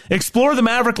find it. Explore the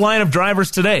Maverick line of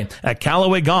drivers today at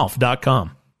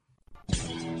CallawayGolf.com.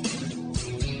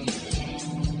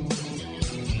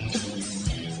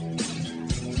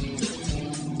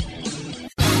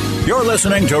 You're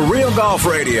listening to Real Golf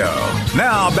Radio.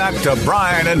 Now back to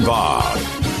Brian and Bob.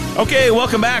 Okay,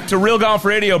 welcome back to Real Golf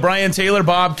Radio. Brian Taylor,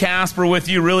 Bob Casper with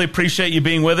you. Really appreciate you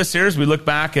being with us here as we look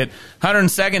back at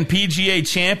 102nd PGA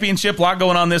Championship. A lot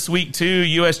going on this week, too.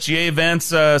 USGA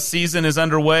events season is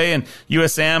underway, and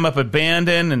USAM up at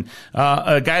Bandon. And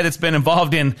a guy that's been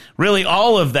involved in really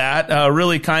all of that,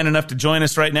 really kind enough to join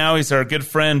us right now. He's our good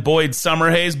friend, Boyd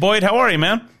Summerhays. Boyd, how are you,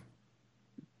 man?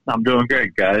 I'm doing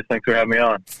great, guys. Thanks for having me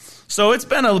on. So it's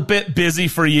been a bit busy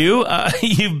for you.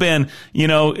 You've been,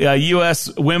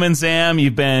 U.S. Women's Am,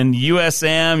 you've been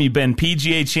USAM, you've been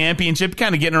PGA Championship,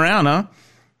 kind of getting around, huh?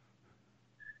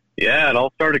 Yeah, it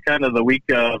all started kind of the week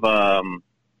of, I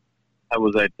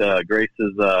was at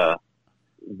Grace's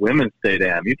Women's State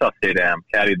Am, Utah State Am,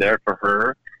 caddied there for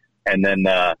her. And then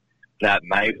that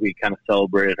night we kind of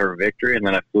celebrated her victory. And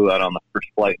then I flew out on the first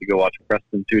flight to go watch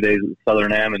Preston 2 days at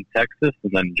Southern Am in Texas,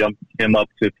 and then jumped him up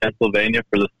to Pennsylvania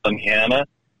for the Sunny Hannah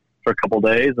for a couple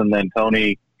days. And then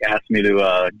Tony asked me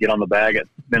to get on the bag at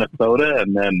Minnesota,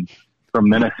 and then from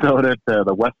Minnesota to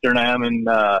the Western Am in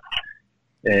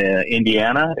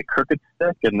Indiana at Crooked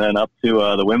Stick, and then up to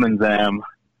the Women's Am,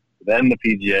 then the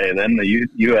PGA, then the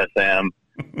US Am,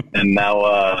 and now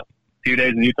a few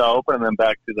days in Utah Open, and then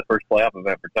back to the first playoff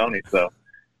event for Tony. So,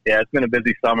 yeah, it's been a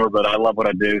busy summer, but I love what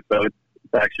I do, so it's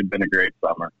actually been a great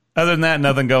summer. Other than that,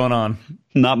 nothing going on.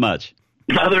 Not much.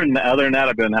 Other than that,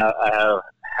 I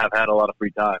have had a lot of free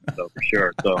time, so for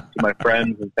sure. So to my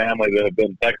friends and family that have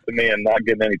been texting me and not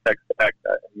getting any text back,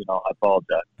 I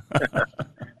apologize.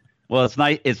 Well,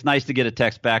 it's nice to get a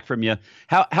text back from you.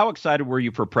 How excited were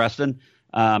you for Preston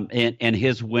and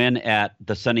his win at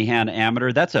the Sunny Hannah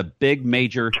Amateur? That's a big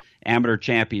major amateur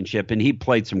championship, and he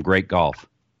played some great golf.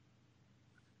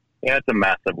 Yeah, it's a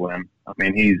massive win. I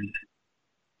mean,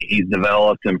 he's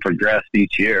developed and progressed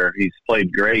each year. He's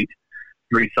played great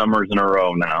 3 summers in a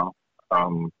row now.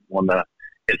 Won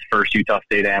his first Utah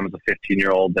State Am as a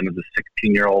 15-year-old, then as a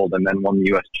 16-year-old, and then won the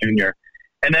U.S. Junior.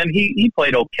 And then he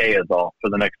played okay as all for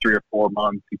the next 3 or 4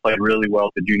 months. He played really well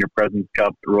at the Junior Presidents Cup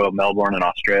at Royal Melbourne in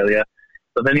Australia.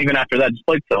 So then even after that, just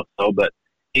played so-so. But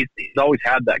he's always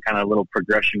had that kind of little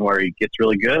progression where he gets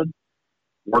really good,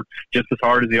 works just as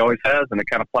hard as he always has, and it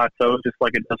kind of plateaus just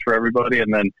like it does for everybody.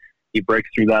 And then he breaks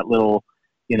through that little,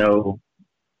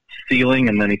 ceiling,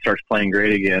 and then he starts playing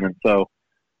great again. And so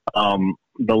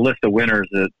the list of winners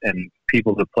and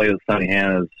people that play the Sunny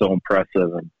Hannah is so impressive.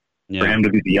 And for him to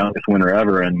be the youngest winner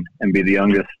ever and be the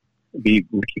youngest, beat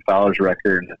Ricky Fowler's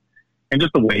record, and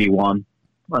just the way he won,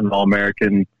 an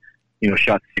All-American,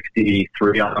 shot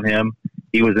 63 on him.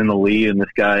 He was in the lead, and this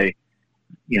guy,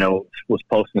 was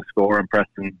posting a score, and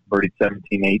Preston birdied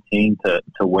 17-18 to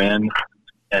win.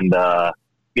 And,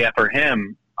 for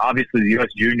him, obviously the U.S.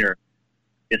 Junior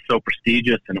is so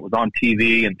prestigious, and it was on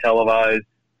TV and televised,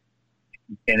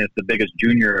 and it's the biggest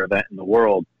junior event in the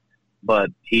world. But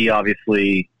he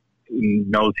obviously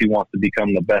knows he wants to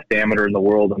become the best amateur in the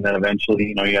world, and then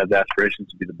eventually, he has aspirations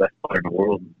to be the best player in the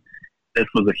world. This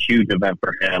was a huge event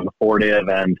for him, a 4-day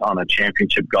event on a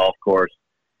championship golf course.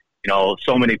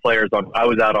 So many players I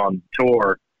was out on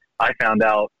tour. I found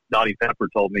out, Dottie Pepper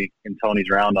told me in Tony's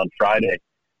round on Friday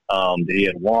that he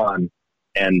had won.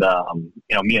 And,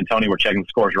 me and Tony were checking the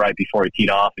scores right before he teed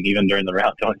off. And even during the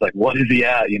round, Tony's like, what is he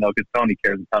at? Because Tony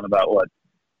cares a ton about what,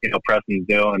 Preston's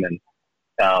doing. And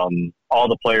all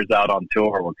the players out on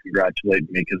tour were congratulating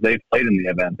me because they've played in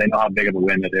the event. They know how big of a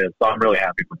win it is. So I'm really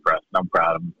happy for Preston. I'm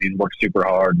proud of him. He's worked super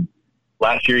hard.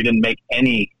 Last year, he didn't make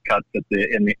any cuts at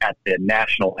the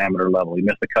national amateur level. He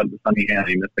missed the cut at the Sunny Hannah.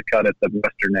 He missed the cut at the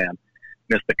Western Am.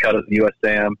 Missed the cut at the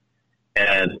USAM.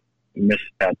 And missed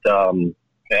at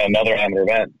another amateur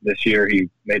event. This year, he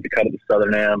made the cut at the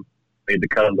Southern Am, made the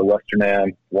cut at the Western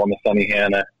Am, won the Sunny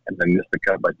Hannah, and then missed the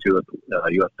cut by 2 at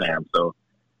the USAM. So,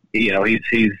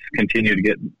 he's continued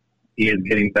to he is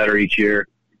getting better each year,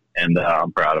 and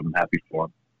I'm proud of him, happy for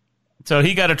him. So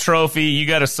he got a trophy, you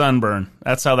got a sunburn.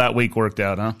 That's how that week worked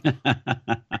out, huh?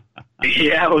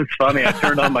 Yeah, it was funny. I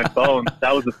turned on my phone.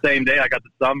 That was the same day I got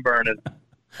the sunburn. And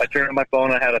I turned on my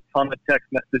phone. I had a ton of text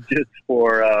messages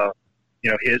for,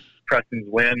 his Preston's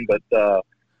win. But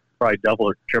probably double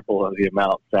or triple of the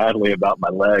amount, sadly, about my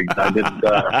legs. I didn't.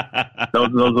 Those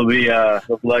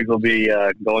legs will be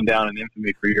going down in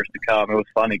infamy for years to come. It was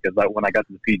funny because when I got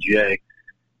to the PGA,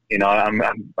 you know,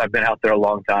 I've been out there a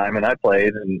long time, and I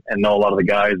played and know a lot of the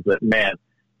guys. But man,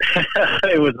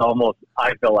 it was almost.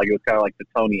 I felt like it was kind of like the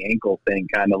Tony ankle thing,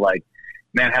 kind of like,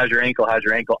 man, how's your ankle? How's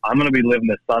your ankle? I'm going to be living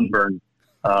this sunburn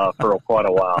for quite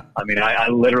a while. I mean, I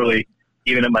literally,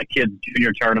 even at my kids'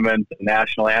 junior tournaments and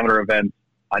national amateur events,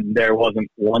 there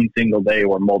wasn't one single day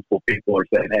where multiple people are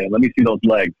saying, hey, let me see those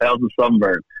legs. How's the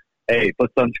sunburn? Hey,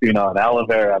 put sunscreen on. Aloe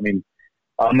vera. I mean,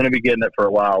 I'm going to be getting it for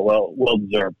a while. Well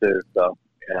deserved, too. So,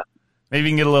 yeah. Maybe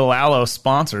you can get a little aloe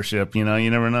sponsorship. You know, you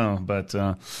never know. But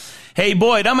hey,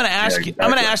 Boyd, I'm going to ask you.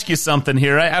 I'm going to ask you something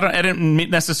here. I didn't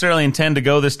necessarily intend to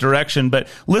go this direction, but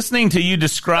listening to you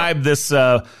describe this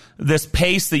this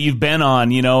pace that you've been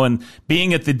on, you know, and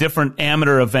being at the different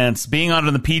amateur events, being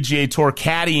on the PGA Tour,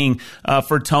 caddying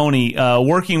for Tony,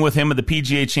 working with him at the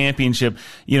PGA Championship,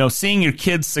 you know, seeing your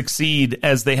kids succeed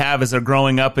as they have as they're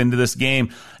growing up into this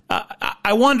game.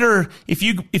 I wonder if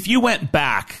you went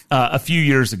back a few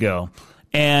years ago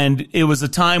and it was a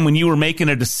time when you were making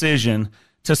a decision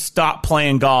to stop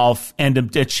playing golf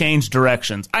and to change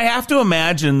directions. I have to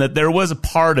imagine that there was a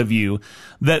part of you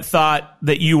that thought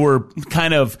that you were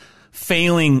kind of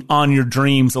failing on your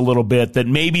dreams a little bit, that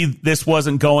maybe this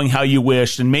wasn't going how you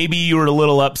wished, and maybe you were a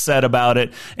little upset about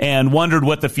it and wondered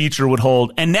what the future would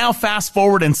hold. And now fast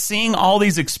forward and seeing all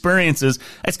these experiences,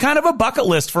 it's kind of a bucket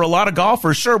list for a lot of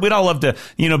golfers. Sure, we'd all love to,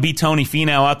 you know, be Tony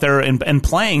Finau out there and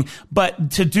playing,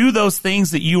 but to do those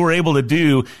things that you were able to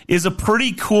do is a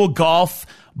pretty cool golf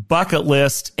bucket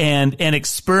list and an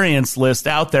experience list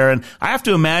out there. And I have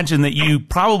to imagine that you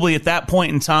probably at that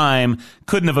point in time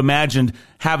couldn't have imagined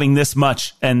having this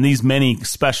much and these many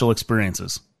special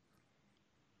experiences.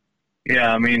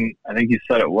 Yeah, I mean, I think you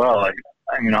said it well.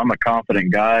 I mean, I'm a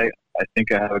confident guy. I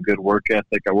think I have a good work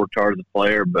ethic. I worked hard as a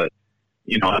player, but,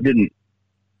 you know, I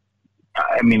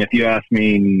mean, if you asked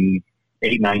me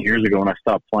 8-9 years ago when I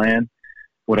stopped playing,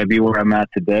 would I be where I'm at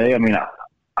today? I mean,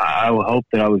 I would hope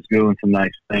that I was doing some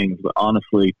nice things, but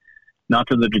honestly, not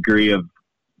to the degree of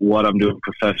what I'm doing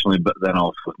professionally, but then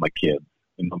also with my kids,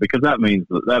 you know, because that means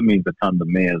a ton to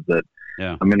me, is that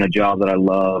I'm in a job that I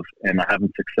love and I'm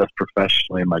having success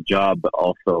professionally in my job, but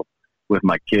also with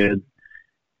my kids.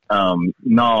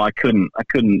 No, I couldn't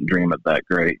dream it that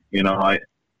great. You know,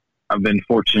 I've been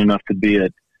fortunate enough to be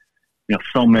at, you know,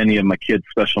 so many of my kids'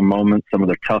 special moments, some of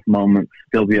their tough moments,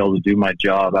 still be able to do my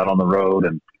job out on the road.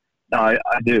 And no, I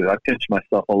do. I pinch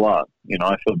myself a lot. You know,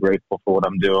 I feel grateful for what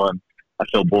I'm doing. I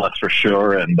feel blessed for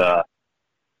sure. And,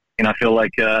 and I feel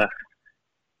like,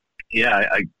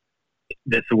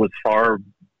 this was far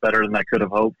better than I could have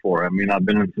hoped for. I mean, I've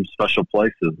been in some special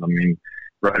places. I mean,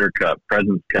 Ryder Cup,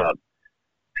 President's Cup,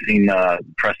 seen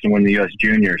Preston win the U.S.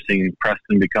 Junior, seen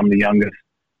Preston become the youngest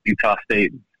Utah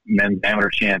State men's amateur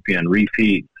champion,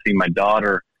 repeat, seen my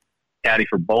daughter caddy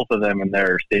for both of them in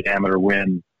their state amateur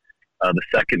win. The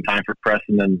second time for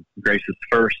Preston and Grace's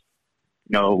first,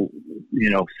 you know,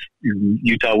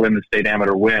 Utah women's state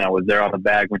amateur win. I was there on the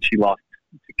bag when she lost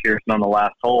to Kirsten on the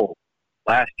last hole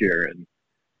last year. And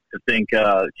to think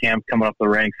Cam's coming up the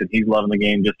ranks and he's loving the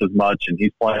game just as much, and he's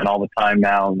playing all the time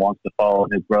now and wants to follow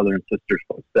in his brother and sister's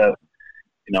footsteps.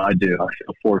 You know, I do. I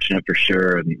feel fortunate for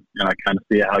sure, and I kind of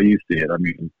see it how you see it. I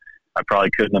mean, I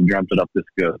probably couldn't have dreamt it up this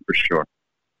good for sure.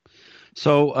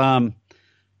 So,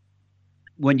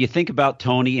 when you think about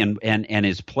Tony and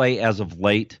his play as of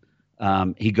late,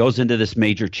 he goes into this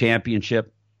major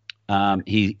championship.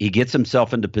 He gets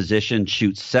himself into position,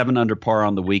 shoots 7 under par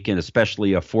on the weekend,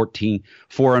 especially a 4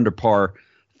 under par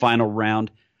final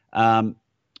round. How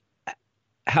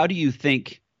do you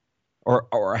think,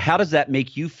 or how does that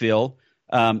make you feel,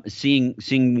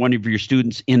 seeing one of your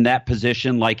students in that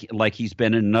position, like he's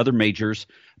been in other majors,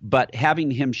 but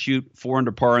having him shoot 4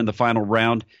 under par in the final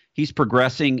round? He's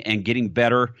progressing and getting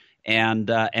better and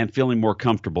feeling more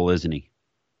comfortable, isn't he?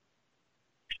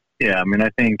 Yeah, I mean, I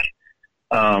think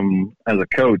as a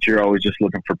coach, you're always just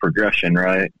looking for progression,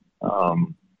 right?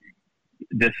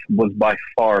 This was by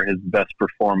far his best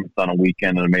performance on a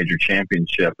weekend in a major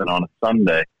championship, and on a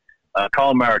Sunday.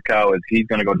 Colin Morikawa, he's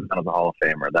going to go down as a Hall of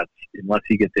Famer. That's unless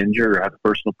he gets injured or has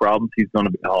personal problems, he's going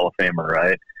to be a Hall of Famer,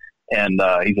 right? And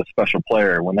he's a special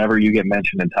player. Whenever you get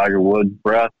mentioned in Tiger Woods'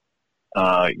 breath,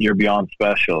 you're beyond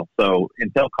special. So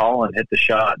until Colin hit the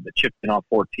shot, the chipped in on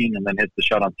 14 and then hit the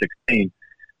shot on 16,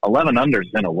 11 under is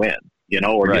going to win, you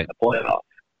know, or get the playoff,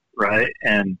 right?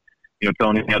 And, you know,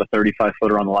 Tony had a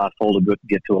 35-footer on the last hole to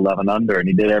get to 11 under, and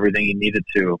he did everything he needed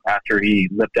to. After he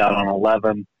lipped out on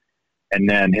 11, and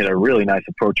then hit a really nice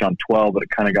approach on 12, but it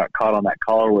kind of got caught on that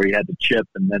collar where he had to chip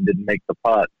and then didn't make the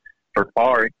putt. For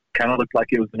par, it kind of looked like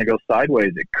it was going to go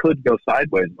sideways. It could go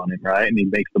sideways on him, right? And he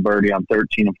makes the birdie on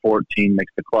 13 and 14,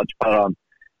 makes the clutch putt on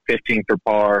 15 for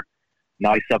par,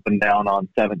 nice up and down on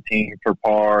 17 for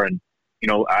par. And,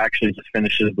 actually just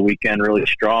finishes the weekend really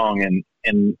strong. And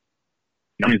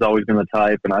he's always been the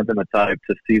type, and I've been the type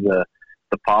to see the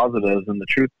positives. And the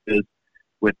truth is,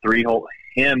 with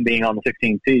him being on the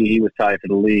 16th tee, he was tied for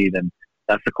the lead, and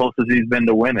that's the closest he's been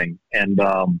to winning and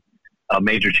a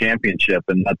major championship.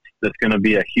 And that's going to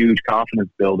be a huge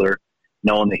confidence builder,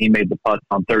 knowing that he made the putts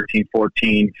on 13,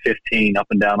 14, 15, up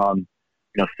and down on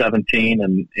 17,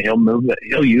 and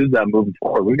he'll use that moving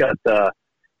forward. We got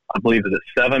I believe it's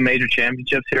 7 major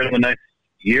championships here in the next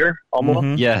year, almost.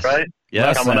 Mm-hmm. Yes, right.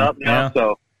 Yes, coming up now. Yeah.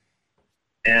 So,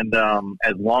 and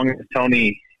as long as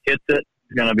Tony hits it,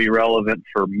 it's going to be relevant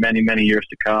for many, many years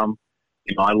to come.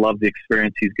 I love the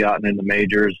experience he's gotten in the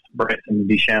majors. Bryson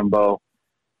DeChambeau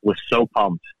was so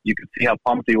pumped. You could see how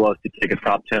pumped he was to take a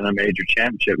top 10 in a major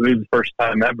championship. It was the first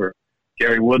time ever.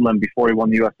 Gary Woodland, before he won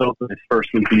the U.S. Open, his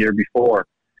first week the year before.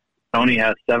 Tony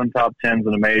has 7 top 10s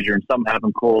in a major, and something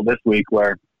happened cool this week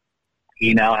where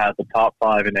he now has the top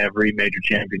 5 in every major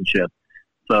championship.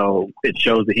 So it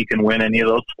shows that he can win any of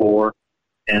those 4,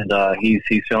 and he's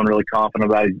feeling really confident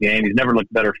about his game. He's never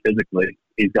looked better physically.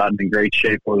 He's gotten in great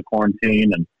shape over the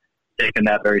quarantine and taken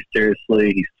that very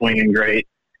seriously. He's swinging great.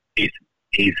 He's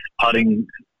putting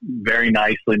very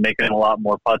nicely, making a lot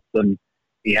more putts than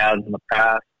he has in the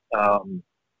past.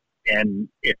 And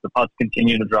if the putts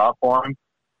continue to drop for him,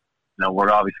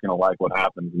 we're obviously going to like what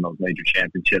happens in those major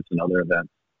championships and other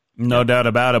events. No doubt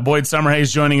about it. Boyd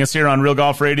Summerhays joining us here on Real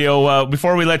Golf Radio.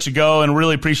 Before we let you go, and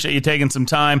really appreciate you taking some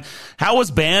time, how was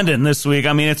Bandon this week?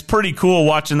 I mean, it's pretty cool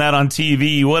watching that on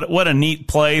TV. What a neat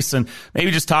place, and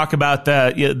maybe just talk about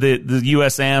the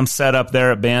USAM setup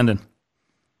there at Bandon.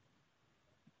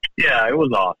 Yeah, it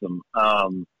was awesome.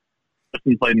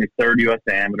 Justin played in his 3rd U.S.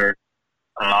 Amateur.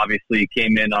 Obviously, he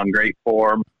came in on great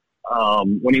form.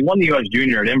 When he won the U.S.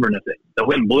 Junior at Inverness, the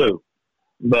wind blew.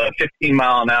 The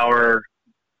 15-mile-an-hour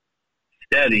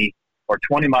steady or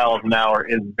 20 miles an hour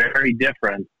is very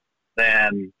different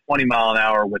than 20 mile an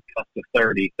hour with gusts of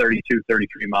 30, 32,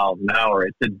 33 miles an hour.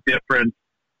 It's a different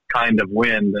kind of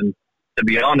wind. And to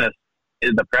be honest,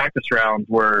 in the practice rounds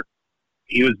where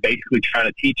he was basically trying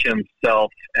to teach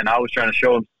himself and I was trying to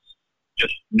show him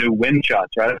just new wind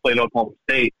shots, right? I played Oklahoma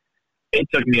State. It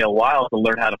took me a while to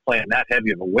learn how to play in that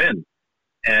heavy of a wind.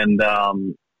 And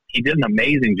he did an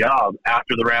amazing job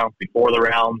after the rounds, before the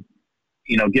rounds,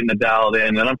 getting it dialed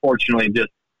in. And unfortunately, just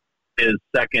his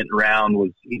second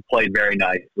round he played very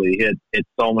nicely. Hit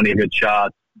so many good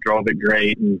shots, drove it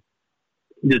great, and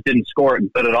just didn't score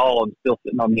it good at all. And still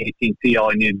sitting on the 18th tee, all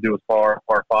he needed to do was par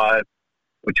 5,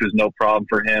 which was no problem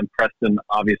for him. Preston,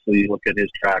 obviously, look at his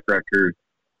track record.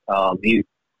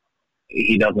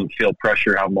 He doesn't feel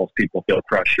pressure how most people feel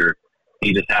pressure.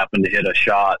 He just happened to hit a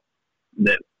shot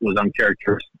that was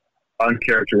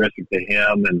uncharacteristic to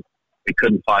him, and we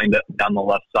couldn't find it down the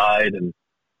left side, and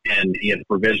he had a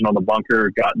provision on the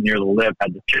bunker, got near the lip,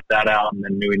 had to chip that out, and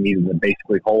then knew he needed to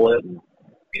basically hole it, and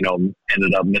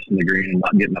ended up missing the green and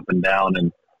not getting up and down.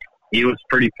 And he was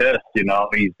pretty pissed. He's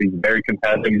very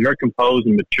competitive. He's very composed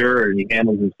and mature, and he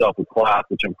handles himself with class,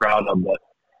 which I'm proud of. But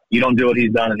you don't do what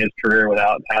he's done in his career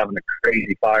without having a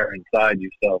crazy fire inside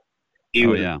you. So he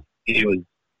was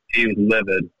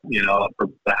livid, for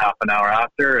the half an hour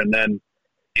after, and then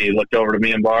he looked over to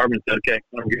me and Barb and said, "Okay,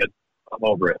 I'm good. I'm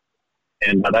over it."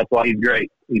 And that's why he's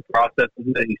great. He processes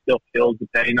it. He still feels the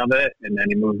pain of it, and then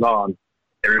he moves on.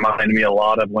 It reminded me a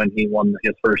lot of when he won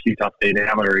his first Utah State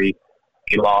Amateur. He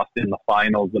lost in the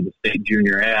finals of the State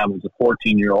Junior Am as a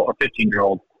 14-year-old or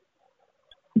 15-year-old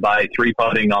by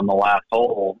 3-putting on the last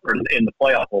hole, or in the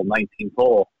playoff hole, 19th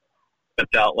hole.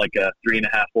 Stepped out like a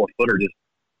 3.5, 4-footer, just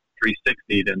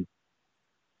 360'd, and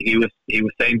he was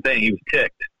same thing. He was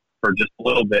ticked for just a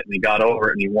little bit, and he got over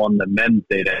it, and he won the men's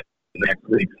state the next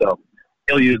week. So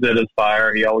he'll use it as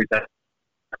fire. He always has.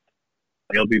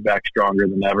 He'll be back stronger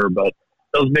than ever. But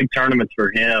those big tournaments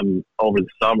for him over the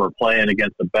summer, playing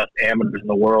against the best amateurs in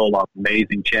the world on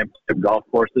amazing championship golf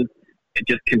courses, it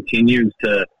just continues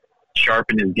to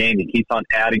sharpen his game. He keeps on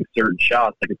adding certain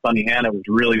shots. Like at Sunny Hannah, was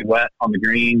really wet on the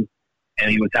green,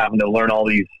 and he was having to learn all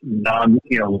these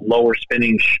lower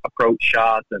spinning approach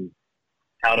shots and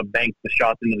how to bank the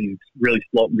shots into these really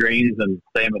sloped greens, and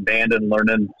same at Bandon,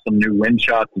 learning some new wind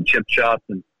shots and chip shots.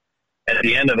 And at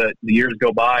the end of it, the years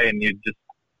go by, and you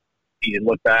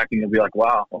look back and you'll be like,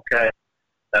 wow, okay,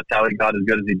 that's how he got as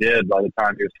good as he did by the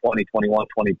time he was 20, 21,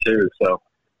 22. So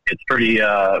it's pretty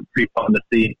fun to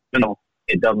see.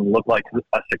 it doesn't look like a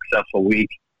successful week.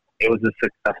 It was a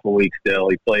successful week still.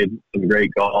 He played some great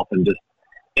golf and just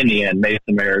in the end made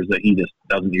some errors that he just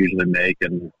doesn't usually make.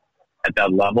 And at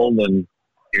that level, then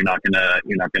you're not gonna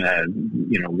win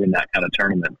that kind of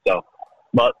tournament. So,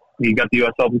 but you got the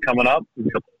U.S. Open coming up. You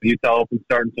got the Utah Open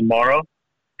starting tomorrow,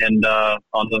 and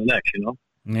on to the next.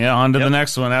 Yeah, on to the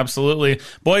next one. Absolutely.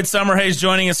 Boyd Summerhays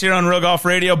joining us here on Real Golf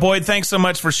Radio. Boyd, thanks so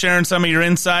much for sharing some of your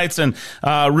insights and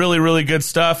really, really good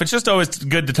stuff. It's just always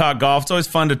good to talk golf. It's always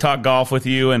fun to talk golf with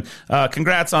you. And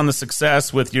congrats on the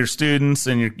success with your students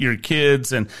and your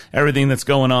kids and everything that's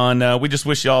going on. We just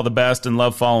wish you all the best and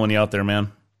love following you out there,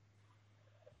 man.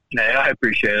 Yeah, I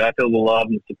appreciate it. I feel the love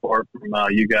and support from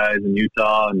you guys in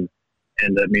Utah, and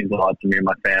that means a lot to me and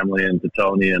my family and to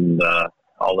Tony and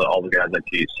all the guys I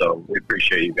teach. So we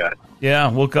appreciate you guys. Yeah,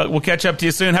 we'll catch up to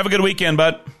you soon. Have a good weekend,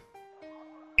 bud.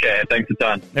 Okay, thanks a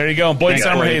ton. There you go. Boyd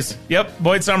Summerhays. Yep,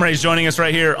 Boyd Summerhays joining us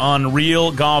right here on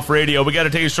Real Golf Radio. We got to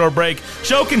take a short break.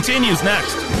 Show continues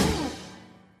next.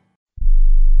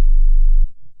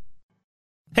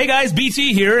 Hey guys,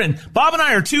 BT here, and Bob and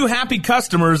I are two happy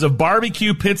customers of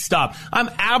Barbecue Pit Stop. I'm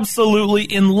absolutely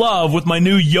in love with my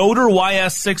new Yoder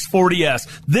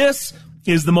YS640S. This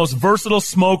is the most versatile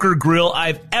smoker grill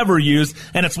I've ever used,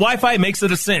 and its Wi-Fi makes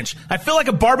it a cinch. I feel like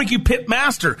a barbecue pit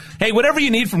master. Hey, whatever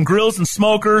you need from grills and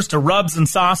smokers to rubs and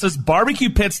sauces,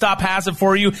 Barbecue Pit Stop has it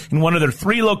for you in one of their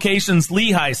 3 locations,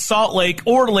 Lehigh, Salt Lake,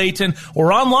 or Layton,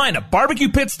 or online at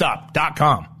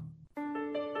barbecuepitstop.com.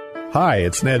 Hi,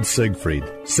 it's Ned Siegfried.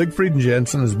 Siegfried &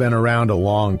 Jensen has been around a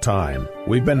long time.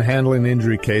 We've been handling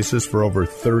injury cases for over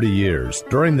 30 years.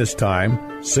 During this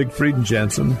time, Siegfried &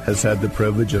 Jensen has had the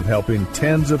privilege of helping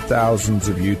tens of thousands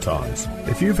of Utahns.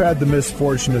 If you've had the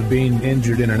misfortune of being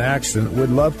injured in an accident, we'd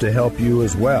love to help you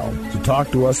as well. To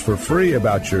talk to us for free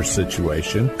about your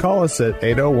situation, call us at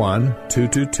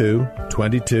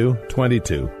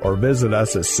 801-222-2222 or visit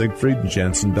us at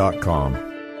siegfriedjensen.com.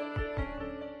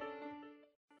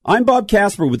 I'm Bob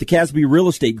Casper with the Casby Real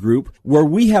Estate Group, where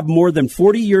we have more than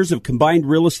 40 years of combined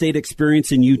real estate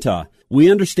experience in Utah. We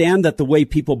understand that the way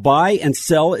people buy and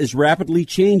sell is rapidly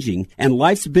changing, and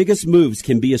life's biggest moves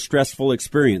can be a stressful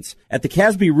experience. At the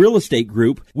Casby Real Estate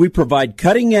Group, we provide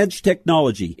cutting-edge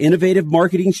technology, innovative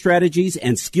marketing strategies,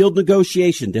 and skilled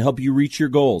negotiation to help you reach your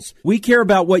goals. We care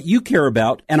about what you care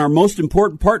about, and our most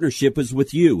important partnership is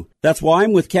with you. That's why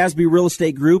I'm with Casby Real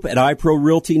Estate Group at iPro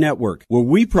Realty Network, where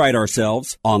we pride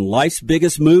ourselves on life's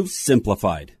biggest moves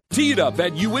simplified. Tee it up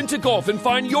at Uinta Golf and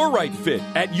find your right fit.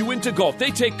 At Uinta Golf,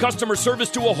 they take customer service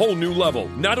to a whole new level.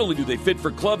 Not only do they fit for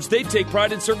clubs, they take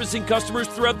pride in servicing customers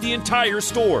throughout the entire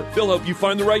store. They'll help you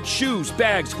find the right shoes,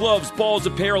 bags, gloves, balls,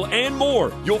 apparel, and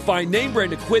more. You'll find name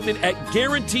brand equipment at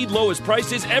guaranteed lowest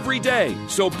prices every day.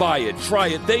 So buy it, try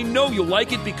it. They know you'll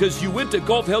like it because Uinta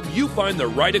Golf helped you find the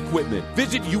right equipment.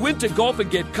 Visit Uinta Golf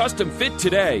and get custom fit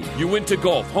today. Uinta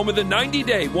Golf, home of the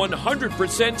 90-day,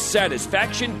 100%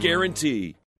 satisfaction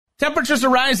guarantee. Temperatures are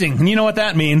rising, and you know what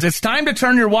that means. It's time to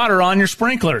turn your water on your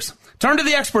sprinklers. Turn to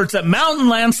the experts at Mountain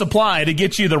Land Supply to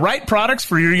get you the right products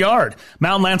for your yard.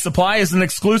 Mountain Land Supply is an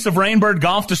exclusive Rainbird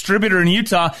golf distributor in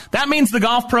Utah. That means the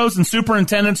golf pros and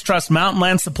superintendents trust Mountain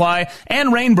Land Supply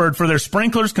and Rainbird for their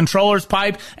sprinklers, controllers,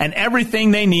 pipe, and everything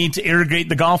they need to irrigate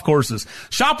the golf courses.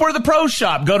 Shop where the pros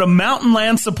shop. Go to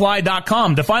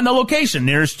mountainlandsupply.com to find the location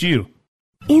nearest you.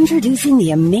 Introducing the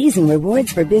Amazing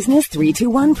Rewards for Business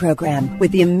 3-2-1 program.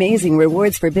 With the Amazing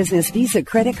Rewards for Business Visa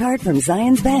credit card from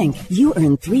Zions Bank, you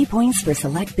earn 3 points for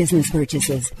select business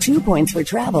purchases, 2 points for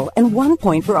travel, and 1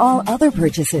 point for all other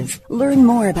purchases. Learn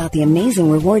more about the Amazing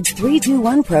Rewards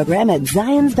 3-2-1 program at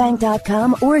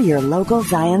zionsbank.com or your local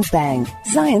Zions Bank.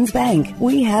 Zions Bank,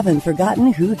 we haven't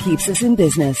forgotten who keeps us in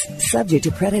business. Subject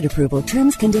to credit approval,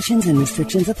 terms, conditions, and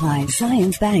restrictions apply.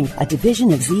 Zions Bank, a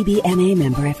division of ZBNA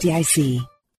member FDIC.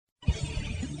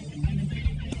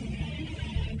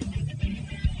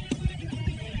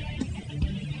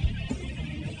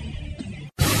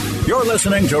 You're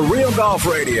listening to Real Golf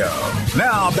Radio.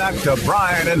 Now back to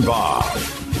Brian and Bob.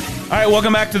 All right,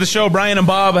 welcome back to the show, Brian and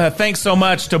Bob. Thanks so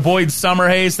much to Boyd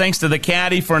Summerhays. Thanks to the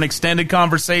caddy for an extended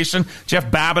conversation.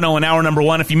 Jeff Babineau in hour number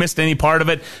 1. If you missed any part of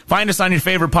it, find us on your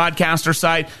favorite podcaster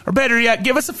site. Or better yet,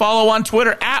 give us a follow on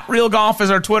Twitter. At Real Golf is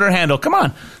our Twitter handle. Come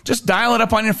on, just dial it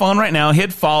up on your phone right now.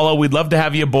 Hit follow. We'd love to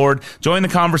have you aboard. Join the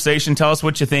conversation. Tell us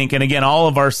what you think. And again, all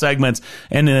of our segments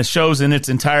and the shows in its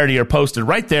entirety are posted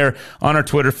right there on our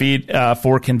Twitter feed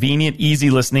for convenient, easy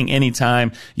listening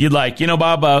anytime you'd like. You know,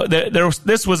 Bob,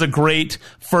 this was a great great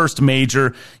first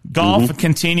major. Golf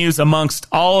continues amongst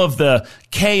all of the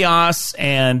chaos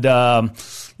and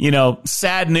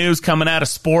sad news coming out of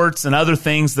sports and other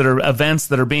things that are events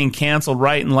that are being canceled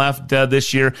right and left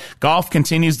this year. Golf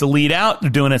continues to lead out. They're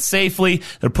doing it safely.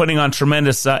 They're putting on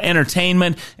tremendous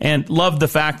entertainment, and love the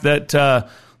fact that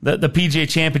the PGA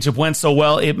Championship went so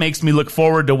well. It makes me look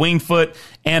forward to Winged Foot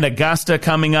and Augusta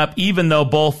coming up, even though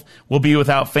both will be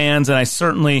without fans. And I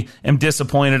certainly am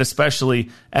disappointed, especially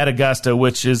at Augusta,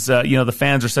 which is, the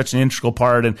fans are such an integral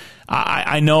part. And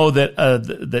I know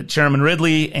that Chairman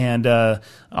Ridley and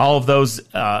all of those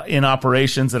in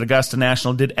operations at Augusta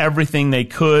National did everything they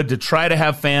could to try to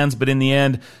have fans, but in the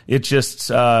end, it just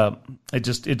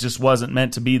wasn't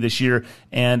meant to be this year.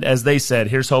 And as they said,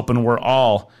 here's hoping we're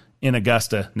all in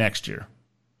Augusta next year.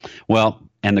 Well,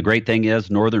 and the great thing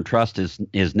is Northern Trust is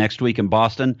next week in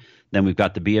Boston. Then we've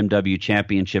got the BMW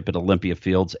Championship at Olympia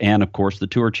Fields, and of course the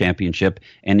Tour Championship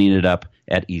ending it up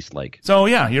at East Lake. So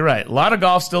yeah, you're right. A lot of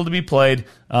golf still to be played,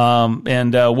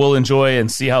 and we'll enjoy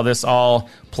and see how this all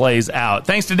plays out.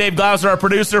 Thanks to Dave Glauser, our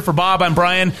producer. For Bob, I'm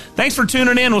Brian. Thanks for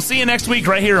tuning in. We'll see you next week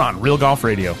right here on Real Golf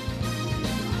Radio.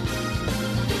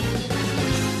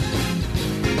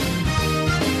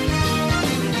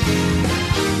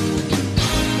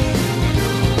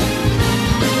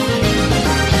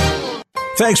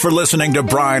 Thanks for listening to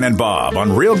Brian and Bob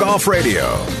on Real Golf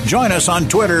Radio. Join us on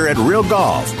Twitter at Real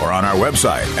Golf or on our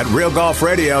website at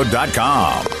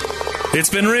realgolfradio.com. It's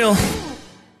been real.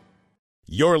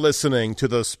 You're listening to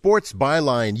the Sports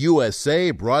Byline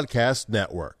USA Broadcast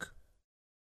Network.